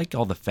dude, I like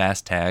all the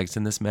fast tags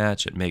in this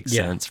match. It makes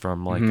sense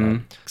from like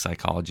a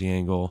psychology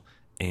angle,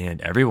 and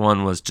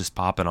everyone was just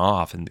popping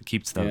off, and it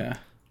keeps the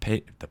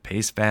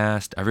pace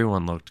fast.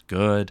 Everyone looked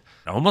good.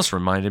 It almost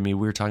reminded me.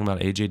 We were talking about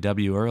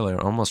AJW earlier.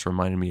 It almost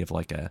reminded me of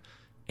like a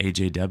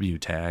AJW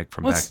tag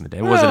from back in the day.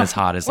 It wasn't as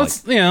hot as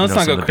let's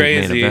not go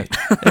crazy.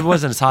 It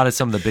wasn't as hot as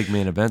some of the big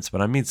main events,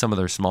 but I mean some of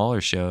their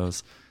smaller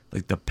shows.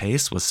 Like the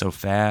pace was so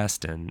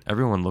fast and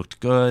everyone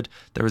looked good.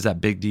 There was that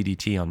big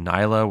DDT on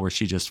Nyla where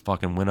she just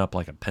fucking went up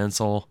like a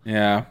pencil.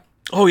 Yeah.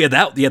 Oh yeah,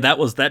 that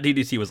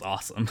DDT was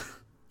awesome.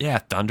 Yeah,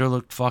 Thunder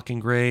looked fucking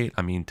great.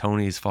 I mean,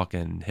 Tony's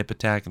fucking hip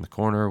attack in the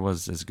corner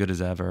was as good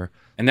as ever.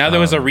 And now there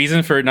was a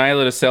reason for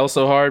Nyla to sell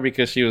so hard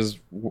because she was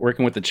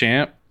working with the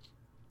champ.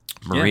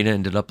 Marina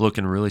ended up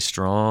looking really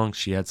strong.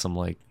 She had some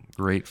like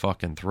great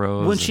fucking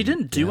throws. When she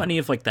didn't do any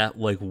of like that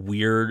like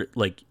weird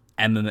like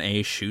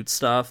MMA shoot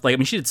stuff. Like I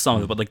mean, she did some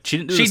of it, but like she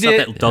didn't do the stuff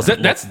that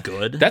doesn't look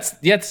good.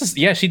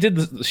 She did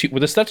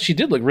the stuff that she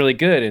did look really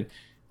good, and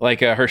like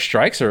her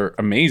strikes are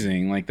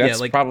amazing. Like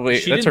that's probably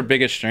that's her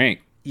biggest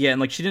strength. Yeah,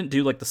 and like she didn't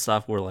do like the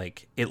stuff where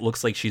like it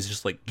looks like she's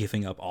just like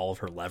giving up all of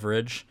her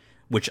leverage,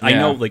 which I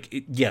know like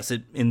yes,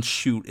 in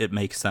shoot it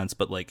makes sense,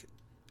 but like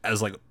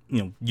as like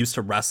used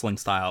to wrestling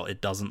style,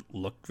 it doesn't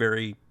look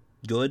very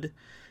good.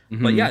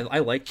 Mm-hmm. But yeah, I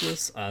like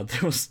this.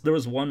 There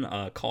was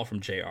one call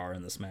from JR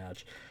in this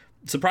match.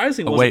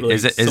 Surprisingly, wait, really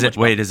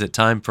is it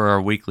time for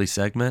our weekly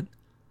segment?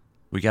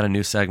 We got a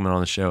new segment on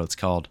the show. It's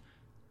called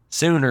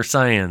Sooner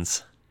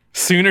Saiyans.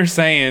 Sooner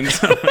Saiyans.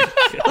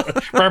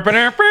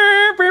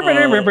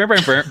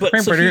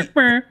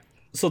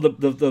 So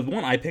the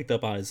one I picked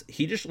up on is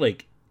he just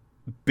like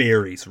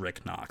buries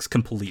Rick Knox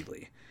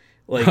completely.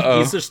 Like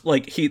he's just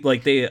like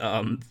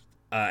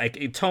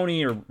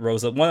Tony or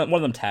Rosa, one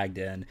of them tagged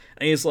in, and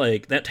he's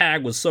like, that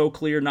tag was so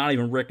clear, not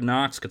even Rick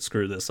Knox could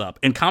screw this up.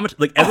 And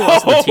like everyone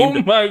else on the team,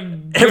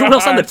 everyone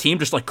else on the team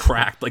just like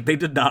cracked. Like they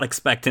did not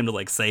expect him to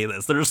like say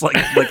this. They're just like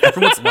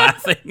everyone's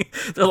laughing.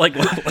 They're like,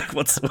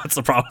 what's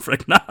the problem with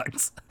Rick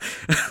Knox?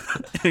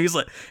 And he's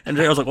like, and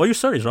JR's like, well, you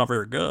said he's not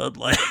very good.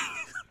 Like,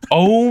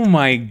 oh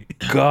my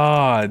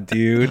god,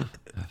 dude!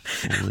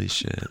 Holy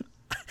shit!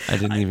 I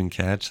didn't even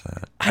catch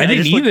that. I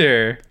didn't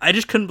either. I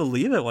just couldn't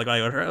believe it. Like I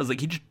heard, I was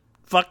like, he just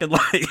fucking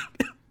like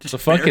just the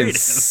fucking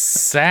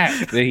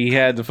sack that he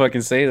had to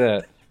fucking say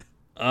that.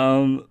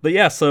 But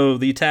yeah, so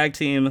the tag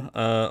team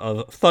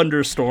of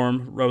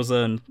Thunderstorm, Rosa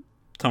and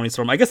Tony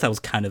Storm. I guess that was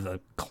kind of a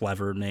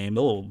clever name,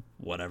 a little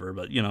whatever,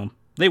 but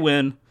they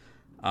win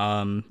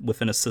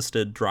with an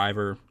assisted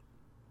driver,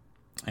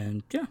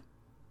 and yeah,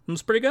 it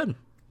was pretty good.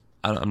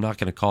 I'm not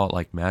gonna call it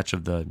like match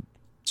of the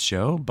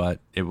show, but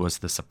it was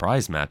the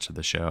surprise match of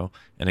the show,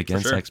 and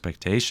against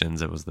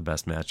expectations, it was the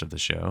best match of the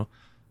show.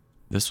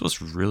 This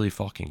was really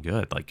fucking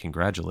good. Like,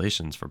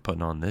 congratulations for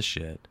putting on this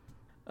shit.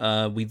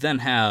 We then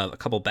have a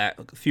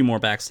few more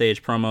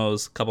backstage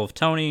promos. A couple of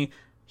Tony.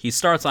 He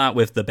starts out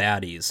with the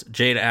baddies.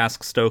 Jade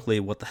asks Stokely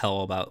what the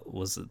hell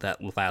was that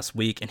last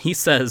week, and he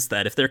says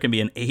that if there can be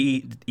an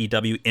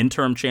AEW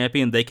interim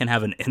champion, they can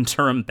have an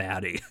interim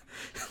baddie.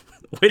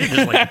 Way to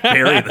just like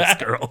bury this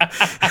girl.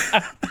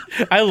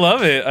 I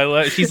love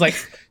it. She's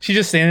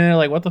just standing there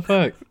like, what the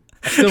fuck?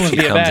 I still want to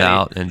be a baddie. She comes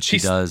out and she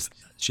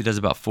does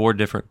about 4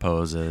 different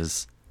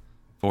poses,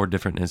 4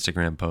 different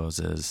Instagram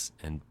poses,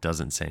 and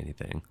doesn't say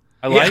anything.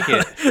 I like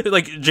it.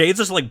 Like Jade's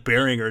just like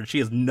burying her, and she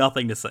has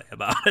nothing to say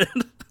about it.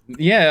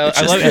 Yeah,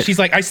 I love it. She's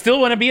like, I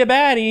still want to be a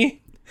baddie.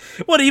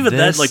 What even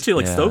then, like too,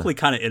 like Stokely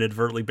kind of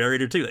inadvertently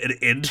buried her too. An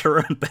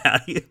interim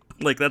baddie,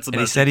 like that's. And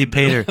he said he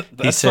paid her.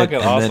 He said,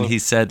 and awesome. Then he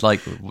said like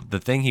the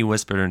thing he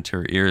whispered into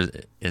her ear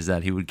is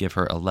that he would give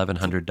her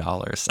 $1,100.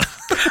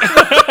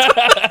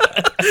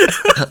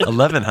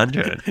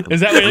 $1,100. Is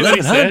that what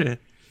he said?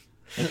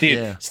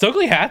 Dude,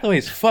 Stokely Hathaway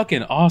is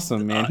fucking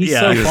awesome, man. He's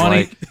so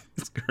funny.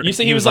 You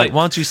say he was like,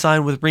 "Why don't you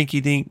sign with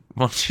Rinky Dink?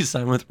 Why don't you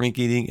sign with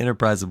Rinky Dink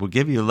Enterprises? We'll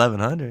give you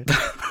 $1,100."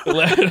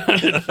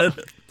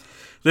 $1,100.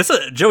 This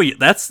Joey.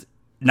 That's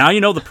now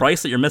you know the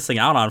price that you're missing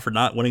out on for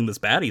not winning this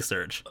baddie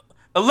search.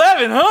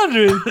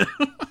 $1,100.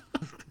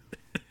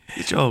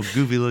 Get your old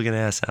goofy looking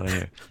ass out of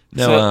here.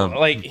 No, so,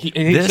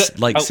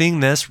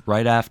 seeing this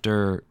right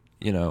after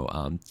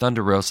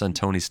Thunder Rosa and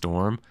Tony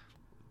Storm,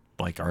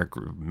 like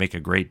make a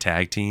great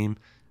tag team,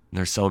 and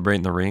they're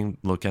celebrating the ring,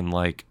 looking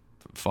like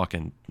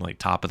fucking like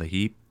top of the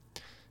heap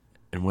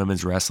in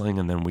women's wrestling,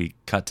 and then we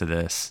cut to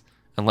this.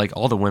 And like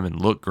all the women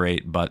look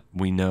great, but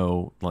we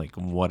know like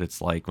what it's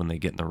like when they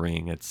get in the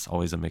ring. It's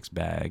always a mixed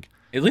bag.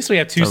 At least we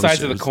have two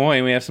sides of the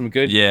coin. We have some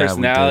good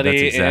personality. We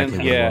did. That's exactly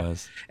what it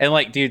was. And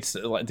like, dude,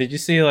 did you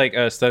see like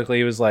Stokely?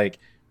 He was like,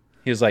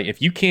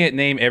 if you can't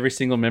name every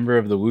single member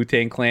of the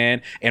Wu-Tang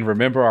Clan and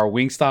remember our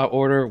Wingstop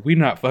order, we're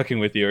not fucking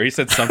with you. Or he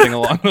said something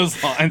along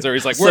those lines, or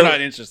he's like, we're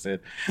not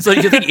interested. So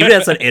you think even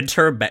as an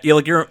interim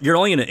baddie, you're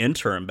only an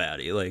interim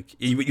baddie, like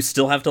you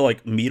still have to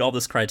like meet all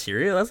this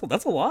criteria.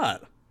 That's a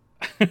lot.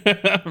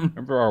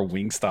 Remember our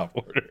Wingstop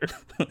order.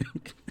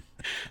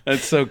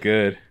 That's so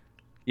good.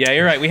 Yeah,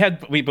 you're right. We had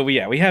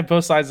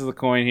both sides of the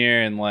coin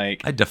here, and like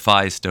I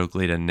defy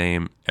Stokely to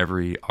name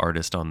every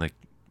artist on the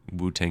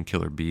Wu-Tang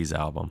Killer Bees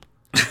album.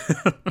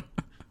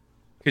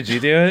 Could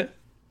you do it?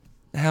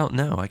 Hell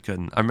no, I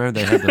couldn't. I remember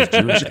they had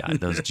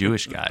those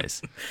Jewish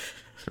guys. I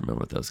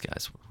remember what those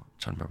guys were. I'm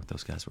trying to remember what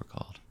those guys were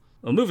called.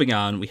 Well, moving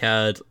on, we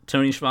had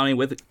Tony Schiavone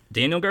with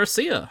Daniel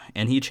Garcia,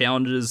 and he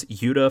challenges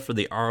Yuta for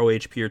the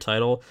ROH Pure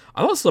title. I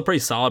thought this was a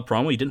pretty solid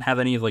promo. He didn't have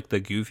any of like the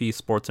goofy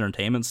sports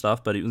entertainment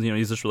stuff, but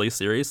he's just really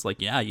serious.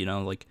 Like, yeah,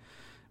 like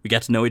we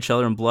got to know each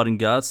other in blood and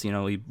guts. He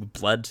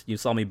bled. You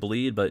saw me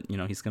bleed, but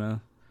he's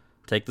gonna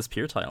take this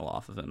Pure title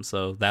off of him.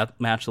 So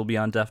that match will be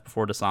on Death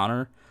Before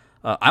Dishonor.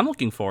 I'm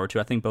looking forward to.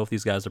 I think both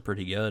these guys are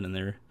pretty good, and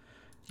they're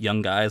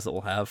young guys that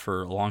we'll have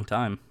for a long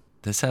time.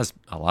 This has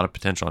a lot of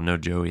potential. I know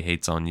Joey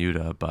hates on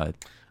Yuta, but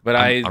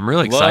I'm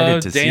really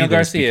excited to Daniel see this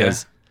Garcia.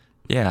 because,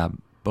 yeah,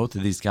 both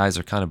of these guys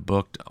are kind of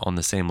booked on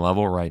the same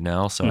level right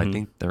now. So I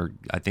think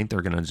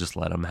they're gonna just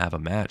let them have a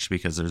match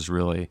because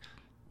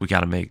we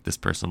got to make this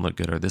person look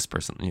good or this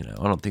person.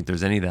 I don't think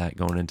there's any of that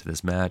going into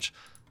this match.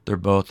 They're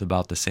both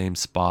about the same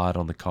spot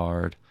on the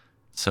card,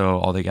 so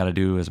all they got to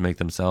do is make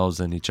themselves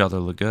and each other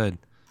look good.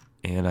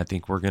 And I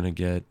think we're gonna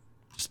get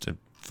just a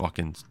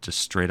fucking just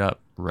straight up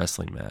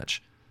wrestling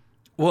match.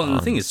 Well, and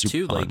the thing is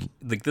too, like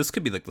this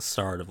could be like the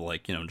start of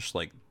like just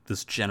like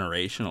this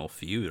generational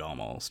feud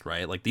almost,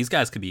 right? Like these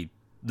guys could be.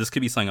 This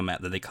could be something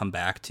that they come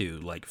back to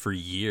like for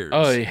years.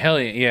 Oh hell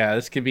yeah!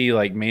 This could be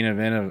like main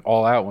event of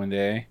All Out one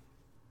day.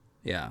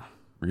 Yeah.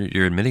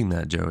 You're admitting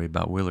that, Joey,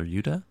 about Wheeler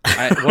Yuta?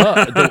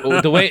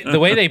 The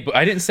way they,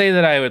 I didn't say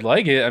that I would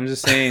like it. I'm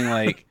just saying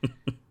like,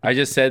 I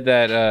just said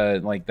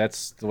that like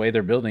that's the way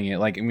they're building it.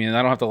 Like I mean,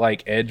 I don't have to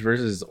like Edge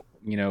versus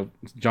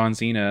John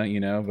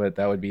Cena, but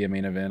that would be a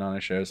main event on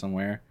a show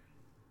somewhere,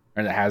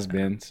 or that has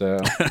been. So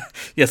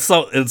yeah,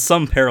 so in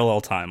some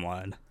parallel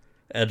timeline,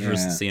 Edge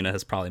versus Cena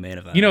has probably main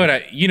event. You know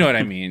what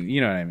I mean.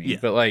 Yeah.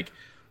 But like.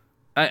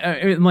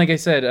 Like I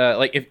said,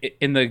 like if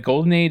in the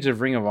golden age of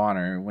Ring of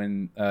Honor,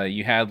 when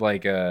you had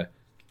like the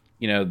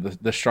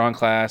strong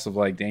class of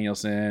like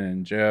Danielson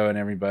and Joe and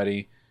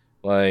everybody,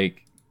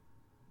 like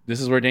this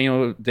is where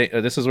Daniel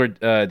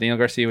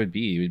Garcia would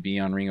be. He would be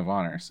on Ring of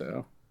Honor,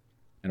 so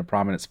in a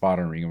prominent spot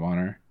on Ring of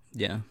Honor.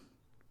 Yeah.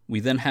 We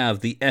then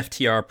have the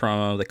FTR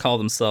promo. They call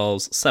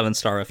themselves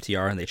 7-Star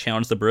FTR, and they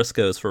challenge the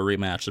Briscoes for a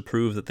rematch to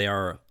prove that they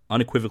are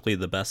unequivocally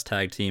the best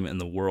tag team in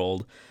the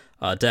world.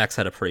 Dax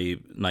had a pretty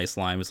nice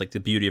line. It was like the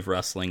beauty of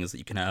wrestling is that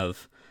you can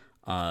have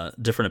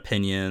different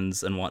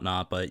opinions and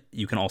whatnot, but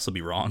you can also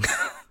be wrong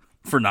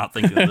for not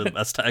thinking they're the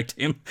best tag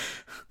team.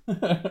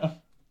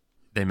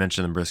 They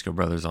mentioned the Briscoe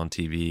brothers on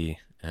TV,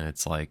 and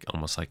it's like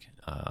almost like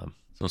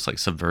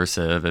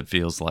subversive. It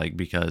feels like,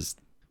 because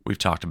we've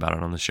talked about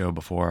it on the show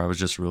before. I was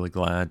just really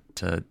glad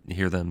to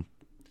hear them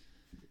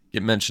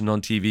get mentioned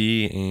on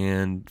TV,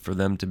 and for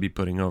them to be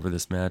putting over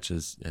this match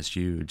is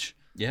huge.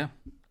 Yeah.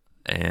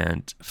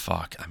 And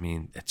fuck, I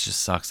mean, it just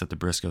sucks that the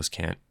Briscoes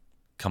can't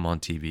come on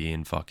TV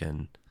and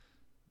fucking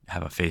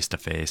have a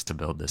face-to-face to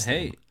build this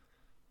thing. Hey,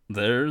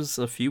 there's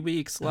a few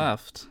weeks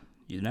left.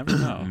 You never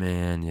know.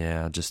 Man,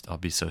 yeah, I'll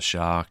be so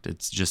shocked.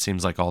 It just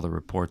seems like all the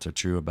reports are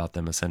true about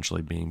them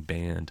essentially being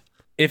banned.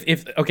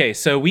 Okay,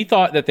 so we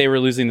thought that they were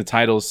losing the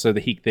titles so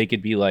that they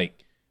could be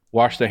like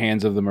wash their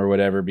hands of them or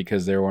whatever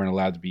because they weren't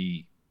allowed to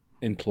be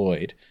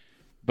employed.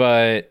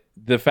 But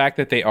the fact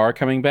that they are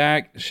coming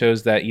back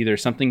shows that either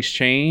something's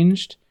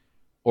changed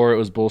or it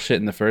was bullshit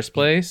in the first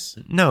place.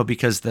 No,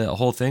 because the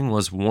whole thing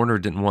was Warner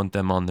didn't want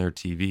them on their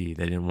TV.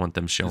 They didn't want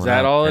them showing up. Is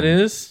that all it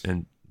is?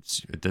 And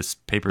this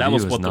pay-per-view that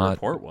was is what not, the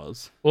report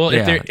was. Well,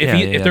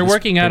 if they're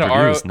working out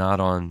is not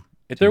on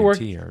if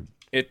TNT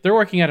if they're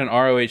working out an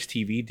ROH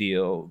TV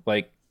deal,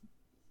 like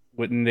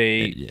wouldn't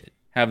they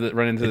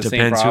run into the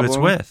same problem? It depends who it's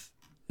with.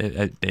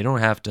 They don't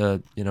have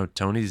to,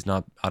 Tony's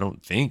not, I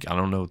don't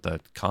know the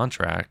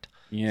contract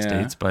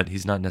states, but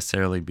he's not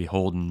necessarily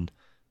beholden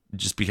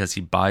just because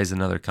he buys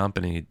another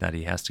company that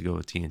he has to go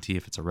with TNT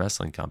if it's a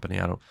wrestling company.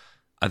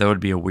 That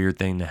would be a weird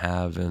thing to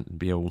have and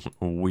be a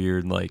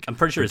weird, like, I'm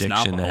pretty sure it's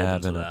not prediction to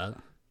have. to that.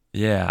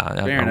 Yeah,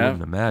 I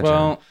wouldn't imagine.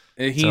 Well,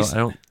 so I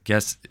don't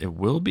guess it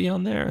will be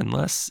on there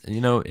unless, if he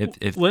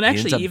actually,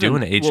 ends up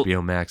doing an HBO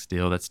well, Max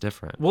deal, that's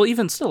different. Well,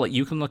 even still, like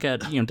you can look at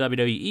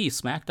WWE,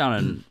 SmackDown,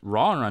 and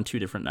Raw are on two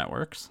different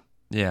networks.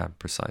 Yeah,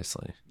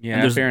 precisely.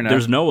 Yeah, fair enough.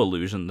 There's no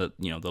illusion that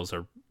those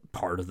are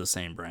part of the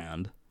same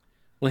brand.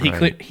 Well,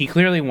 he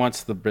clearly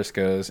wants the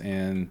Briscoes,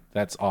 and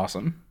that's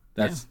awesome.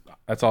 That's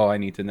all I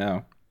need to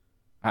know.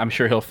 I'm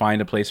sure he'll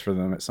find a place for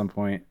them at some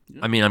point.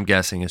 I mean, I'm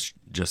guessing it's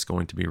just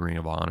going to be Ring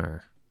of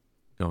Honor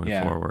going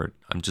forward.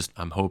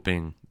 I'm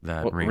hoping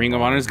that Ring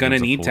of Honor is going to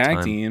need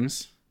tag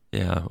teams.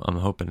 Yeah, I'm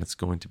hoping it's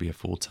going to be a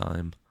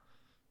full-time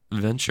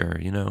venture,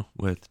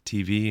 with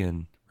TV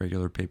and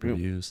regular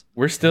pay-per-views.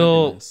 We're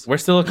still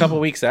a couple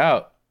weeks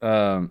out,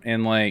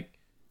 and like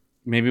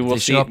maybe we'll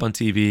see. Show up on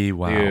TV.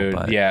 Wow, dude,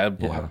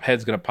 but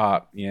head's gonna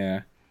pop.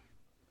 Yeah,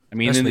 I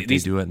mean, especially if they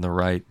do it in the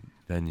right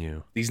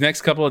venue. These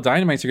next couple of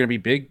Dynamites are gonna be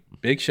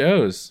big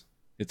shows.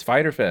 It's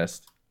Fyter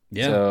Fest.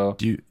 Yeah. So,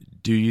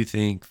 do you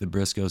think the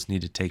Briscoes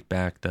need to take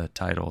back the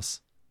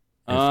titles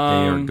if they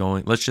are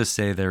going? Let's just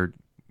say they're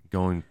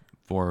going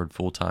forward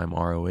full-time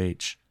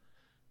ROH.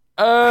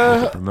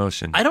 With the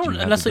promotion. I don't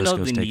necessarily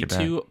know if they need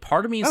to.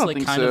 Part of me is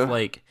like kind of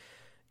like,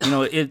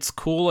 it's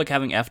cool like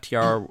having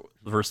FTR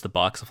versus the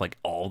Bucks of like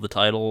all the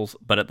titles,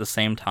 but at the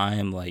same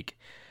time, like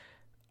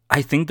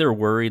I think they're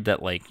worried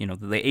that like the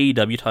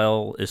AEW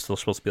title is still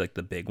supposed to be like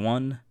the big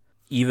one.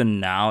 Even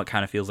now, it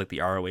kind of feels like the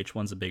ROH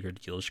one's a bigger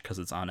deal just because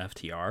it's on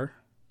FTR.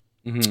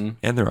 Mm-hmm.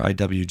 And they're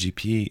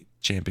IWGP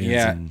champions.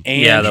 Yeah, and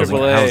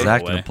AAA. how's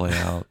that going to play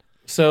out?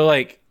 So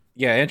like,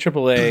 and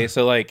AAA.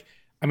 So like,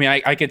 I mean,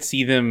 I could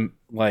see them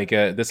like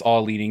this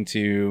all leading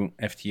to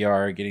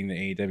FTR getting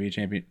the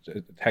AEW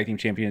tag team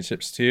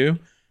championships too,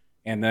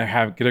 and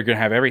they're gonna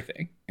have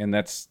everything, and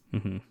that's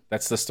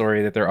the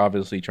story that they're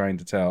obviously trying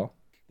to tell.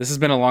 This has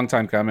been a long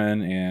time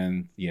coming,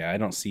 and yeah, I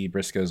don't see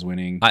Briscoes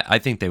winning. I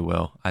think they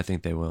will. I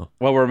think they will.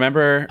 Well,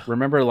 remember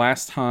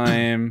last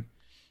time,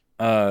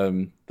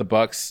 the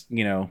Bucks,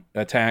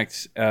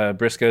 attacked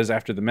Briscoes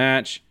after the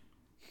match.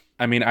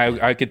 I mean,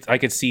 I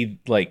could see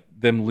like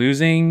them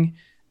losing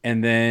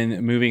and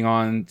then moving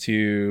on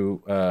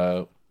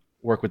to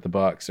work with the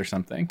Bucks or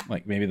something.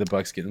 Like maybe the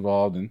Bucks get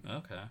involved, and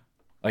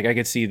like I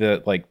could see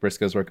the like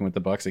Briscoes working with the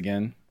Bucks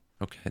again.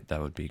 Okay,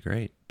 that would be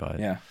great. But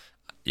yeah,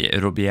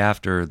 it'll be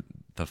after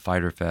the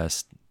Fyter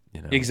Fest.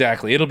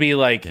 Exactly. It'll be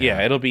like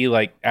it'll be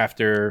like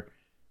after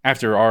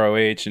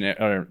ROH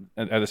and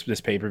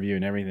this pay-per-view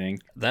and everything.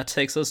 That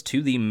takes us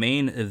to the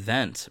main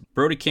event.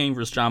 Brody King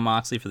versus Jon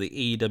Moxley for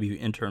the AEW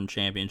Interim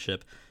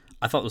Championship.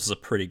 I thought this was a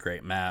pretty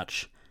great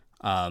match.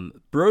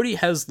 Brody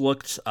has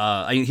looked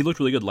he looked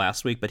really good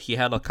last week, but he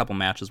had a couple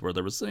matches where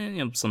there was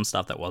some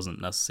stuff that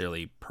wasn't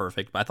necessarily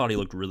perfect, but I thought he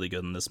looked really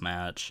good in this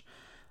match.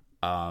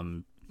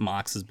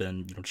 Mox has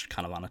been just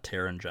kind of on a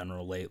tear in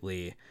general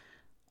lately.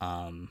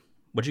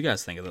 What'd you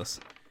guys think of this?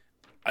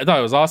 I thought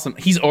it was awesome.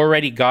 He's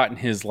already gotten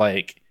his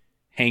like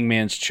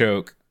hangman's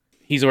choke.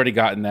 He's already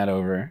gotten that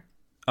over.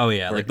 Oh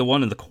yeah, like the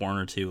one in the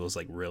corner too was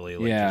like really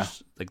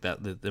just, like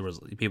that. There was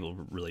people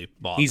really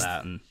bought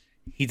that, and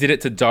he did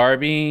it to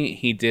Darby.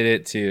 He's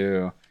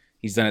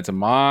done it to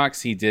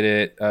Mox. He did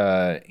it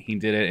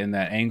in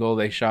that angle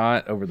they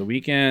shot over the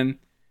weekend.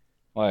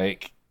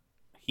 Like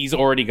he's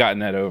already gotten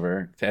that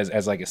over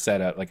as like a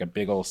setup, like a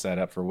big old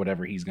setup for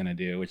whatever he's gonna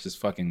do, which is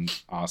fucking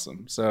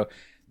awesome. So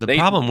the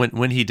problem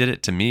when he did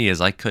it to me is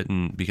I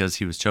couldn't, because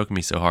he was choking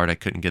me so hard, I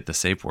couldn't get the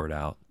safe word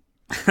out.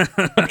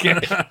 Okay.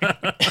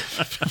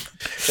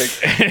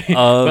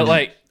 But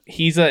like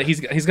he's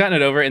gotten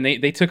it over, and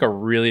they took a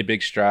really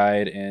big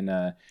stride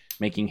in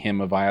making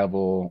him a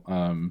viable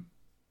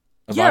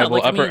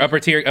upper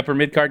tier, upper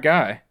mid card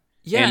guy.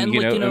 Yeah, and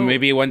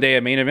maybe one day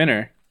a main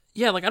eventer.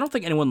 Yeah, like I don't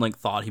think anyone like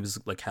thought he was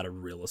like had a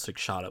realistic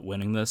shot at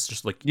winning this.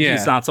 Just like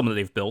he's not someone that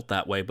they've built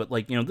that way. But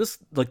like this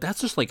like that's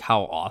just like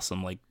how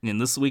awesome. Like in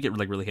this week it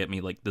like really hit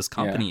me. Like this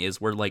company is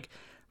where like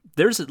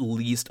there's at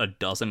least a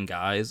dozen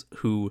guys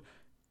who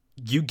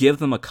you give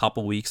them a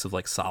couple weeks of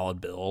like solid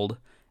build,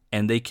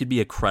 and they could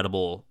be a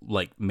credible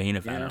like main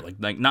eventer. Like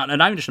not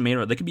even just a main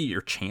event. They could be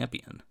your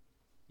champion.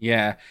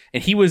 Yeah,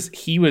 and he was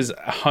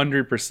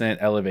 100%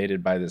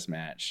 elevated by this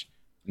match.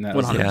 And that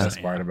was the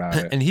best part about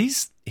it. And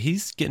he's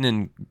getting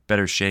in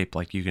better shape.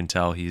 Like you can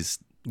tell he's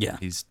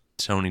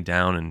toning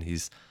down, and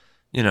he's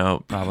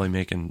probably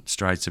making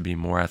strides to be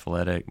more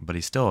athletic, but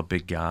he's still a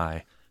big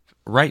guy.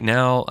 Right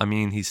now, I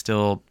mean, he's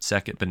still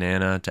second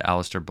banana to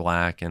Aleister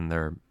Black and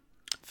their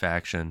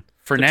faction.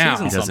 For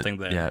now,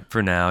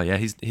 for now,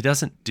 he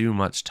doesn't do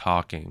much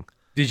talking.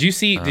 Did you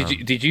see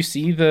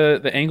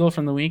the angle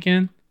from the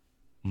weekend?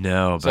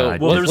 No,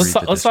 but let's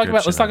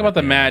talk about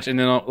the match, and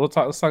then let's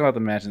talk about the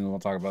match, and then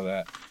we'll talk about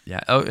that. Yeah.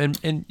 Oh, and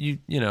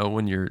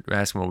when you're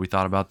asking what we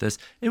thought about this,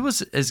 it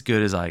was as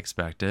good as I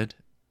expected,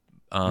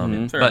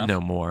 but no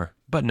more.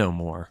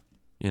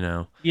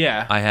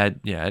 Yeah.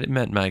 It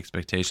met my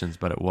expectations,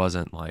 but it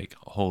wasn't like,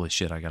 holy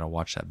shit, I gotta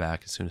watch that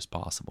back as soon as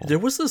possible. There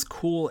was this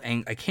cool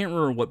I can't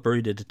remember what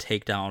Brody did to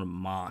take down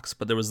Mox,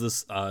 but there was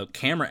this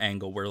camera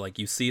angle where like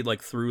you see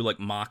like through like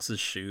Mox's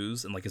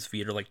shoes, and like his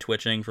feet are like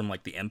twitching from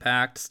like the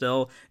impact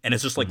still, and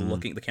it's just like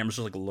the camera's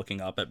just like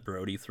looking up at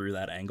Brody through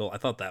that angle. I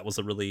thought that was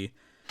a really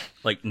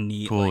like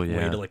neat cool, way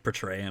to like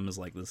portray him as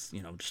like this,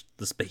 just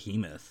this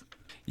behemoth.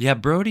 Yeah,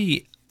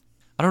 Brody,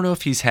 I don't know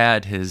if he's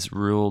had his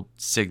real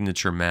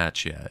signature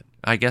match yet.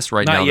 I guess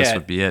now this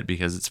would be it,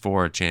 because it's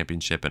for a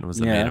championship and it was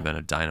the main event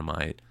of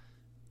Dynamite.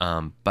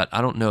 But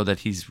I don't know that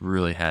he's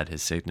really had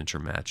his signature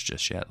match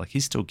just yet. Like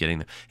he's still getting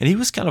there, and he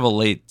was kind of a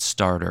late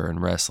starter in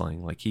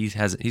wrestling. Like he's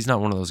not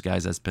one of those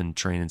guys that's been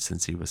training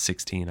since he was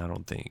 16. I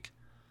don't think.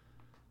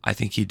 I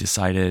think he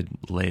decided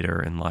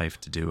later in life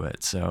to do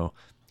it. So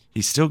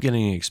he's still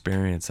getting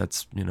experience.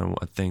 That's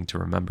a thing to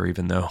remember.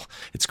 Even though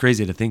it's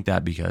crazy to think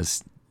that,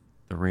 because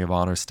the Ring of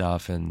Honor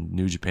stuff and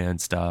New Japan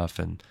stuff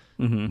and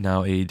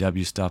now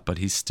AEW stuff, but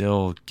he's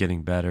still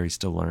getting better. He's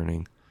still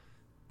learning.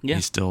 Yeah.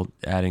 He's still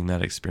adding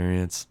that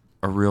experience.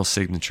 A real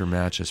signature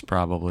match is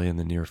probably in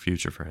the near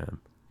future for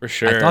him. For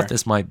sure. I thought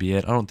this might be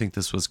it. I don't think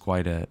this was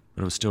quite it,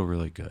 but it was still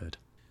really good.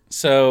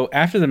 So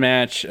after the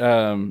match,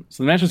 the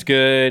match was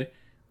good.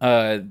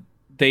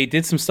 They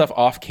did some stuff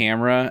off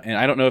camera, and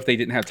I don't know if they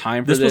didn't have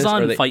time for this. This was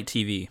on Fight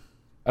TV.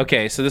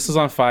 Okay, so this was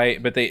on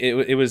Fight, but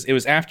it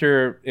was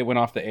after it went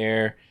off the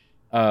air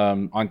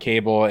on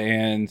cable,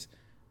 and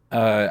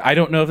I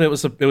don't know if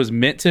it was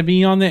meant to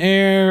be on the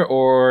air,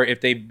 or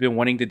if they've been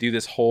wanting to do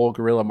this whole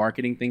guerrilla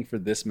marketing thing for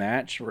this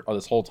match or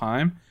this whole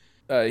time.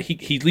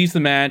 He leaves the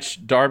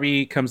match.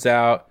 Darby comes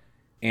out,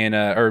 and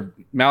or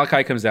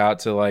Malachi comes out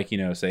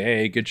to say,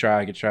 hey, good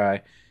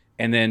try,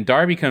 and then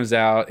Darby comes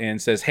out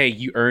and says, hey,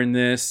 you earned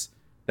this.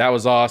 That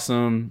was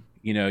awesome.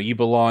 You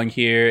belong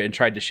here, and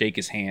tried to shake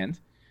his hand.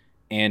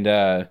 and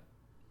It's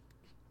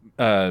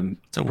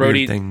a Brody.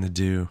 weird thing to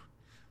do.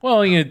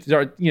 Well, they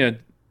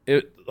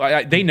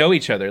know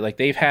each other. Like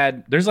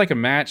there's like a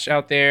match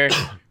out there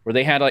where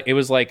they had like it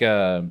was like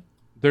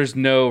there's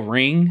no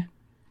ring,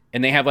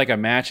 and they have like a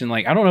match in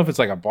like I don't know if it's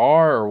like a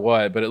bar or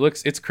what, but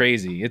it's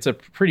crazy. It's a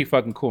pretty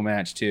fucking cool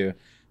match too.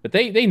 But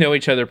they know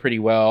each other pretty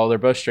well. They're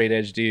both straight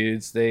edge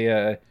dudes.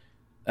 They're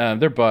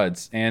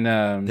buds,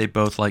 and They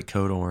both like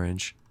Code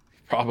Orange.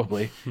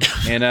 probably.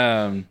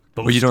 And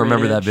Well, you don't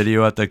remember that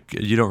video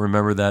you don't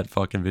remember that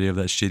fucking video of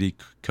that shitty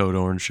Code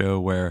Orange show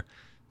where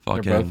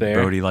both fucking there.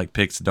 Brody like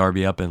picks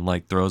Darby up and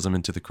like throws him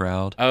into the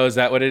crowd. oh, is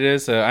that what it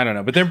is? I don't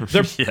know, but they're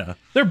Yeah.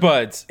 they're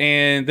buds,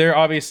 and they're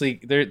obviously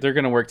they're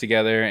gonna work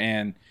together.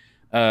 And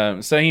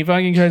so he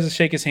fucking tries to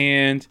shake his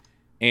hand,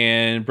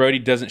 and Brody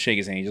doesn't shake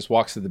his hand. He just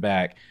walks to the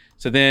back.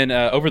 So then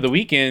over the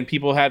weekend,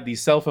 people have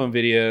these cell phone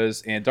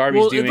videos, and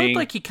Darby's Well, doing. it looked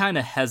like he kind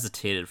of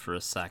hesitated for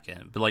a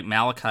second, but like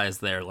Malachi is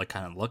there, like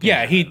kind of looking. Yeah,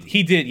 at he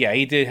him. did. Yeah,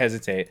 he did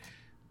hesitate.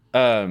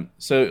 So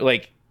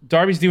like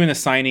Darby's doing a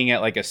signing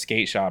at like a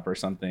skate shop or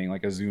something,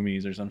 like a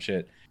Zoomies or some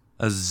shit.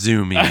 A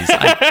Zoomies.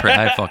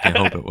 I fucking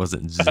hope it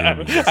wasn't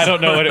Zoomies. I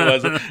don't know what it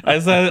was.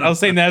 I was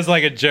saying that as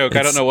like a joke.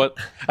 I don't know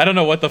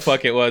what the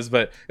fuck it was,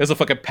 but it was a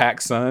fucking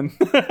PacSun.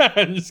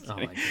 I'm just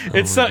kidding.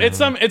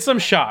 It's some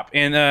shop,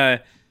 and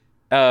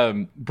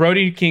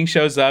Brody King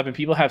shows up, and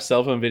people have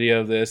cell phone video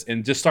of this,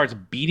 and just starts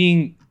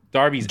beating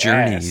Darby's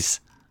Journeys. ass.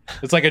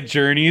 It's like a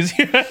Journeys.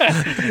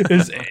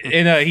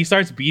 And he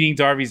starts beating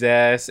Darby's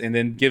ass, and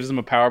then gives him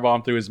a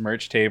powerbomb through his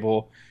merch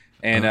table.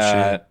 And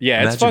shit.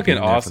 yeah, it's Imagine fucking being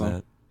there for awesome.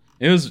 that.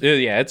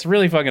 It's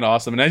really fucking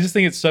awesome, and I just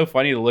think it's so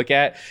funny to look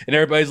at, and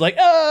everybody's like,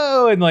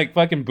 "Oh!" and like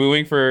fucking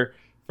booing for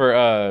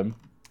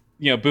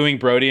booing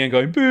Brody and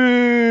going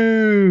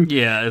boo.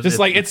 Yeah,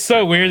 It's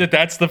so weird that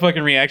that's the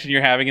fucking reaction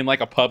you're having in like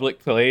a public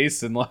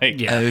place, and like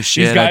Yeah. Oh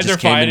shit! these guys I just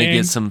are came in to fighting.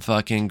 get some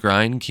fucking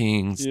grind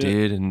kings,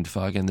 dude, and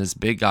fucking this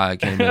big guy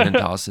came in and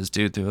tossed this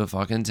dude through a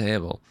fucking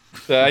table.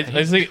 So I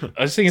just think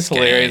it's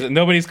hilarious.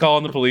 Nobody's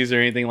calling the police or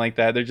anything like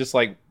that. They're just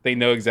like they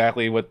know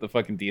exactly what the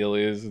fucking deal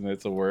is, and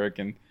it's a work,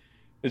 and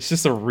it's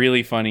just a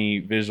really funny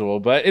visual,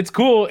 but it's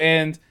cool.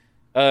 And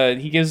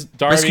he gives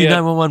Darby Rescue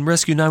 911,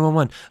 rescue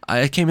 911.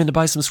 I came in to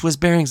buy some Swiss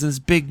bearings, and this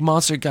big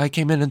monster guy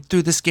came in and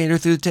threw the skater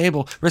through the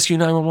table. Rescue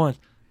 911.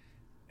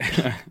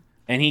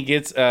 and he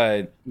gets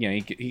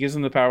he gives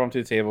him the powerbomb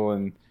to the table,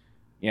 and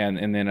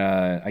and then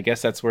I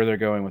guess that's where they're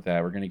going with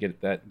that. We're gonna get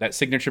that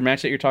signature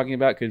match that you're talking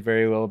about could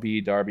very well be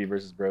Darby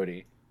versus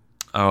Brody.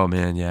 Oh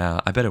man,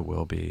 yeah, I bet it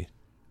will be.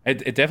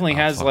 It definitely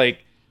has fuck. like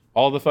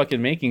all the fucking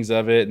makings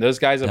of it. And those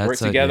guys have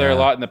worked together a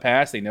lot in the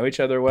past. They know each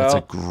other well.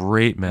 That's a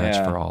great match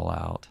Yeah. for All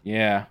Out.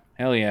 Yeah,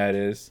 hell yeah, it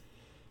is.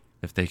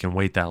 If they can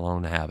wait that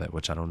long to have it,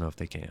 which I don't know if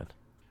they can.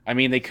 I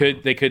mean, they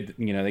could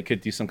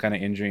do some kind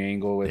of injury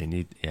angle with They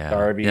need,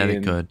 Darby. yeah, they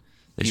and could.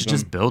 They should keep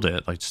just 'em- build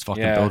it, like just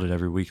fucking Yeah. build it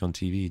every week on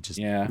TV. Just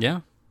Yeah.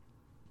 yeah.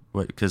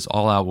 because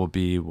All Out will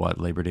be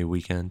Labor Day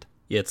weekend.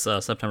 It's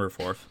September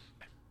 4th.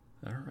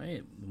 All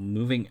right,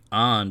 moving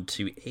on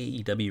to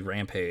AEW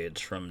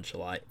Rampage from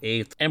July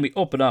 8th. And we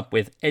open up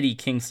with Eddie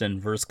Kingston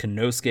versus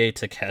Konosuke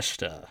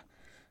Takeshita.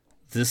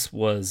 This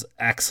was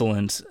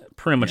excellent.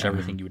 Pretty much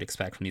everything you would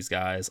expect from these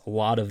guys. A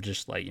lot of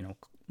just like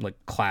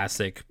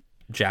classic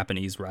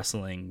Japanese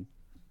wrestling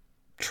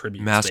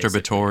tributes.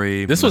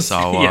 Masturbatory, This was-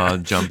 Misawa, yeah.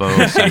 Jumbo,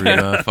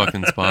 Saruta,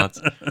 fucking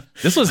spots.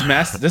 This was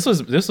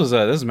this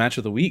was match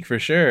of the week for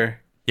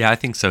sure. Yeah, I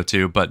think so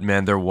too. But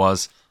man, there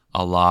was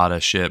a lot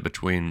of shit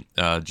between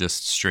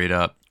just straight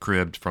up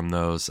cribbed from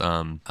those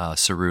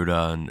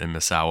Saruta and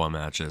Misawa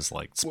matches,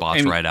 like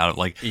spots right out of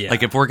like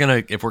if we're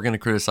gonna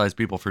criticize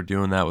people for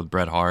doing that with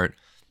Bret Hart,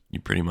 you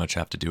pretty much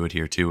have to do it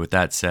here too. With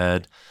that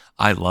said,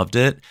 I loved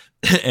it,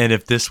 and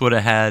if this would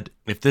have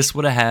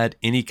had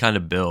any kind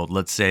of build,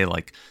 let's say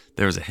like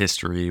there was a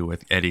history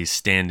with Eddie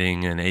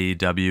standing in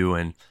AEW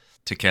and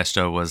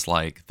Takeshita was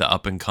like the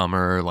up and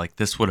comer, like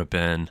this would have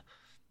been.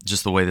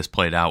 Just the way this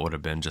played out would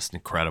have been just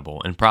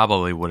incredible, and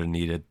probably would have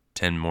needed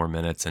 10 more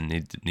minutes and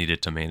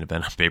needed to main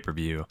event on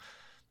pay-per-view.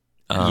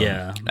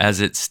 Yeah. As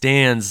it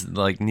stands,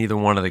 like neither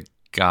one of the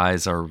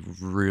guys are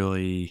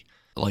really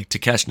like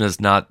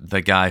Takeshita's not the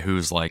guy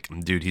who's like,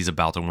 dude, he's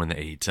about to win the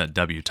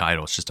AEW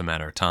title. It's just a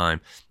matter of time.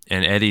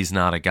 And Eddie's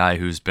not a guy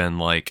who's been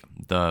like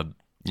the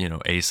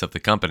ace of the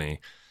company.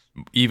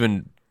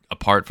 Even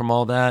apart from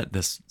all that,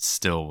 this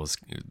still was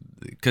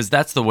because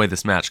that's the way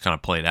this match kind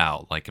of played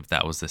out. Like if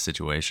that was the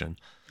situation.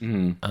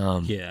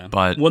 Yeah,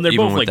 but when they're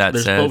even both with like that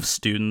they're said- both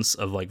students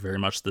of like very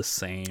much the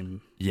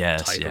same type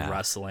of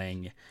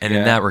wrestling. And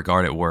in that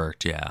regard, it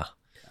worked. Yeah.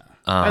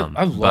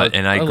 I But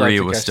I agree,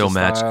 it was still Takeshita's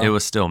match. style. It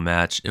was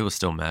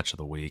still match of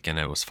the week, and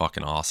it was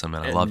fucking awesome,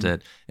 and I loved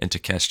it. And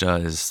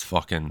Takeshita is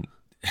fucking.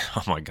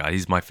 Oh my god,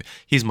 he's my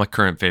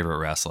current favorite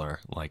wrestler.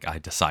 Like I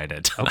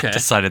decided. Okay. I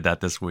decided that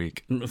this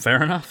week.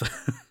 Fair enough.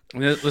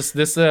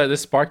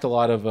 This sparked a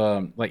lot of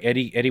like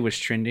Eddie was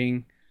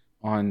trending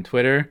on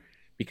Twitter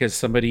because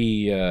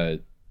somebody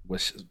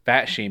was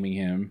fat shaming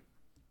him,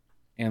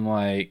 and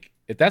like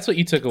if that's what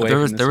you took away, There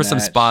from was this there were some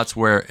match- spots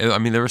where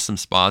there were some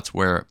spots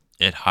where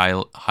it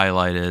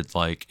highlighted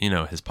like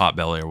his pot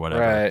belly or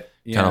whatever, Right.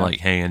 kind of Yeah. like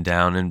hanging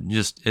down, and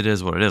just it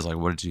is what it is. Like,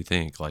 what did you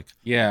think? Like,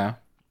 Yeah.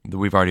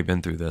 we've already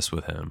been through this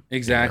with him.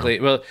 Exactly.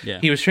 Well, Yeah.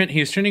 he was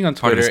trending on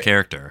Part of his Twitter.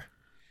 character.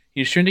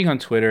 He was trending on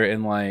Twitter,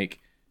 and like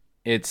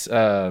it's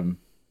and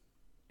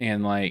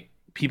like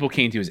people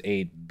came to his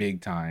aid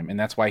big time, and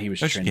that's why he was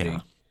That's- trending. yeah.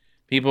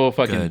 People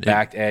fucking Good.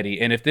 backed Eddie,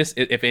 and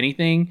if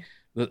anything,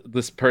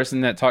 this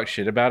person that talked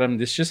shit about him,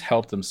 this just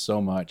helped him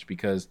so much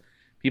because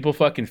people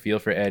fucking feel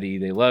for Eddie.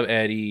 They love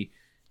Eddie,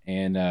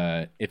 and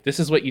if this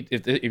is what you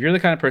if you're the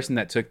kind of person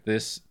that took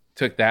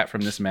that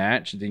from this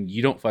match, then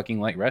you don't fucking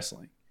like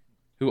wrestling.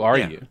 Who are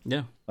Yeah. you?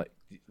 Yeah.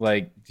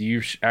 Like, do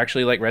you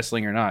actually like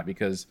wrestling or not?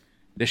 Because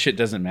this shit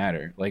doesn't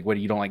matter. Like, what,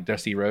 you don't like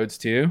Dusty Rhodes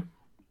too?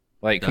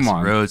 Like, come Dustin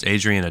on. Rhodes,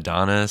 Adrian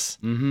Adonis.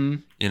 Mm-hmm.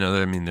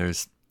 I mean,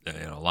 there's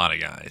a lot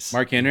of guys.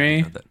 Mark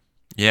Henry?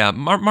 Yeah,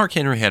 Mark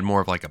Henry had more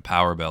of like a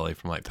power belly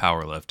from like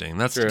powerlifting.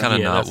 That's True. kind of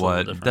Yeah, not that's a little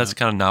what different. that's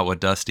kind of not what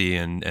Dusty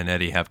and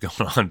Eddie have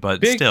going on. But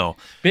Big still,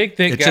 Big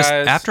thick it's guys. just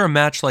after a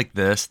match like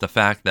this, the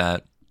fact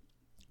that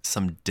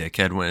some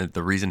dickhead went.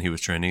 The reason he was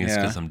trending is Yeah.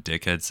 because some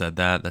dickhead said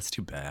that. That's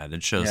too bad.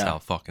 It shows Yeah. how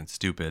fucking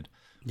stupid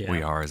Yeah.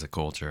 we are as a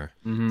culture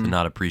Mhm. to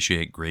not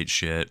appreciate great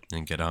shit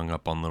and get hung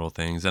up on little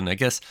things. And I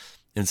guess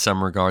in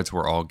some regards,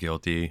 we're all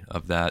guilty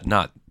of that.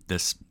 Not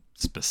this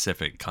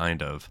specific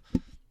kind of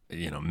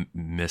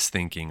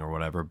misthinking or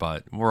whatever,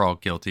 but we're all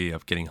guilty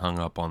of getting hung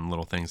up on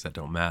little things that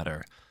don't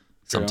matter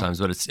sometimes.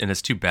 But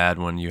it's too bad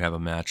when you have a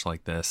match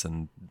like this.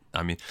 And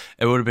I mean,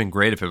 it would have been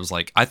great if it was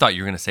like, I thought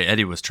you were going to say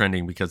Eddie was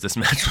trending because this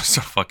match was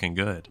so fucking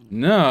good.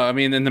 No, I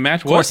mean, and the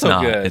match Of course was so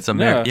not. good. It's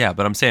America. No. Yeah,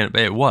 but I'm saying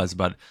it was.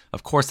 But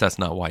of course, that's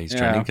not why he's Yeah.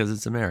 trending, because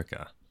it's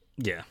America.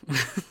 Yeah.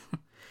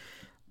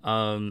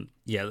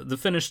 Yeah, the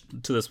finish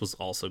to this was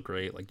also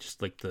great. Like,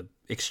 just like the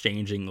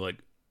exchanging like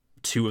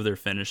two of their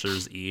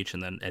finishers each,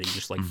 and then Eddie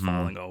just like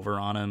falling over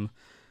on him.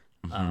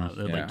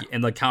 Yeah.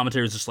 And the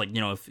commentary was just like,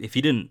 if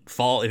he didn't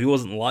fall, if he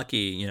wasn't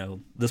lucky,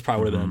 this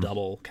probably would have been a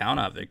double count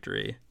out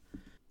victory.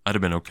 I'd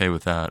have been okay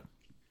with that.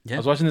 Yeah. I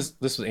was watching this.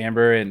 This was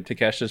Amber, and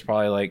Takesha's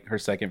probably like her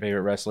second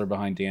favorite wrestler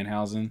behind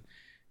Danhausen.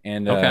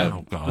 And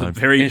Oh God.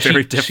 Very, and she-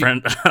 very she-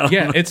 different.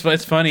 yeah, it's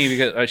funny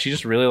because she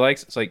just really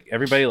likes. It's like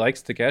everybody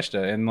likes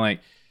Takeshita, and like,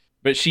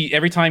 but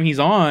every time he's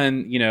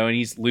on, and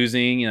he's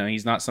losing,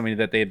 he's not somebody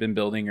that they have been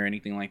building or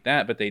anything like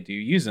that, but they do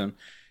use him,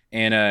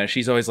 and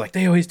she's always like,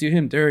 they always do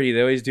him dirty,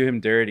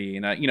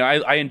 and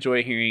I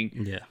enjoy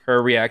hearing Yeah.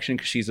 her reaction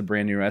because she's a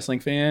brand new wrestling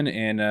fan,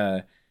 and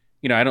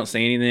I don't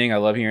say anything. I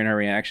love hearing her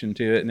reaction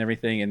to it and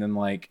everything, and then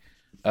like,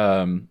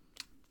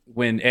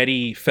 when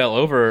Eddie fell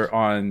over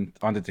onto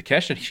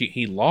Takesha,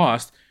 he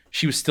lost.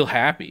 She was still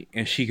happy,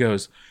 and she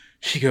goes,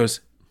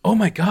 "Oh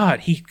my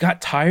God, he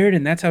got tired,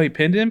 and that's how he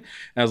pinned him."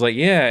 And I was like,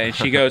 "Yeah." And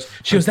she goes,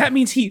 that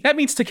means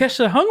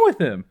Takesha hung with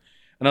him.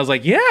 And I was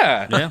like,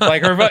 "Yeah."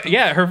 Like her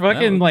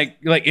fucking like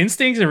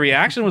instincts and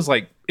reaction was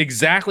like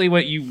exactly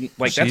what you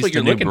like. That's She's what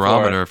you're the new looking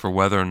barometer for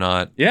whether or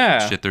not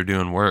Yeah. shit they're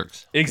doing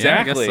works.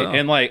 Exactly, so.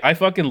 and like I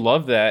fucking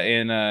love that,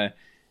 and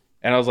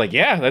I was like,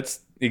 "Yeah, that's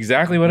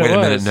exactly what Wait it a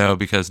was." minute, no,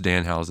 because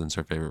Danhausen's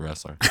her favorite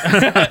wrestler.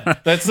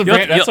 That's the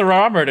brand, that's the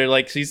barometer.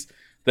 Like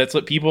that's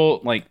what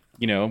people like.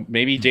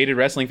 Maybe jaded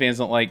wrestling fans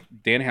don't like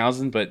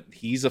Danhausen, but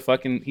he's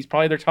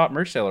probably their top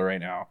merch seller right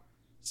now.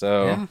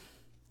 So, Yeah.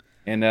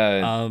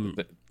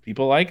 and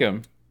people like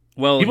him.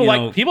 Well,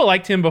 People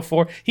liked him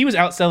before he was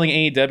outselling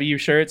AEW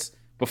shirts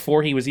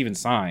before he was even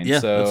signed. Yeah,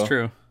 so that's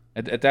true.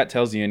 If that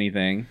tells you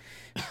anything.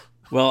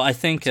 Well, I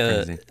think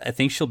crazy. I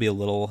think she'll be a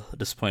little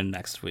disappointed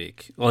next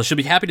week. Well, she'll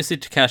be happy to see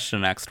Takeshita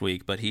next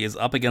week, but he is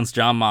up against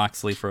Jon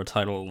Moxley for a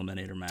title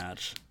eliminator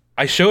match.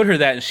 I showed her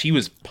that, and she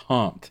was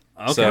pumped.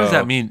 Okay. So, What does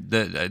that mean?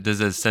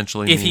 Does it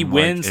essentially If mean he like,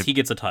 wins, if- he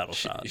gets a title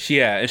shot.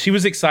 Yeah, and she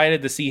was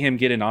excited to see him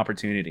get an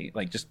opportunity.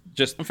 Like just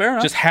Fair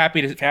enough. just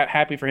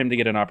happy for him to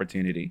get an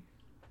opportunity.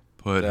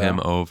 put him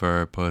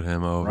over?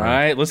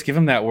 Right, let's give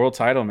him that world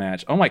title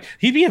match. Oh my,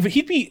 he'd be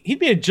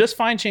a just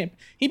fine champ.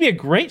 He'd be a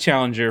great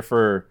challenger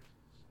for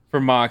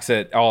Mox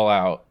at All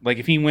Out. Like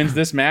if he wins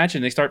this match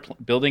and they start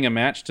building a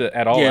match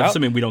at All Yeah, Out, I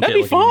mean, we don't that'd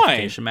get be like a fine.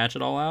 unification match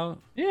at All Out.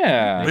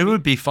 Yeah, It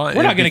would be fun.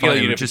 We're not It'd be gonna get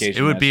a fun. It would just-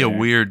 unification It would be a match there.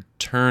 weird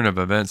turn of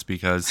events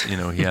because he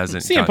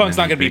hasn't. CM gotten Punk's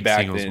not any gonna be big back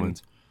singles then.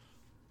 wins.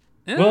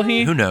 Will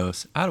he? Who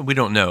knows? We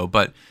don't know,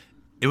 but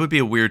it would be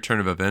a weird turn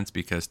of events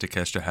because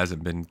Takeshita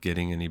hasn't been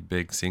getting any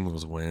big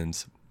singles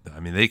wins. I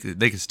mean, they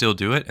could still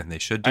do it, and they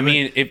should do I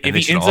mean, it. if and they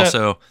he should ends up-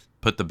 also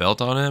put the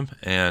belt on him,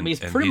 and,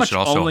 he's and pretty he much should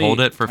also only- hold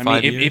it for I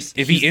 5 mean, years.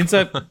 if he ends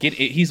up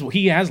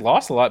he has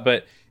lost a lot,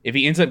 but if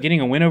he ends up getting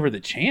a win over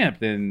the champ,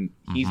 then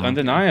he's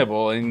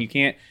undeniable, and you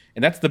can't.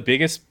 And that's the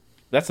biggest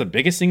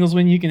singles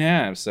win you can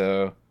have.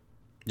 So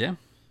Yeah.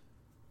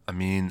 I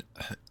mean,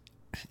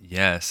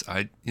 yes,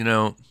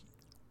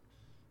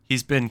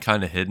 he's been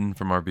kind of hidden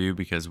from our view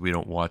because we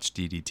don't watch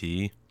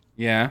DDT.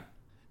 yeah,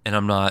 And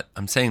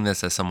I'm saying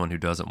this as someone who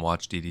doesn't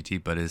watch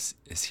DDT, but is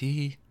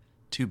he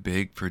too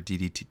big for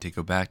DDT to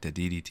go back to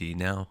DDT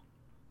now?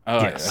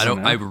 oh, Yes. I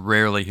know.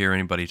 rarely hear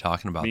anybody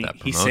talking about I mean, that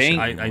he's promotion. saying-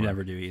 I anymore.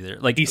 never do either.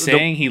 Like He's the-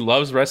 saying he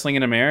loves wrestling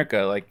in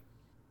America. Like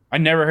I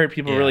never heard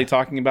people really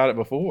talking about it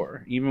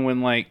before, even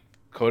when like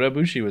Kota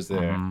Ibushi was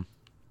there.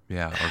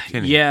 Yeah, or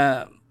Kenny.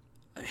 Yeah.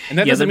 And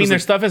that doesn't mean their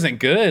like, stuff isn't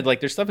good. Like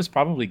their stuff is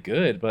probably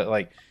good, but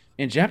like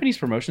Japanese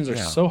promotions are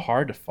so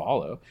hard to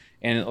follow.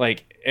 And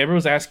like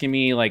everyone's asking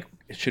me like,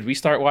 should we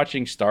start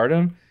watching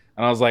Stardom?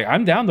 And I was like,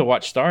 I'm down to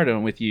watch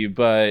Stardom with you,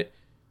 but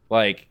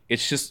like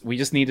it's just we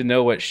just need to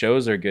know what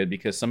shows are good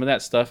because some of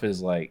that stuff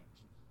is like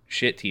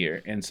shit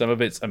tier, and some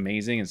of it's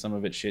amazing, and some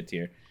of it's shit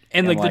tier.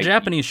 And like the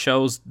Japanese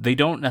shows, they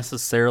don't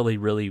necessarily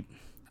really.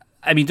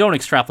 I mean, don't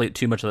extrapolate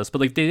too much of this,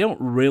 but like they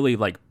don't really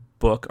like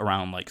book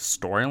around like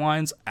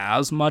storylines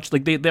as much.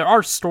 Like there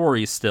are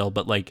stories still,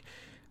 but like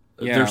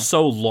they're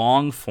so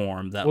long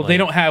form that they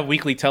don't have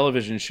weekly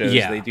television shows.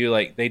 Yeah. They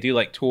do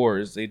like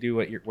tours. They do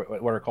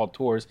what are called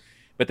tours,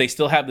 but they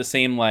still have the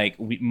same like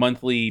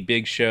monthly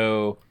big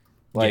show,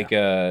 like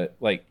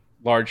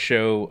large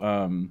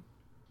show,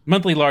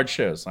 monthly large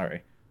shows.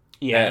 Sorry.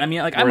 Yeah, and I mean,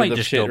 like I might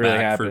just go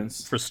back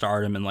for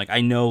Stardom, and like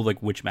I know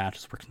like which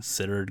matches were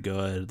considered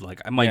good.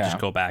 Like I might just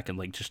go back and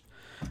like just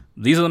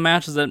these are the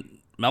matches that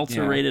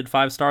Meltzer rated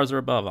 5 stars or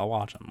above. I'll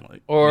watch them.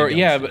 Like, or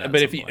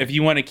but if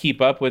you want to keep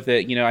up with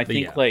it, I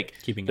think like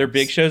their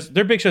big shows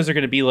are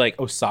going to be like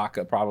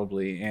Osaka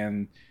probably,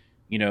 and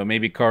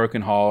maybe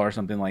Korakuen Hall or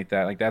something like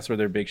that. Like that's where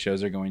their big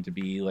shows are going to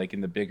be, like in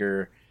the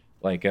bigger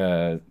like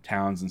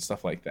towns and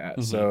stuff like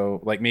that. So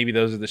like maybe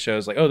those are the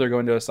shows like, oh, they're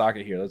going to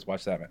Osaka here, let's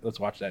watch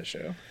that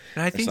show.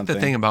 And I think the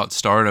thing about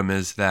Stardom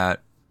is that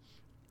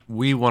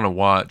we want to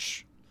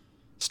watch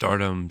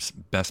Stardom's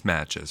best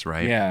matches,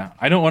 right? Yeah,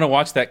 I don't want to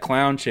watch that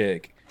clown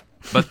chick,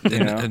 but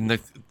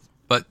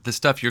but the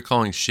stuff you're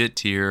calling shit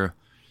tier,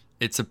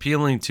 it's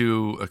appealing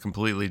to a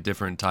completely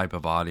different type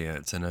of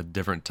audience and a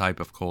different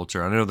type of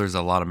culture. I know there's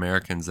a lot of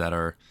Americans that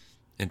are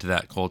into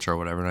that culture or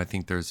whatever, and I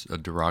think there's a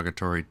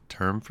derogatory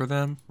term for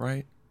them,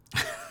 right?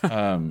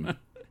 I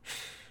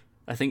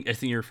think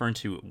you're referring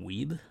to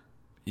weeb.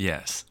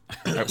 Yes.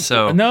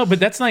 So no, but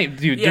that's not,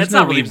 dude. Yeah, it's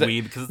not really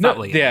weeb because it's not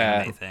really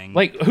anything.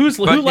 Like who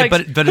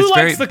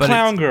likes the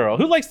clown girl?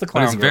 Who likes the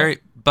clown girl?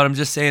 But I'm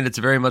just saying it's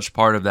very much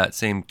part of that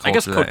same culture. I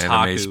guess that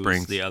anime Kotaku's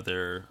springs. the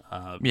other.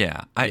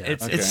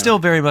 It's still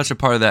very much a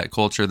part of that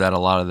culture that a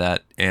lot of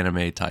that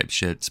anime type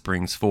shit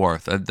springs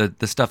forth.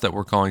 The stuff that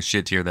we're calling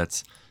shit here,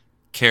 that's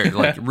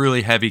like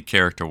really heavy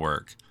character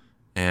work,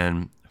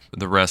 and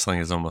the wrestling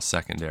is almost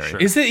secondary. Sure.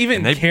 Is it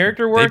even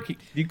character work? Do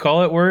you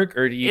call it work,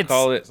 or do you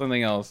call it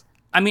something else?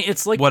 I mean,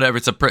 it's like whatever.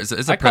 It's a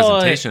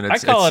presentation. I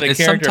call it a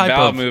character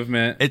bowel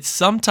movement. It's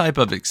some type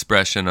of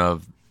expression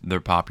of their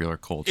popular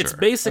culture. It's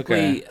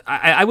basically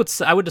I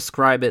would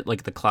describe it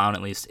like the clown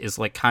at least is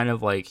like kind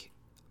of like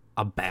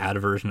a bad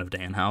version of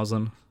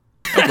Danhausen.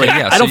 Like,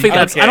 I don't think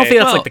that's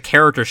like the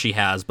character she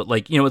has, but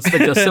like it's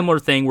like a similar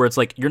thing where it's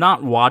like you're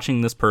not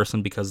watching this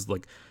person because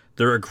like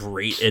they're a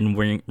great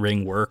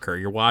in-ring worker.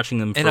 You're watching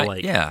them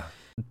for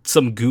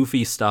some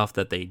goofy stuff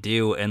that they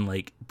do, and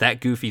like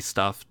that goofy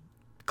stuff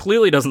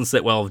clearly doesn't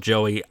sit well with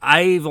Joey.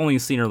 I've only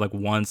seen her like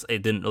once.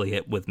 It didn't really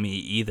hit with me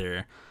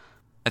either.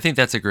 I think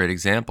that's a great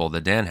example,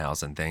 the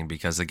Danhausen thing,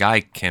 because the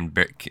guy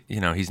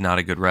he's not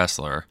a good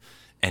wrestler,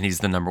 and he's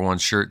the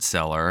 #1 shirt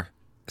seller.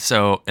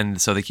 So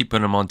they keep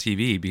putting him on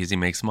TV because he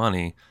makes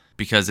money,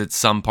 because it's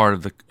some part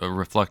of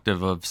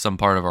reflective of some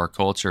part of our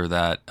culture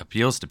that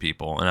appeals to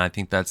people. And I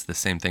think that's the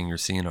same thing you're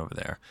seeing over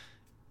there.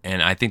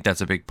 And I think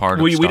that's a big part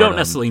of Stardom. We don't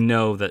necessarily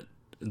know that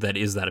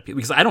is that appeal,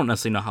 because I don't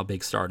necessarily know how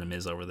big Stardom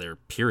is over there,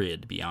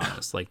 period, to be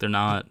honest. Like they're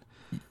not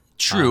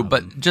true,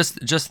 but just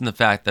in the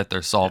fact that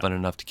they're solvent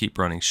enough to keep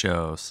running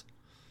shows.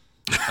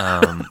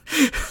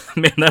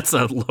 Man, that's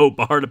a low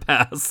bar to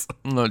pass.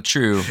 No,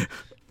 true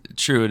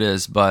it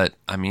is, but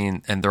I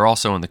mean, and they're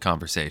also in the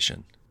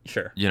conversation.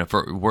 Sure.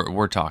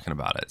 We're talking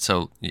about it.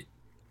 So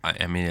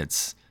I mean,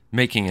 it's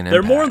making an They're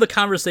impact. more in the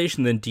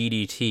conversation than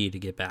DDT, to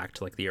get back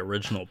to like the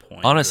original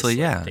point. Honestly,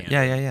 yeah.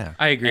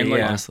 I agree.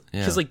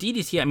 Because like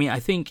DDT, I mean, I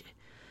think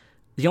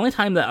the only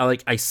time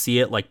that I see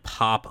it like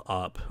pop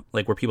up,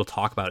 like where people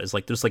talk about it, is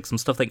like there's like some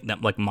stuff like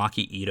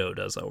Maki Ito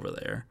does over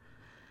there.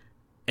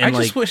 And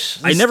I just wish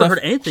I never heard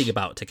anything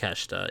about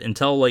Takeshita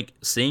until like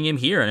seeing him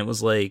here, and it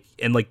was like,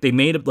 and like they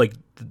made like,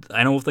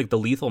 I know with like the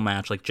Lethal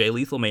match, like Jay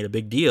Lethal made a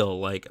big deal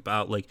like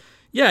about like,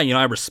 yeah,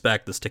 I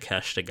respect this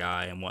Takeshita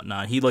guy and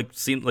whatnot. He like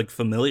seemed like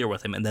familiar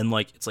with him, and then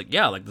like it's like,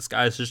 yeah, like this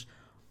guy's just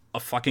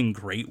a fucking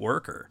great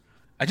worker.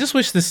 I just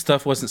wish this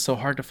stuff wasn't so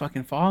hard to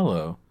fucking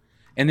follow.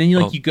 And then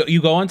you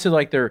go onto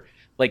like their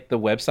like the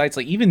websites,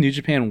 like even New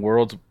Japan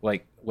World's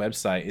like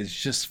website is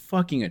just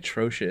fucking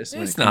atrocious.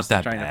 It's not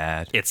that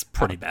bad. It's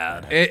pretty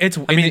bad.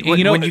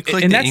 When you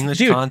click the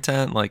English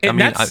content, like I'm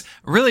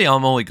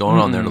only going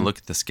on there to look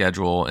at the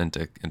schedule and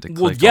to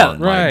click on.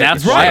 Right.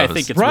 That's why I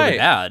think it's really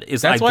bad.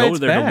 Is I go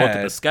there to look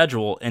at the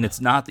schedule, and it's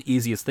not the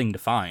easiest thing to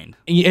find.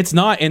 It's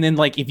not. And then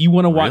like if you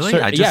want to watch,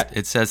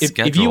 it says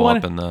schedule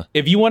up in the.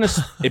 If you want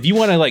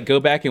to like go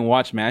back and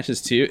watch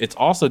matches too, it's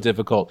also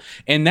difficult.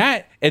 And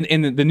that and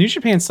the New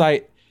Japan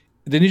site,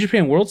 the New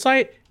Japan World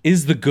site,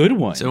 is the good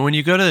one. So when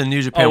you go to the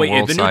New Japan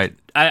World site,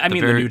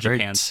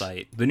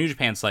 the New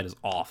Japan site is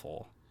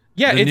awful.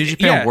 Yeah, The New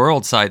Japan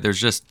World site, there's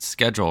just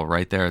schedule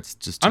right there. It's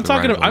just. I'm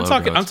talking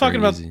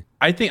about. Easy.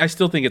 I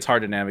still think it's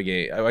hard to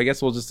navigate. I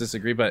guess we'll just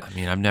disagree, but I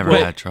mean, I've never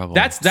had trouble.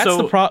 That's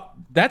the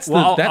problem.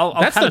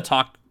 I'll kind of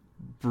talk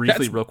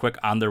briefly real quick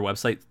on their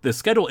website. The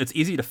schedule, it's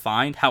easy to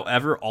find.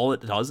 However, all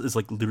it does is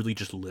like literally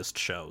just list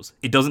shows.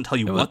 It doesn't tell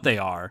you what they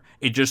are.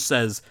 It just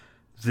says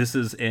this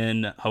is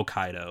in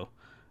Hokkaido.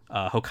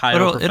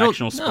 Hokkaido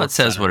Professional Sports. No, it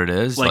says Center. what it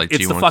is. Like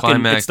it's G1 the fucking,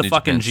 Climax, it's the New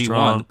fucking Japan G1.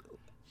 Strong.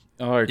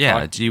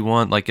 Yeah,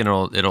 G1. Like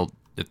it'll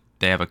if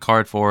they have a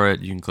card for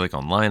it, you can click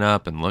on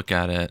lineup and look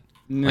at it.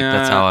 Nah. Like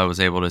that's how I was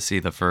able to see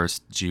the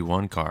first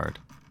G1 card.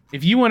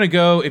 If you want to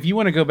go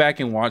back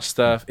and watch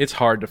stuff, it's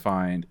hard to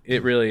find.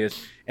 It really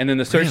is. And then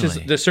the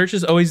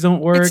searches always don't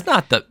work. It's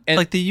not the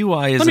the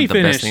UI isn't the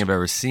best thing I've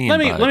ever seen. Let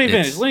me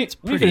finish. Let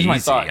me finish my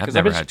thought. I've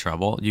never had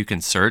trouble. You can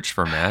search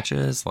for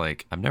matches.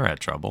 Like I've never had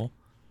trouble.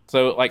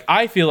 So like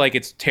I feel like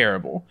it's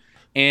terrible.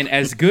 And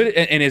as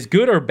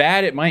good or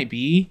bad it might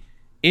be,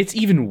 it's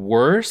even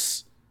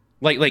worse.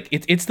 Like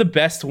it's the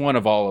best one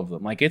of all of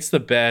them. Like it's the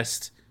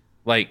best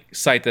like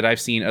site that I've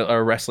seen,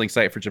 a wrestling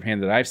site for Japan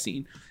that I've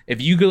seen.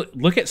 If you go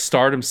look at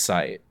Stardom's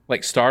site,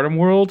 like Stardom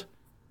World,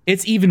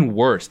 it's even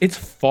worse. It's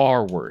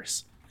far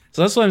worse.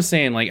 So that's what I'm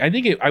saying. Like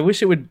I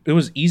wish it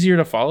was easier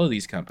to follow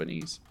these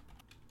companies.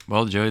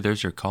 Well, Joey,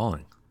 there's your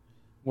calling.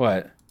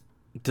 What?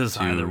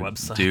 Design their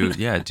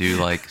website. Do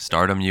like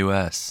Stardom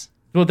US.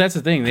 Well, that's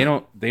the thing. They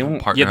won't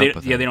partner up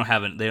with they don't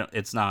have it.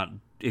 It's not.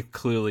 It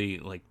clearly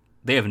like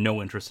they have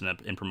no interest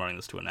in promoting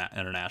this to an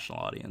international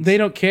audience. They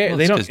don't care. Well,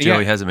 they don't because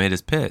Joey hasn't made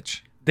his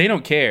pitch. They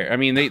don't care. I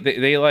mean,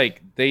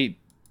 they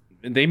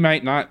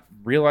might not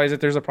realize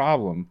that there's a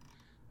problem.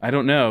 I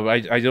don't know.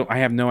 I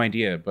have no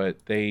idea. But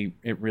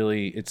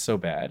it's so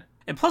bad.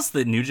 And plus,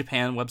 the New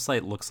Japan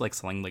website looks like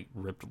something like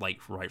ripped like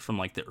right from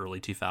like the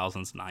early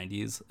 2000s,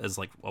 90s as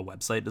like a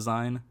website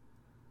design.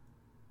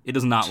 It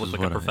does not look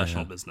like a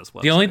professional business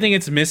website. The only thing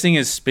it's missing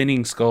is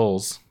spinning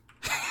skulls.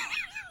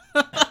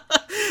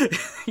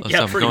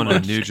 I'm going to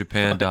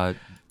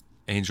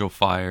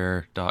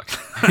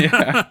newjapan.angelfire.com.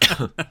 Yeah.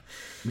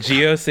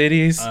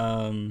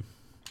 GeoCities.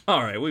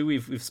 All right,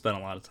 we've spent a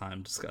lot of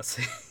time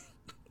discussing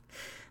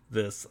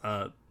this.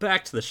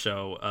 Back to the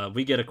show.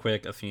 We get a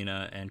quick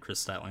Athena and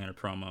Chris Statlander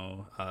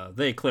promo.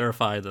 They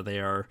clarify that they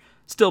are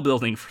still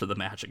building for the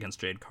match against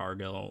Jade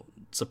Cargill.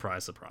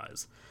 Surprise,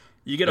 surprise.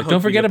 You get a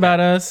don't forget about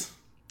us.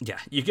 Yeah,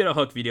 you get a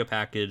Hook video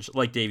package.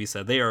 Like Davey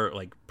said, they are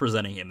like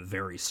presenting him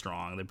very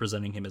strong. They're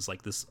presenting him as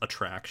like this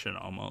attraction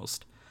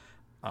almost.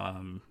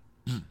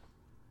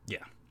 Yeah.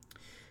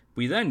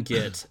 We then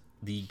get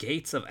the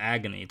Gates of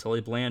Agony,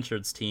 Tully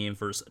Blanchard's team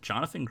versus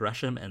Jonathan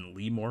Gresham and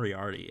Lee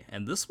Moriarty.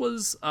 And this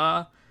was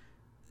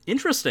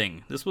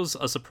interesting. This was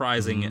a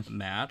surprising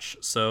match.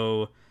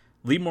 So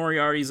Lee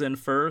Moriarty's in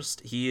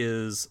first. He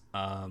is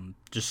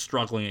just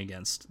struggling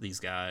against these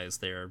guys.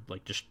 They're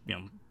like just,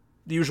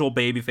 the usual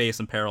babyface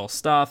and peril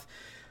stuff.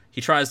 He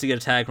tries to get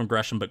a tag from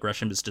Gresham, but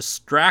Gresham is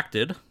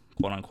distracted,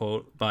 quote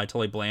unquote, by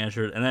Tully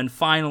Blanchard. And then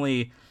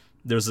finally,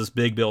 there's this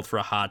big build for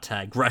a hot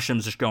tag.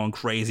 Gresham's just going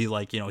crazy,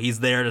 like, he's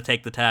there to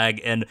take the tag,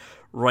 and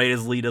right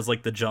as Lee does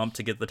like the jump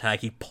to get the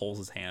tag, he pulls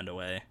his hand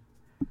away.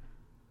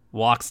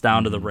 Walks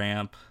down to the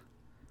ramp,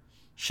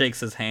 shakes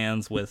his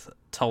hands with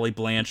Tully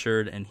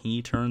Blanchard, and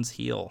he turns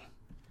heel.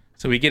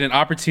 So we get an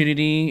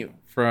opportunity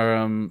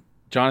from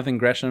Jonathan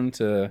Gresham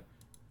to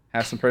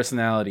have some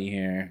personality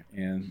here,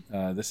 and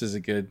this is a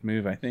good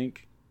move, I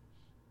think.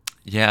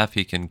 Yeah, if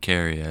he can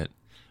carry it.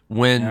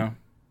 Well,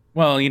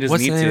 he doesn't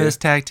what's need the name to. of this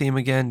tag team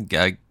again?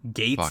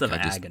 Gates of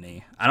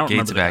Agony. I don't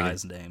remember the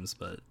guys' names,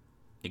 but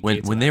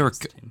when they were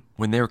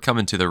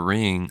coming to the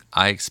ring,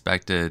 I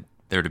expected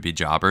there to be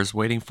jobbers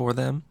waiting for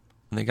them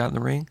when they got in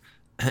the ring.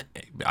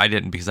 I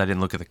didn't, because I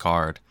didn't look at the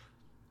card.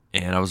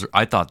 And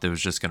I thought there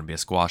was just going to be a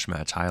squash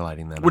match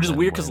highlighting them. Which is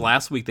weird, because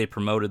last week they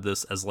promoted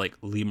this as like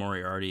Lee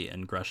Moriarty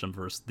and Gresham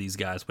versus these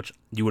guys, which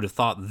you would have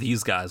thought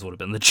these guys would have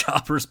been the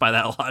jobbers by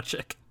that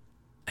logic.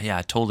 Yeah,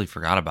 I totally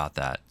forgot about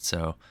that.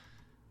 So,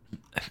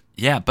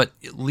 yeah, but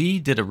Lee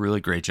did a really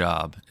great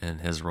job in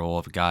his role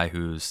of a guy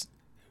who's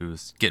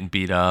getting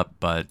beat up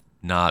but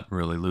not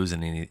really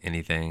losing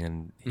anything,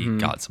 and he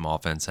got some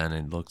offense in,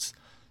 and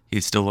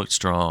he still looked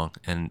strong.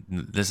 And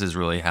this is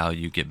really how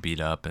you get beat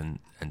up and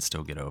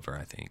still get over,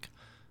 I think.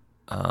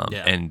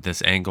 And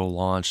this angle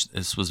launch,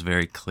 this was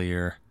very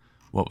clear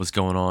what was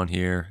going on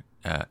here.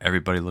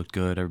 Everybody looked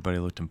good. Everybody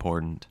looked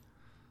important.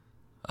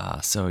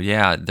 So,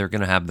 yeah, they're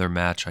going to have their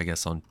match, I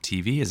guess, on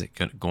TV. Is it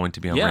going to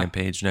be on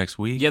Rampage next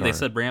week? Yeah, they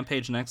said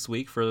Rampage next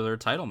week for their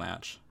title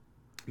match.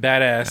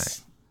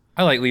 Badass. Okay.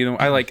 I like Lee.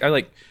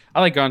 I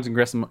like Jonathan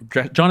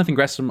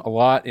Gresham a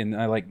lot, and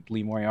I like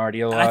Lee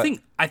Moriarty a lot.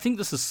 I think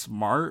this is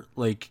smart,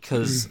 like,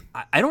 because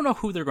I don't know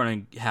who they're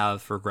going to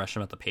have for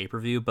Gresham at the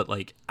pay-per-view, but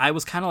like I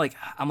was kind of like,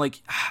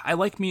 I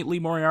like Lee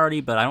Moriarty,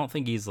 but I don't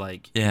think he's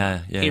like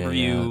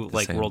pay-per-view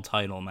like world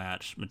title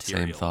match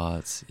material. Same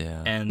thoughts,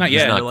 yeah. And not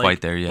yet. He's not like, quite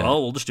there yet.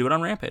 Well, we'll just do it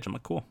on Rampage. I'm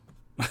like, cool.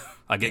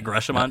 I get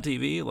Gresham on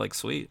TV, like,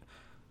 sweet.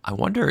 I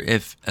wonder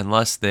if,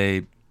 unless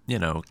they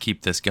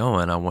keep this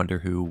going, I wonder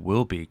who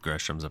will be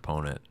Gresham's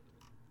opponent.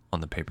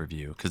 on the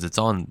pay-per-view? Because it's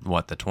on,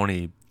 what, the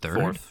 23rd?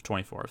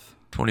 24th.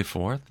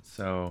 24th?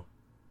 So,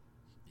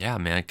 yeah,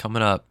 man,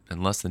 coming up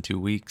in less than 2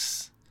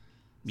 weeks.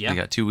 Yeah. They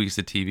got 2 weeks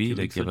of TV 2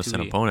 to weeks give of us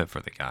an TV. opponent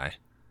for the guy.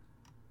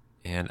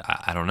 And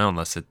I don't know,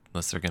 unless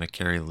they're going to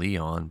carry Lee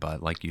on.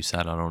 But like you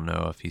said, I don't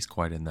know if he's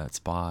quite in that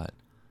spot.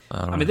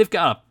 I mean, they've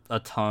got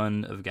a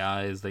ton of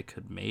guys they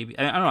could maybe.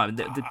 I don't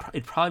know.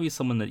 It'd probably be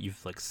someone that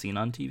you've like seen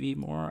on TV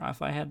more,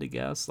 if I had to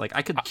guess. Like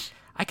I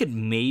could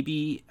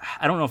maybe.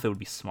 I don't know if it would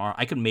be smart.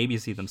 I could maybe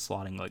see them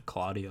slotting like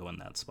Claudio in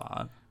that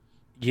spot.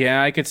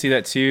 Yeah, I could see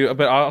that too.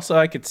 But also,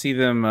 I could see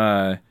them.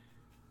 I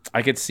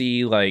could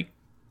see like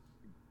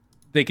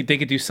they could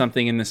do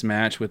something in this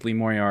match with Lee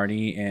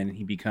Moriarty, and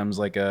he becomes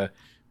like a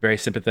very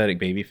sympathetic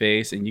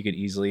babyface, and you could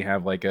easily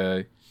have like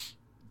a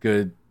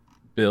good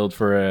build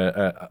for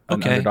an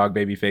underdog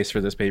babyface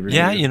for this pay-per-view.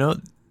 Yeah,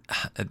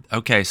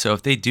 okay, so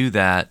if they do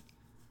that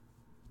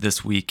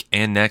this week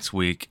and next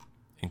week,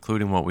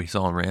 including what we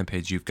saw on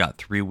Rampage, you've got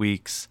 3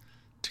 weeks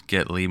to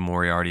get Lee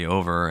Moriarty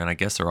over, and I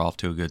guess they're off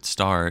to a good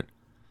start.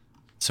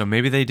 So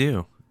maybe they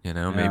do,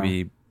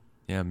 maybe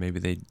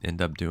they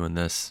end up doing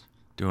a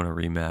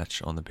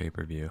rematch on the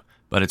pay-per-view,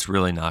 but it's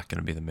really not going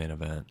to be the main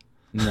event.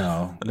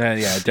 No,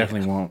 it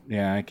definitely won't.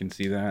 Yeah, I can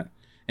see that.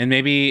 And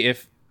maybe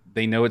if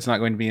they know it's not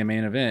going to be a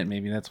main event,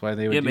 maybe that's why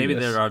they would. Yeah, do maybe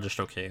this. they are just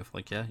okay with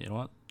like, yeah, you know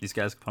what, these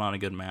guys can put on a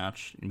good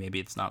match. Maybe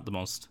it's not the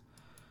most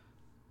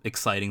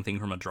exciting thing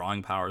from a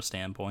drawing power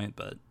standpoint,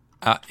 but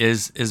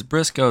is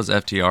Briscoe's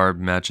FTR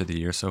match of the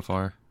year so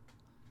far?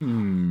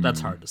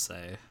 that's hard to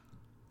say.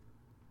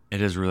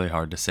 It is really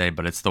hard to say,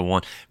 but it's the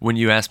one. When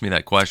you ask me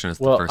that question, it's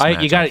the Well, first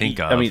match I think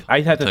of. I mean,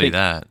 I have to I'll tell think you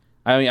that.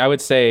 I mean, I would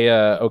say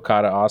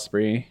Okada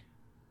Osprey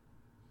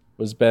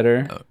was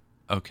better.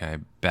 Okay,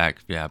 back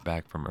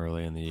from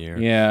early in the year.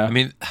 Yeah. I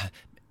mean,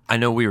 I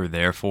know we were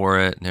there for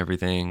it and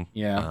everything.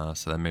 Yeah.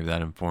 So maybe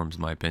that informs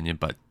my opinion,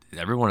 but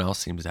everyone else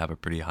seems to have a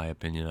pretty high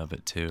opinion of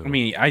it too. I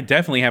mean, I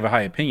definitely have a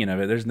high opinion of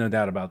it. There's no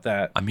doubt about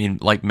that. I mean,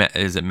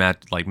 is it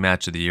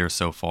match of the year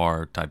so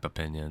far type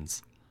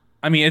opinions?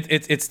 I mean,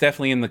 it's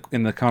definitely in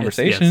the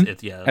conversation.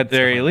 It's at the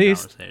very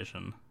least.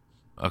 Conversation.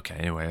 Okay.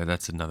 Anyway,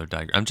 that's another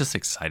diagram. I'm just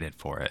excited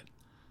for it.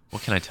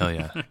 What can I tell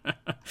you?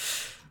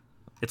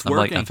 It's I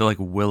working. feel like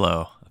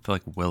Willow.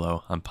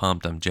 I'm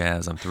pumped. I'm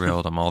jazzed. I'm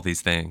thrilled. I'm all these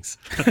things.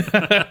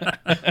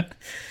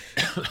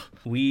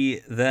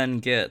 We then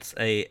get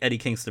a Eddie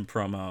Kingston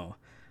promo.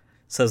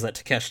 Says that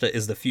Takeshita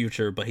is the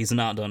future, but he's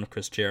not done with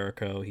Chris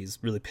Jericho. He's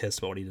really pissed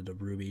about what he did to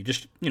Ruby.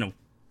 Just,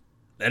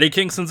 Eddie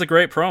Kingston's a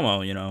great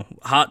promo,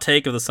 hot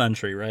take of the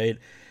century, right?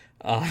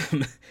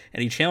 And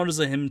he challenges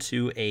him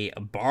to a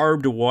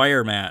barbed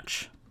wire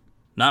match.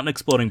 Not an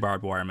exploding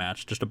barbed wire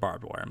match, just a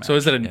barbed wire match. So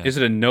is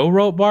it a no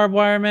rope barbed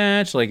wire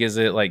match? Like, is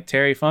it like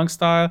Terry Funk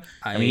style?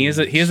 I mean, he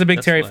is a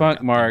big Terry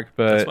Funk mark,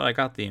 but that's what I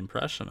got the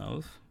impression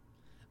of.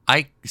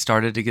 I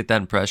started to get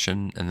that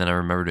impression, and then I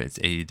remembered it's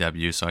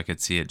AEW, so I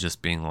could see it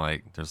just being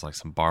like there's like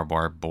some barbed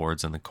wire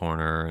boards in the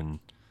corner and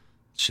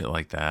shit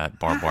like that,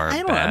 barbed wire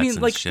bats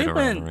and shit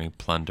around the ring,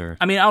 plunder.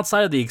 I mean,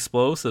 outside of the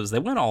explosives, they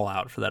went all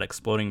out for that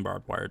exploding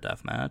barbed wire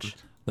death match.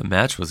 The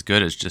match was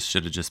good. It just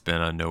should have just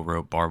been a no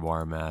rope barbed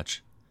wire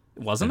match.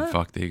 Wasn't it?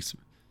 Fuck the.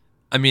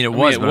 I mean, it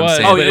was. it But was. I'm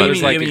saying, Oh, but you it was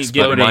mean- like you mean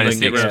exploding get rid of minus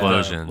the the-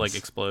 explosions. like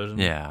explosion.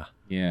 Yeah.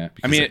 yeah.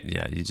 I Because mean,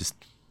 you just.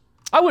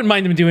 I wouldn't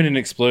mind him doing an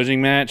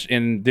explosion match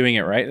and doing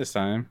it right this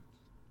time.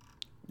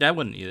 Yeah, I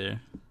wouldn't either.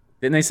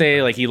 Didn't they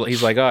say like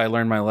he's like, oh, I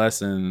learned my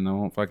lesson and I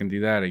won't fucking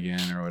do that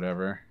again or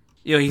whatever?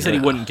 He said he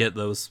wouldn't get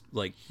those.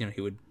 Like,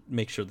 he would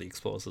make sure the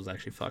explosives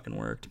actually fucking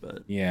worked.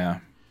 But Yeah.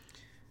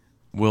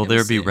 Will we'll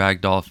there be see.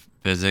 ragdoll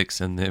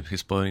physics in the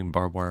exploding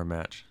barbed wire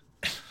match?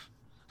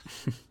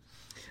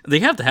 they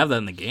have to have that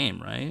in the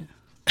game, right?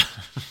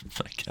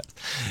 I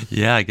guess.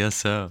 Yeah, I guess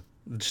so.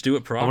 Just do it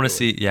I properly. want to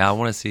see. Yeah, I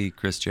want to see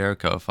Chris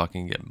Jericho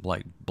fucking get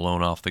like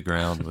blown off the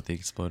ground with the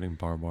exploding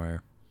barbed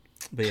wire.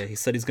 But yeah, he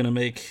said he's gonna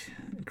make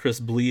Chris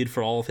bleed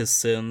for all of his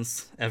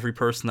sins. Every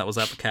person that was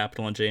at the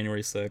Capitol on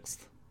January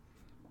 6th.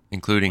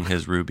 Including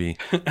his Ruby.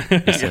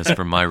 He says,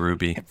 for my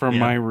Ruby. For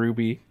my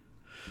Ruby.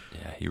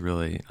 Yeah, he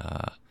really.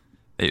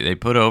 They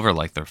put over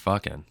like they're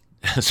fucking.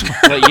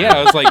 Like, yeah,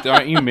 I was like,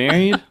 aren't you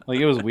married? Like,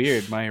 it was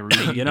weird. My Ruby.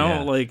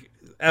 Yeah. Yeah.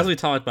 As we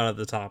talked about at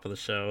the top of the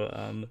show,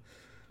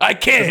 I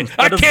care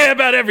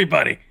about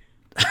everybody.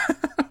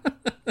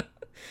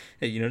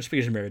 hey, just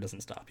because you're married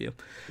doesn't stop you.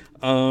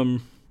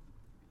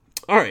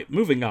 All right,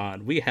 moving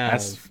on. We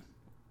have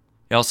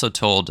He also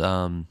told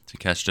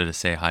Takeshita to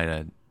say hi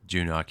to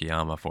Jun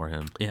Akiyama for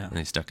him. Yeah. And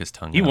he stuck his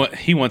tongue out.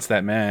 He wants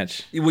that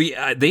match.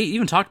 they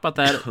even talked about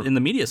that in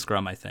the media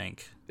scrum, I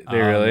think. They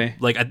really?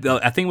 Like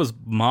I think it was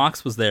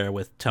Mox was there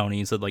with Tony.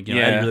 He said Yeah.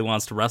 Eddie really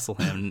wants to wrestle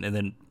him, and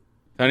then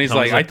Tony's Tony's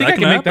like, I like, think that I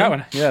can can make that happen.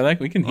 one. Yeah, like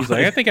we can. He's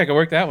like, I think I can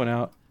work that one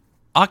out.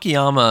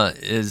 Akiyama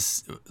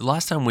is.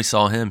 Last time we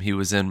saw him, he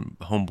was in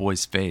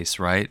Homeboy's face,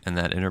 right? In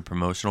that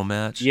interpromotional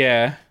match.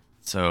 Yeah,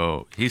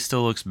 So he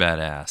still looks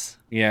badass.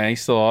 yeah,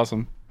 he's still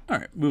awesome. all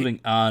right,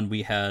 moving on.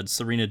 We had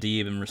Serena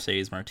Deeb and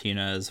Mercedes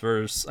Martinez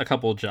versus a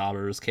couple of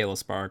jobbers, Kayla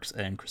Sparks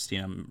and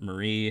Christina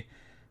Marie.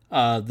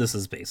 This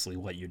is basically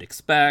what you'd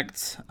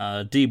expect.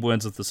 Deeb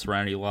wins with the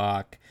Serenity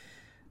Lock.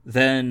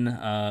 Then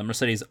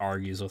Mercedes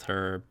argues with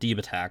her. Deeb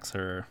attacks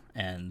her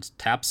and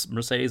taps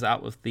Mercedes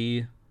out with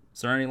the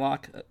Serenity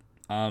Lock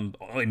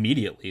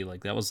immediately.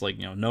 Like, that was like,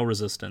 no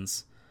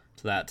resistance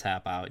to that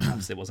tap out.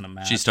 Obviously, it wasn't a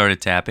match. She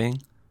started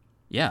tapping?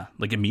 Yeah,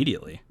 like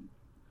immediately.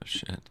 Oh,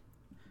 shit.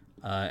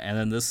 And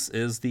then this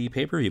is the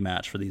pay-per-view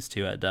match for these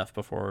two at Death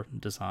Before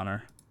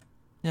Dishonor.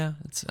 Yeah,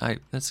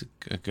 that's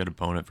a good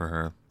opponent for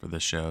her for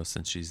this show,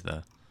 since she's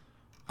the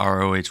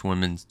ROH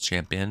Women's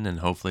Champion, and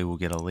hopefully we'll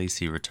get a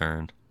Lacey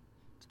return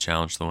to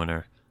challenge the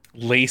winner.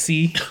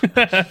 Lacey.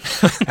 I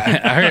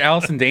heard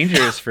Allison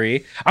Danger is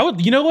free.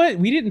 You know what?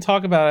 We didn't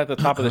talk about it at the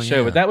top of the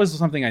show, but that was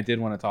something I did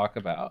want to talk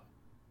about.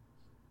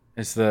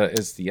 It's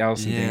the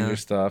Allison Danger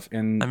stuff,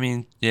 and I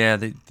mean, yeah,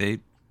 they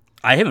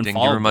I haven't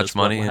didn't give her much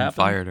money what and happened?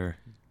 fired her.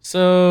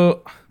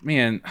 So,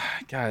 man,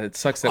 God, it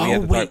sucks that we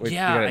have to talk.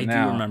 I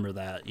now. do remember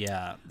that.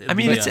 Yeah, I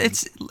mean,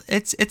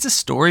 it's a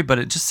story, but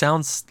it just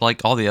sounds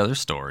like all the other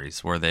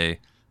stories where they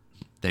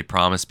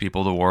promise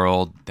people the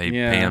world, they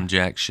pay them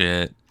jack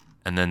shit,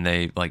 and then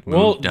they like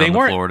move down to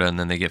Florida, and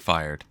then they get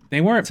fired.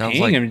 They weren't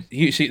paying him.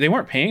 They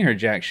weren't paying her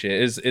jack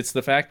shit. It's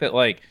the fact that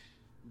like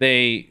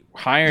they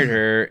hired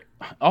her.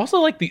 Also,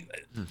 like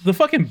the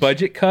fucking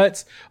budget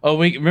cuts. Oh,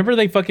 wait, remember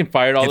they fucking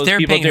fired all those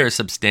people? If they're paying her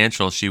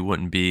substantial, she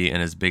wouldn't be in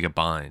as big a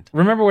bind.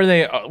 Remember when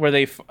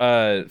they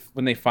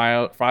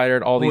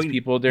fired all these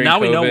people during now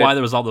COVID? We know why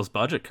there was all those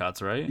budget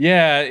cuts, right?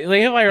 Yeah,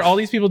 they fired all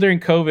these people during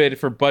COVID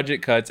for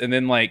budget cuts, and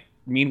then like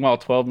meanwhile,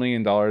 $12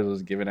 million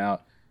was given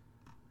out,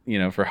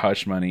 for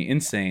hush money.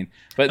 Insane.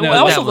 But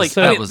no, this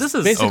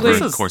is over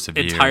the course of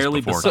years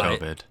before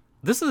COVID.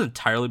 This is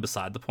entirely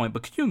beside the point.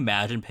 But could you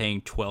imagine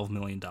paying $12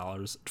 million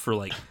for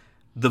like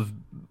the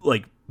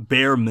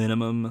bare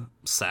minimum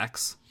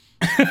sex?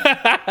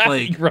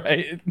 Like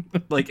right,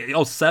 like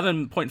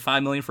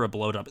 $7.5 million for a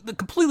blowjob.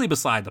 Completely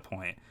beside the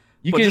point.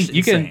 You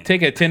can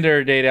take a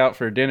Tinder date out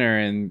for dinner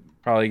and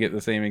probably get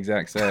the same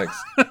exact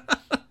sex.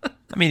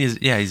 I mean,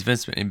 he's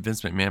Vince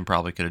McMahon.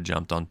 Probably could have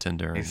jumped on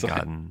Tinder and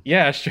gotten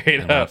straight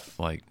enough, up.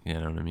 like, you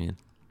know what I mean.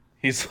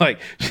 He's like,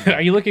 are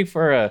you looking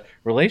for a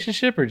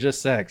relationship or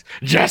just sex?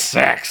 Just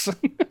sex.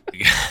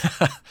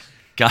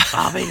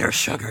 I'll be your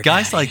sugar daddy.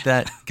 Guys like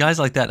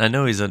that. I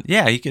know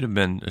he could have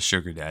been a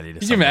sugar daddy.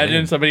 Can you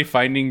imagine somebody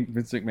finding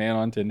Vince McMahon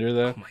on Tinder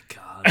though? Oh my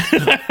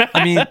god.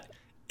 I mean,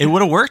 it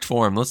would have worked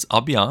for him.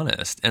 I'll be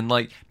honest. And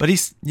like, but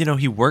he's,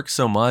 he works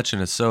so much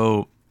and is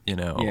so,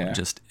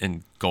 just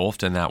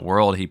engulfed in that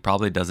world. He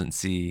probably doesn't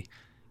see,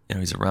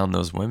 he's around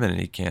those women and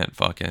he can't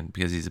fucking,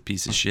 because he's a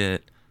piece of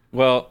shit.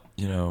 Well,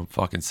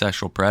 fucking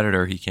sexual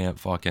predator. He can't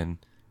fucking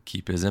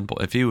keep his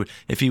impulse.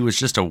 If he was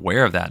just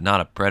aware of that, not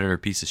a predator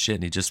piece of shit,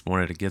 and he just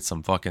wanted to get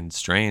some fucking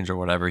strange or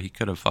whatever, he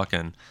could have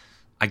fucking.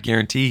 I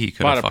guarantee he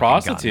could have fucking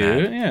bought a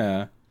prostitute.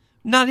 Yeah,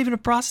 not even a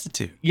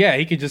prostitute. Yeah,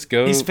 he could just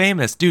go. He's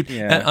famous, dude.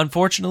 Yeah. And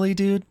unfortunately,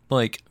 dude,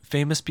 like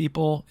famous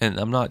people, and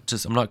I'm not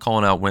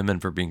calling out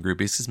women for being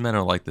groupies, because men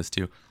are like this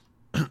too.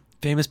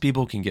 Famous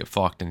people can get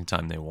fucked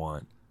anytime they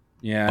want.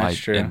 Yeah, that's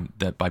true. And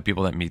that by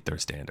people that meet their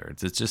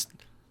standards. It's just.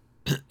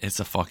 It's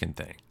a fucking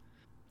thing.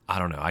 I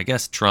don't know. I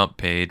guess Trump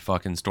paid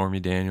fucking Stormy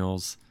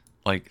Daniels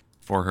like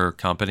for her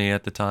company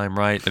at the time,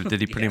 right?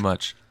 Did he pretty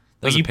much?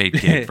 That was a paid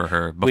gig for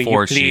her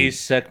before she. Please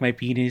suck my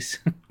penis.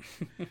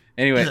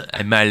 Anyway,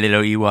 my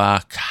little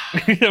Ewok.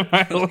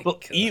 My little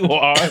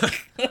Ewok.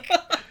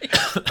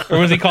 Or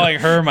was he calling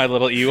her my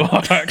little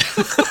Ewok?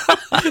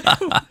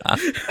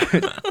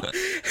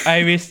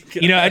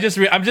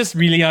 I'm just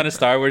really on a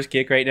Star Wars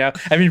kick right now.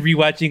 I've been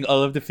rewatching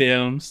all of the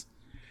films.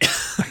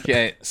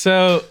 Okay,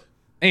 so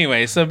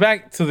anyway, so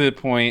back to the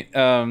point.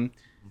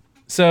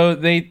 So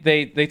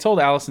they told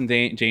Allison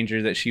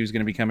Danger that she was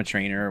going to become a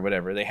trainer or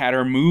whatever. They had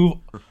her move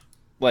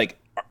to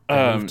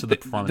the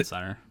performance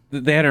center.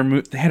 They had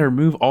her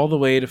move all the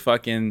way to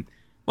fucking.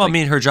 Well, I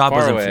mean, her job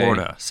was in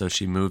Florida, so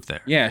she moved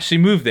there. Yeah, she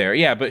moved there.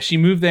 Yeah, but she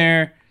moved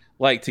there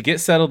like to get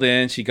settled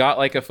in. She got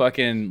like a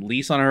fucking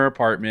lease on her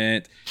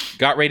apartment,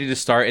 got ready to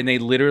start, and they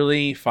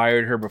literally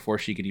fired her before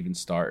she could even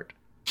start.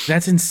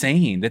 That's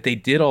insane that they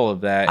did all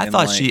of that. I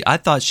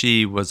thought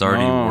she was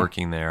already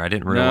working there. I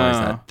didn't realize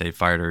that they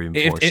fired her even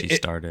before she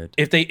started.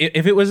 If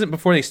it wasn't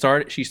before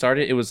she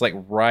started, it was like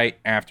right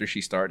after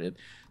she started.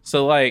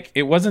 So like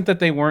it wasn't that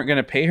they weren't going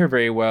to pay her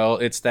very well.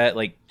 It's that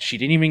like she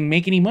didn't even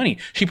make any money.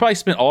 She probably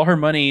spent all her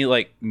money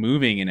like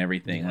moving and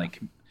everything. Yeah.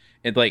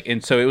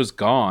 And so it was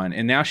gone.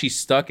 And now she's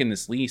stuck in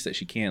this lease that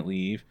she can't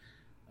leave.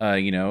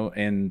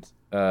 And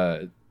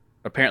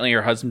apparently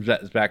her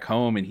husband's back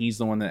home and he's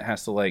the one that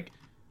has to like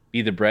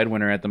be the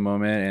breadwinner at the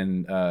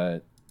moment,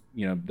 and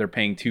they're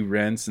paying 2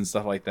 rents and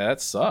stuff like that.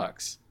 It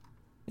sucks.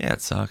 Yeah,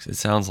 it sucks. It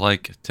sounds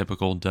like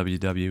typical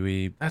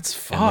WWE. That's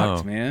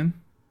fucked, man.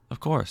 Of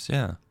course,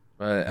 yeah.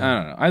 But I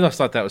don't know. I just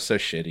thought that was so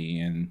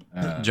shitty. And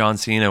John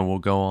Cena will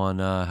go on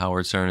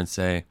Howard Stern and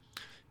say,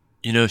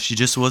 she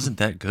just wasn't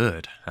that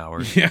good,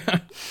 Howard. Yeah.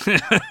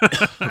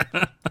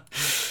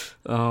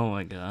 Oh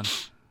my god.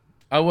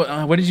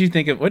 What do you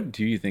think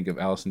of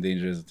Allison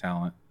Danger as a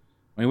talent?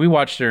 I mean, we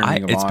watched her in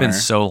Ring of It's Honor. been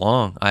so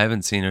long. I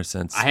haven't seen her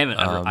since.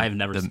 I've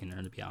never seen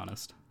her, to be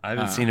honest. I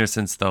haven't seen her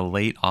since the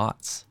late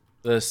aughts.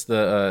 The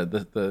sister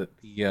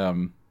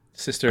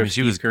I mean, of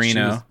Steve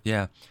Carino.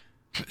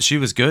 She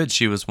was good.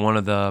 She was one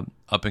of the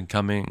up and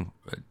coming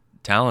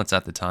talents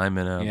at the time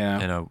in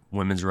a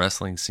women's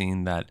wrestling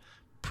scene that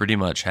pretty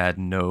much had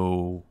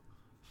no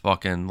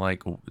fucking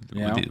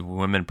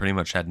women pretty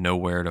much had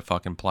nowhere to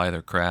fucking ply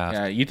their craft.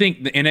 Yeah, you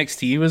think the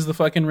NXT was the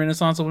fucking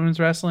renaissance of women's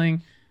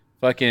wrestling?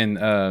 Fucking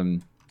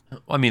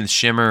I mean,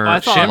 Shimmer. I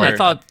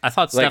thought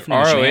Like Stephanie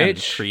ROH?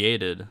 McMahon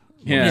created.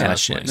 Yeah,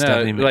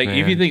 Stephanie like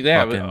if you McMahon think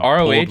that fucking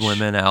ROH pulled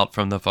women out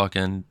from the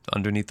fucking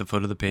underneath the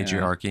foot of the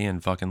patriarchy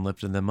and fucking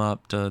lifted them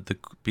up to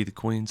be the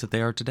queens that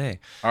they are today.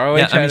 ROH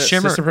Yeah, I mean, had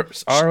Shimmer- a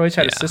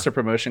sister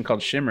promotion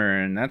called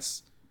Shimmer, and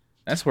that's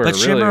where But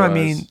it really Shimmer, was. I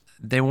mean,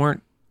 they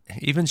weren't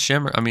even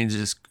Shimmer. I mean,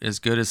 just as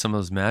good as some of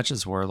those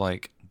matches were,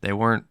 like they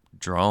weren't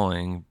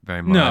drawing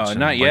very much. No, and,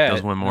 not like, yet.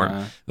 Those women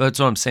weren't. That's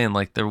what I'm saying.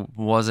 Like there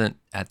wasn't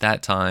at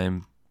that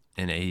time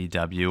in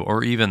AEW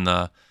or even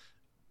that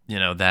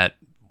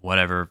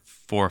whatever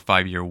 4 or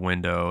 5 year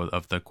window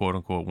of the quote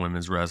unquote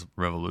women's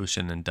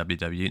revolution in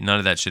WWE. None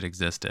of that shit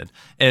existed.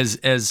 As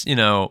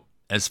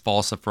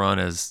false a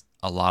front as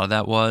a lot of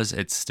that was,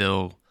 it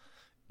still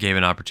gave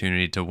an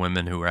opportunity to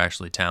women who were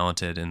actually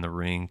talented in the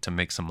ring to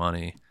make some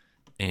money,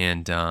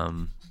 and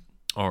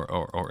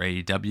or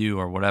AEW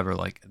or whatever.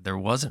 Like there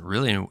wasn't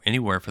really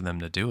anywhere for them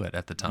to do it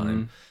at the time.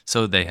 Mm-hmm.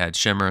 So they had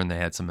Shimmer and they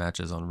had some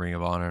matches on Ring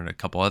of Honor and a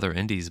couple other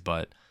indies,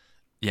 but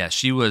yeah,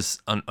 she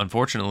was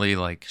unfortunately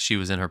like she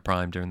was in her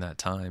prime during that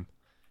time.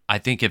 I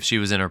think if she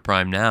was in her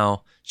prime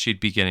now, she'd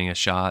be getting a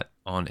shot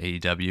on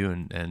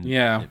AEW, and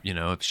Yeah.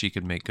 if she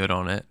could make good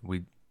on it,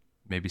 we'd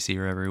maybe see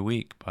her every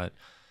week. But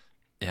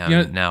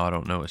yeah, now I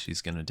don't know what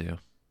she's gonna do.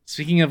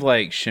 Speaking of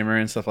like Shimmer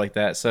and stuff like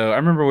that, so I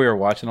remember we were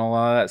watching a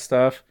lot of that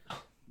stuff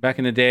back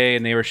in the day,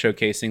 and they were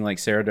showcasing like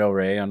Sarah Del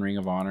Rey on Ring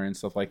of Honor and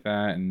stuff like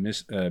that, and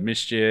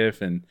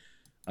Mischief and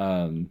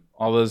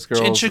all those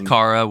girls. And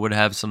Chikara would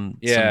have some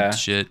Yeah.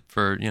 shit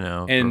for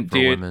And for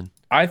dude, women,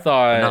 I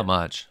thought but not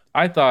much.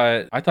 I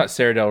thought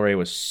Sarah Del Rey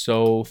was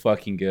so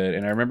fucking good,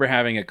 and I remember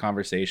having a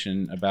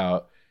conversation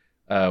about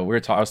I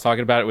was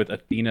talking about it with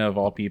Athena of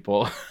all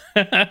people,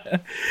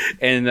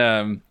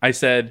 and I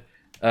said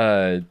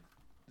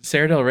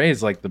Sarah Del Rey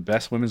is like the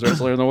best women's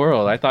wrestler in the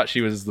world. I thought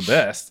she was the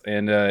best,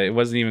 and it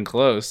wasn't even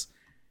close.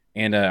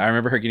 And I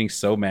remember her getting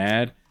so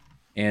mad,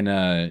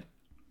 and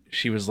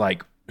she's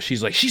like,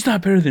 she's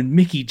not better than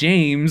Mickey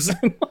James.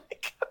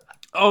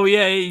 Oh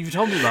yeah, you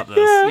told me about this.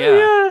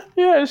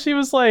 Yeah. She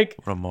was like,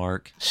 What a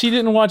mark. she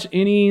didn't watch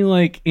any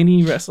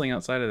wrestling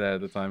outside of that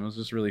at the time. It was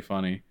just really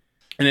funny.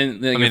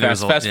 And then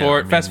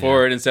fast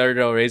forward, and Sarah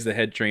Del Rey's the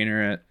head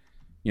trainer at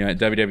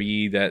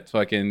WWE. That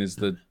fucking is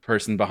the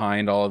person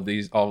behind all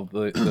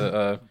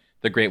the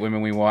great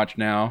women we watch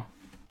now.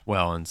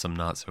 Well, and some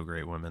not so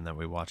great women that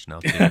we watch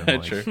now too.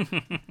 True.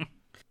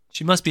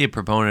 She must be a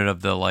proponent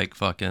of the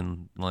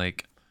fucking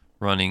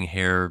running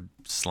hair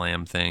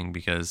slam thing,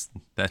 because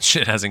that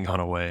shit hasn't gone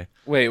away.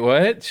 Wait,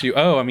 what?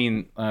 I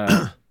mean,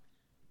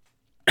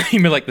 you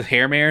mean like the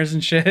hair mares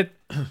and shit?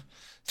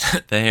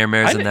 The hair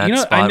mares in that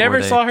spot. I never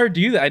where saw her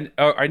do that.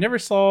 I never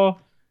saw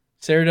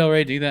Sarah Del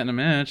Rey do that in a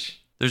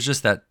match. There's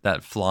just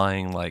that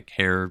flying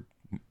hair.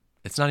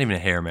 It's not even a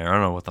hair mare. I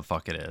don't know what the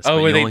fuck it is. Oh,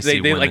 but where you only see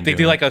they women do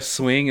doing like a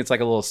swing. It's like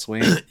a little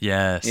swing.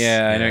 Yes.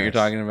 Yeah, I know what you're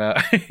talking about.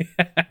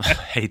 I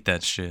hate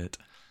that shit.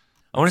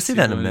 I want to see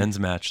that in a men's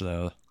match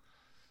though.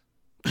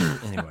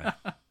 Anyway,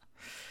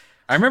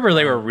 I remember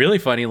they were really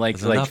funny.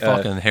 there's enough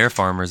fucking hair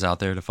farmers out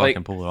there to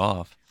fucking pull it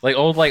off. Like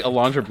old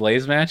Alondra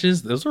Blaze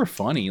matches. Those were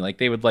funny. Like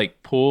they would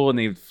pull and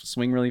they would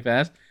swing really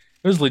fast.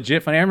 It was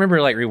legit funny. I remember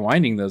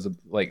rewinding those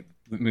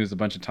moves a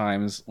bunch of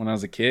times when I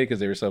was a kid because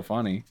they were so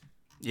funny.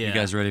 Yeah. You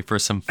guys ready for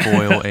some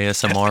foil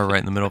ASMR right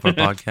in the middle of our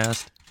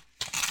podcast?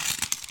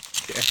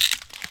 Okay.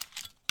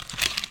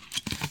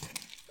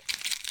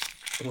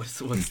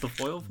 What's the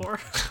foil for?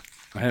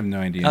 I have no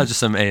idea. Oh, just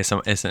some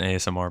ASMR. It's an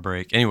ASMR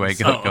break. Anyway,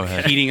 go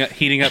ahead.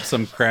 Heating up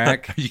some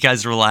crack. Are you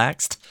guys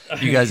relaxed?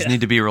 You guys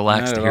need to be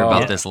relaxed Not to at hear all.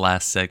 about this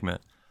last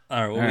segment. All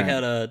right. Well, All we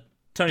right. had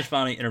Tony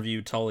Schiavone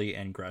interviewed Tully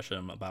and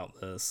Gresham about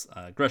this.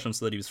 Gresham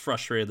said that he was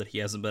frustrated that he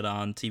hasn't been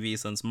on TV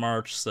since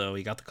March, so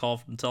he got the call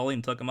from Tully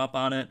and took him up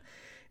on it.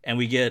 And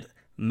we get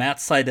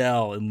Matt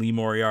Seidel in Lee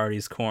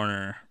Moriarty's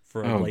corner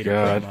for a later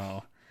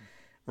promo,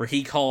 where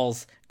he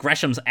calls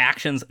Gresham's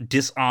actions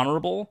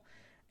dishonorable,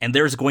 and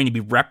there's going to be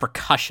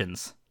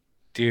repercussions.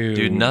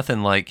 Dude,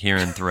 Nothing like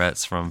hearing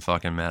threats from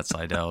fucking Matt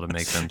Seidel to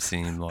make them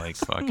seem like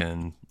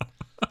fucking.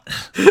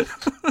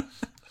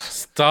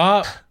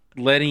 stop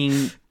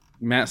letting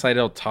Matt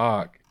Seidel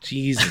talk.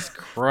 Jesus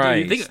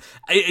Christ.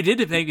 It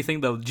did make me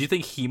think, though, do you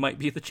think he might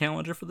be the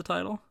challenger for the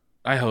title?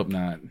 I hope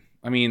not.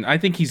 I mean, I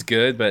think he's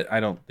good, but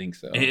I don't think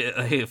so. Hey,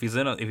 if he's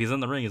in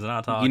the ring, he's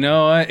not talking. You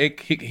know what? It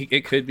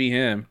could be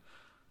him.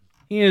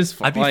 He is.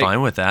 I'd be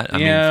fine with that. I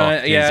Yeah, mean,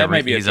 fuck, yeah, it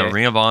might be he's okay. a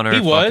Ring of Honor. He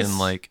was. Fucking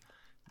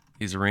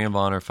He's a Ring of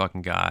Honor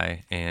fucking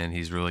guy, and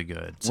he's really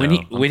good. So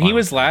when he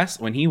was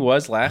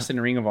last in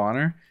Ring of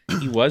Honor,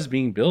 he was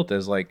being built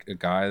as like a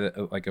guy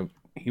that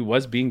he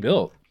was being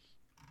built.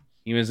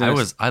 He was.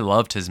 I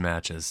loved his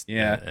matches.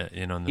 Yeah,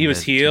 in the he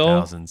was heel.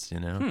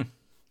 2000s.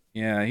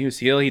 Yeah, he was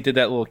heel. He did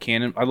that little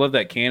cannon. I love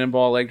that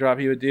cannonball leg drop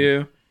he would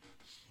do.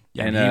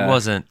 Yeah, and he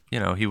wasn't.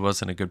 He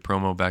wasn't a good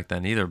promo back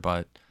then either.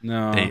 But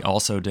no, they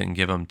also didn't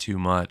give him too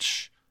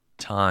much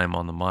time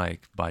on the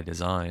mic by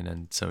design,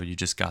 and so you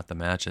just got the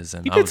matches.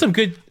 And he did some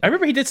good. I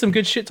remember he did some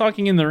good shit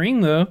talking in the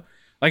ring though.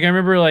 Like I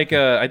remember,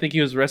 I think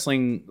he was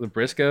wrestling the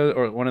Briscoe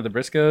or one of the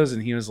Briscoes,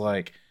 and he was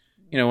like,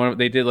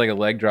 they did like a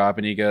leg drop,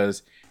 and he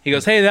goes,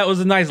 "Hey, that was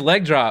a nice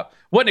leg drop.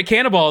 Wasn't a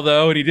cannonball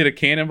though." And he did a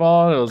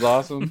cannonball. It was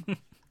awesome.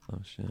 Oh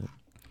shit!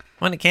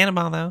 Wasn't a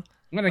cannonball though.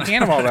 Wasn't a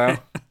cannonball though.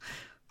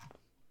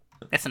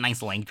 That's a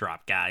nice leg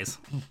drop, guys.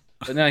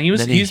 But no, he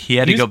was. He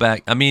had to go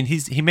back. I mean,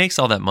 he makes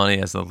all that money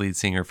as the lead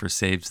singer for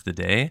Saves the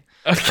Day.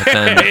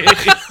 Okay.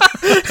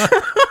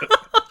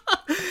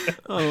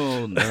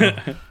 Oh no.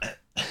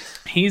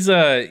 He's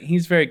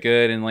very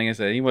good, and like I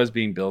said, he was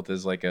being built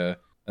as a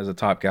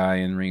top guy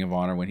in Ring of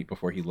Honor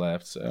before he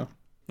left. So.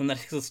 And that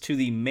takes us to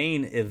the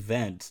main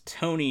event: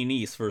 Tony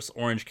Nese versus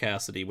Orange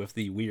Cassidy with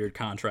the weird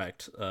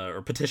contract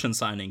or petition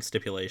signing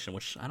stipulation,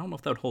 which I don't know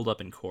if that would hold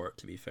up in court.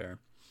 To be fair.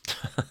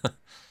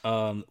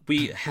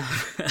 We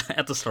have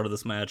at the start of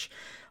this match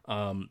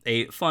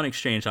a fun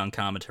exchange on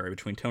commentary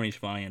between Tony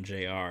Schiavone and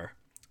JR.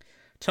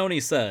 Tony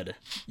said,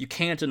 "You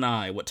can't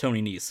deny what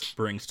Tony Nese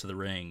brings to the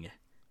ring,"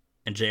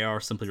 and JR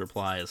simply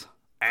replies,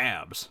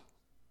 "Abs."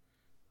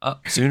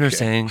 Sooner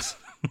sayings.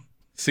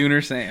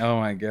 Sooner saying, "Oh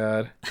my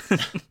god."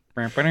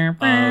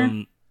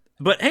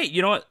 But hey,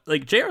 you know what?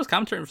 Like JR's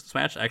commentary for this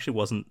match actually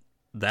wasn't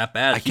that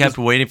bad. I kept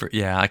waiting for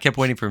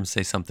him to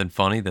say something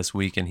funny this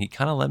week, and he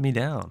kind of let me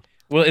down.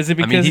 Well, is it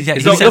because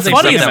the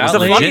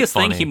funniest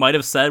thing he might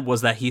have said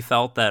was that he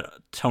felt that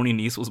Tony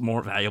Nese was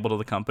more valuable to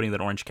the company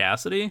than Orange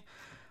Cassidy.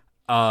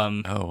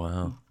 Oh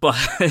wow! But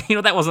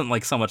that wasn't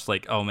like so much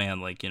like, oh man,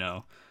 like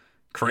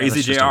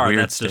crazy JR.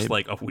 That's just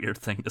like a weird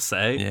thing to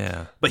say.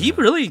 Yeah. But he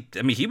really,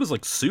 he was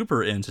like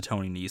super into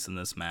Tony Nese in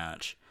this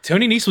match.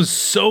 Tony Nese was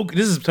so.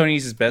 This is Tony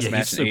Nese's best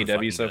match in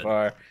AEW so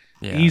far.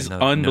 Yeah, he's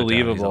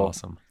unbelievable. He's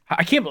awesome.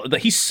 I can't believe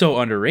that he's so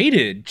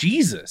underrated.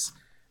 Jesus.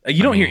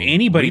 You don't hear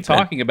anybody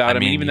talking about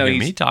him, even though he's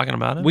me talking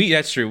about it.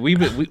 That's true.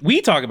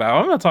 We talk about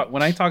him. I'm not talk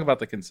when I talk about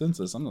the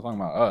consensus. I'm not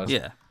talking about us.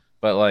 Yeah,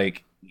 but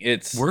like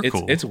we're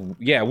cool.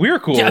 We're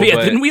cool.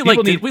 Yeah, didn't we like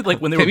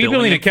when they were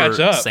building it catch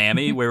for up.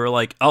 Sammy? We were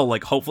like, oh,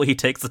 like hopefully he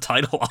takes the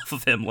title off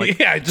of him. Like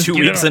 2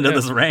 weeks into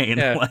this reign.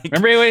 Yeah. Like,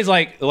 remember, anyways,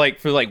 like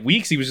for like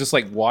weeks, he was just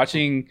like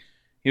watching.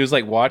 He was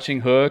like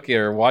watching Hook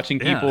or watching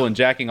people and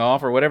jacking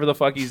off or whatever the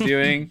fuck he's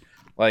doing.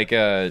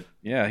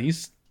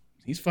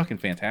 He's fucking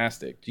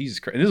fantastic.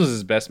 Jesus Christ. This was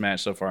his best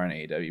match so far in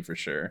AEW for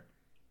sure.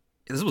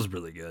 This was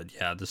really good.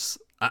 Yeah,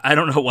 I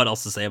don't know what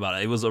else to say about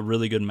it. It was a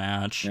really good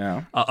match.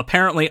 Yeah.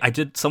 Apparently,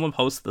 someone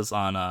posted this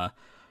on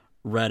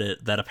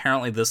Reddit that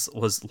apparently this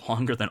was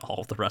longer than all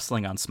of the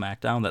wrestling on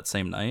SmackDown that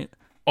same night.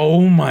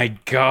 Oh my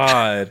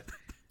god.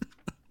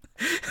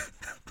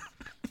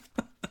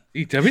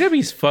 Dude,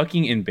 WWE's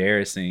fucking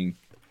embarrassing.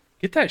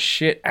 Get that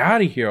shit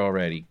out of here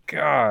already.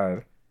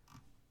 God.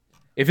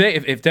 If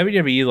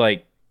WWE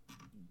like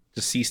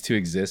just cease to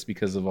exist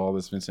because of all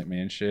this Vince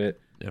McMahon shit,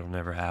 it'll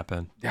never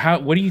happen.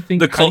 What do you think?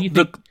 The closest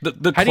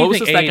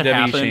that could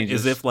happen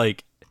changes?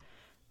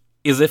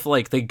 is if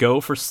they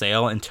go for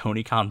sale and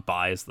Tony Khan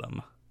buys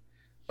them.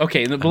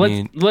 Okay, but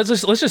let's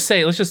just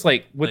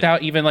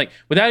without even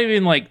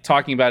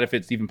talking about if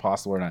it's even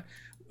possible or not.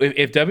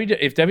 If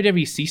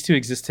WWE ceased to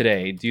exist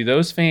today, do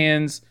those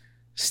fans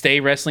stay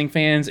wrestling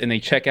fans and they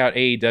check out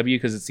AEW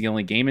because it's the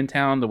only game in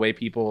town? The way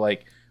people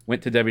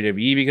went to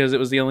WWE because it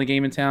was the only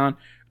game in town,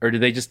 or do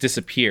they just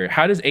disappear?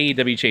 How does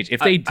AEW change?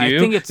 If they do, I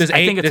think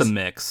it's a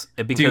mix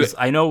because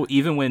I know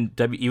even when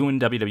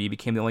WWE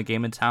became the only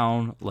game in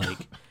town,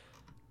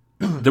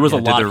 there was a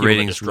lot of of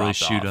ratings really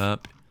shoot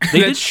up. They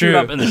did shoot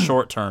up in the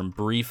short term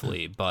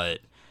briefly, but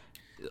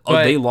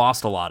they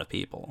lost a lot of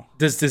people.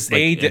 Does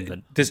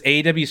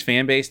AEW's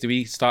fan base, do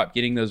we stop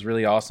getting those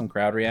really awesome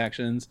crowd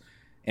reactions,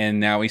 and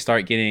now we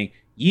start getting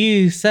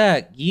 "you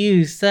suck,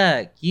 you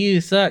suck, you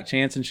suck"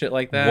 chants and shit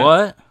like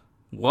that?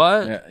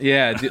 What?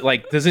 Yeah.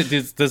 Does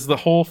the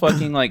whole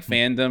fucking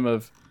fandom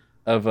of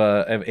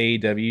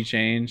AEW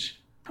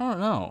change? I don't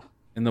know.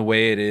 In the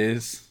way it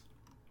is,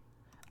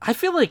 I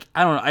feel like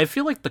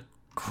the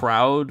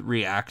crowd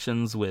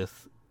reactions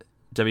with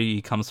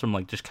WWE comes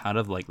from just kind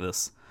of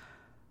this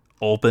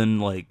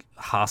open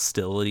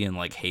hostility and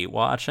hate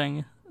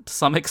watching to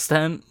some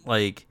extent.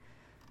 Granted,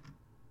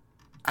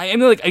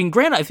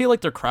 I feel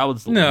like their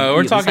crowds. No,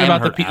 we're talking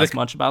about the people as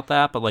much about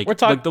that, but we're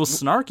talking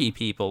those snarky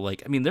people.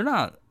 They're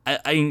not.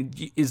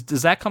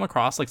 Does that come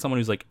across like someone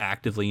who's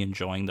actively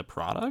enjoying the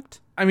product?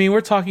 I mean,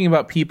 we're talking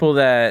about people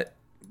that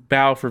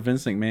bow for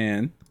Vince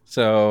McMahon.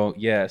 So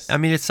yes. I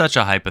mean, it's such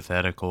a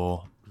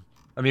hypothetical.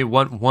 I mean,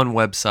 one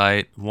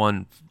website,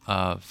 one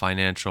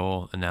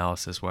financial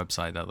analysis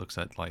website that looks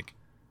at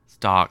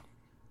stock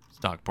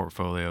stock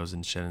portfolios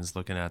and shit and is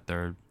looking at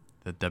the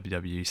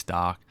WWE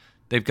stock.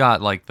 They've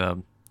got like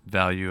the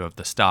value of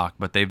the stock,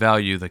 but they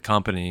value the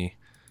company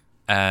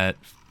at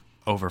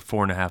over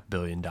 $4.5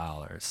 billion.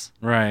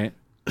 Right.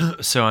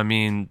 So I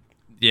mean,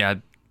 yeah,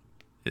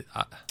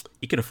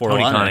 You could afford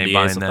Tony a lot Khan of ain't NDAs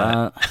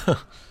buying with that.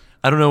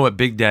 I don't know what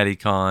Big Daddy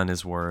Khan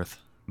is worth,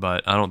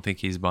 but I don't think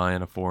he's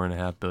buying a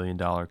 $4.5 billion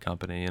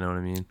company. You know what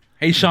I mean?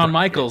 Hey, Shawn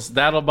Michaels,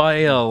 that'll buy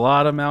you a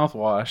lot of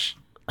mouthwash.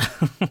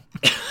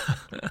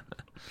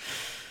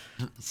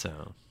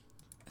 So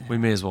we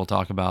may as well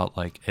talk about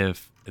like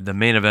if the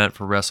main event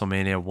for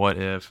WrestleMania, what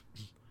if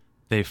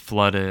they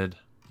flooded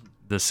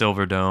the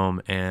Silver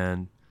Dome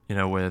and,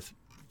 with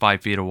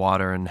 5 feet of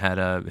water and had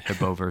a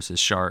hippo versus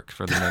shark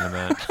for the main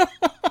event?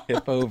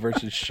 Hippo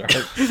versus shark.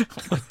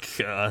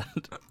 God.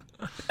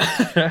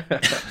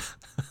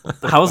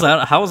 How is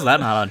that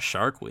not on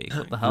Shark Week?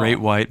 What the hell? Great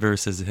white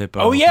versus hippo.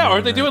 Oh yeah, main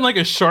aren't they event. doing like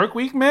a Shark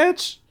Week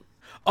match?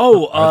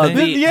 Oh,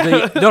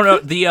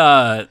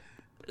 Yeah.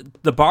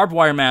 the barbed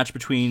wire match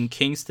between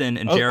Kingston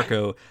and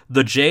Jericho.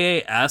 The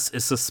JAS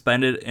is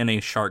suspended in a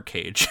shark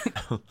cage.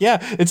 Yeah,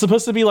 it's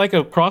supposed to be like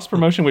a cross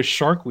promotion with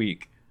Shark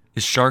Week.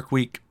 Is Shark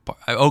Week?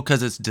 Oh,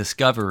 because it's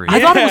Discovery. I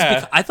thought it was.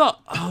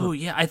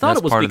 Yeah. I thought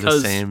it That's was part of the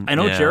because same- I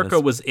know yeah, Jericho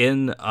that's- was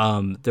in.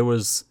 There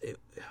was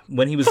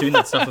when he was doing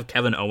that stuff with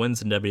Kevin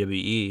Owens in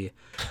WWE,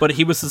 but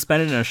he was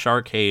suspended in a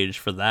shark cage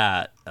for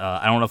that.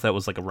 I don't know if that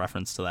was like a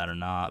reference to that or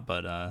not,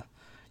 but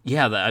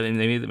yeah, I mean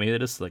maybe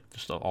it is like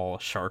just all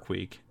Shark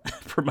Week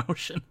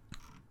promotion.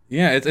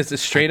 Yeah,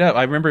 it's straight up.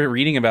 I remember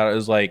reading about it. It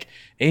was like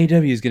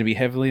AEW is going to be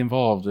heavily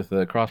involved with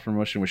the cross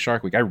promotion with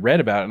Shark Week. I read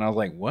about it and I was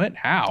like, what?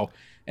 How?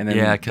 And then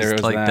Yeah, there because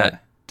was like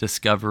that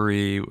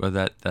Discovery or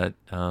that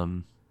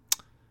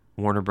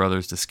Warner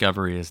Brothers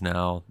Discovery is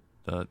now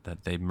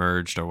that they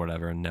merged or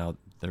whatever, and now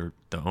they're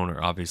the owner.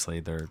 Obviously,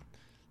 they're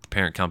the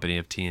parent company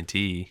of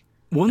TNT.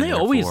 Well, and they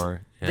always yeah.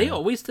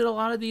 did a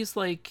lot of these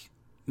like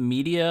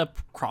media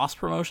cross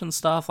promotion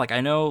stuff. Like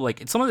I know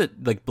like some of it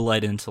like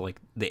bled into like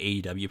the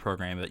AEW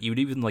program, but you would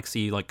even like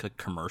see like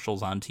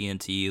commercials on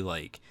TNT.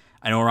 Like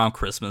I know around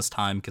Christmas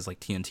time because like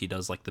TNT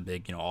does like the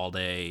big all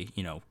day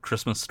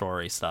Christmas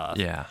story stuff.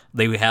 Yeah,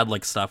 They had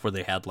like stuff where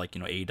they had like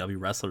AEW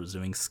wrestlers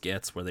doing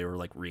skits where they were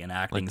like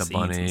reenacting like the scenes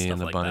bunny and stuff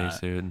and the like bunny that.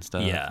 suit and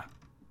stuff. Yeah,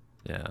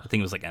 yeah, I think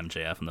it was like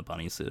MJF in the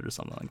bunny suit or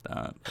something like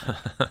that.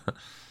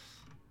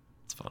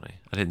 it's funny.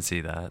 I didn't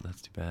see that.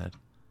 That's too bad.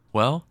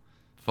 Well,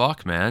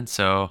 fuck, man.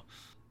 So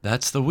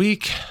that's the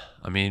week.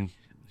 I mean,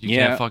 you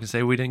Yeah. can't fucking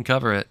say we didn't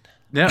cover it.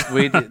 Yeah,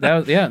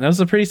 that was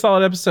a pretty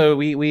solid episode.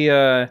 We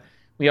are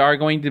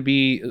going to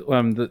be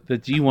the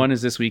G1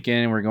 is this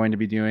weekend, and we're going to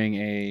be doing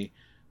a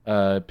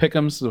the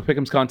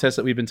Pick'ems contest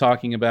that we've been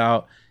talking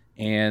about,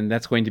 and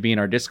that's going to be in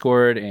our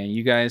Discord, and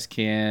you guys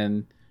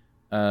can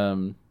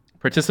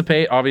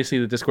participate. Obviously,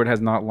 the Discord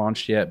has not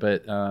launched yet,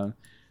 but by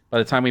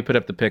the time we put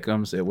up the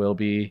Pick'ems, it will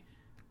be.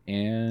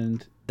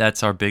 And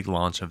That's our big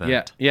launch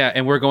event. yeah,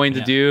 and we're going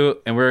to do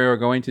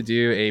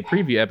a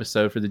preview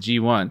episode for the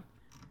G1.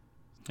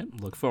 Yep,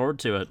 look forward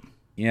to it.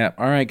 Yeah.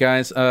 All right,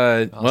 guys.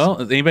 Well,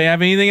 does anybody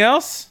have anything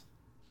else?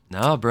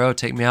 No, bro,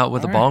 take me out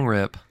with All a right. bong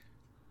rip.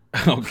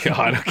 Oh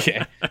God.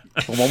 Okay.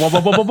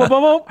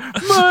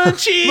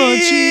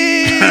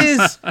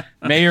 Munchies.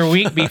 May your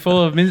week be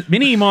full of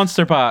mini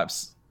Monster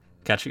Pops.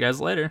 Catch you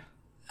guys later.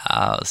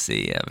 I'll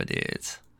see ya, my dudes.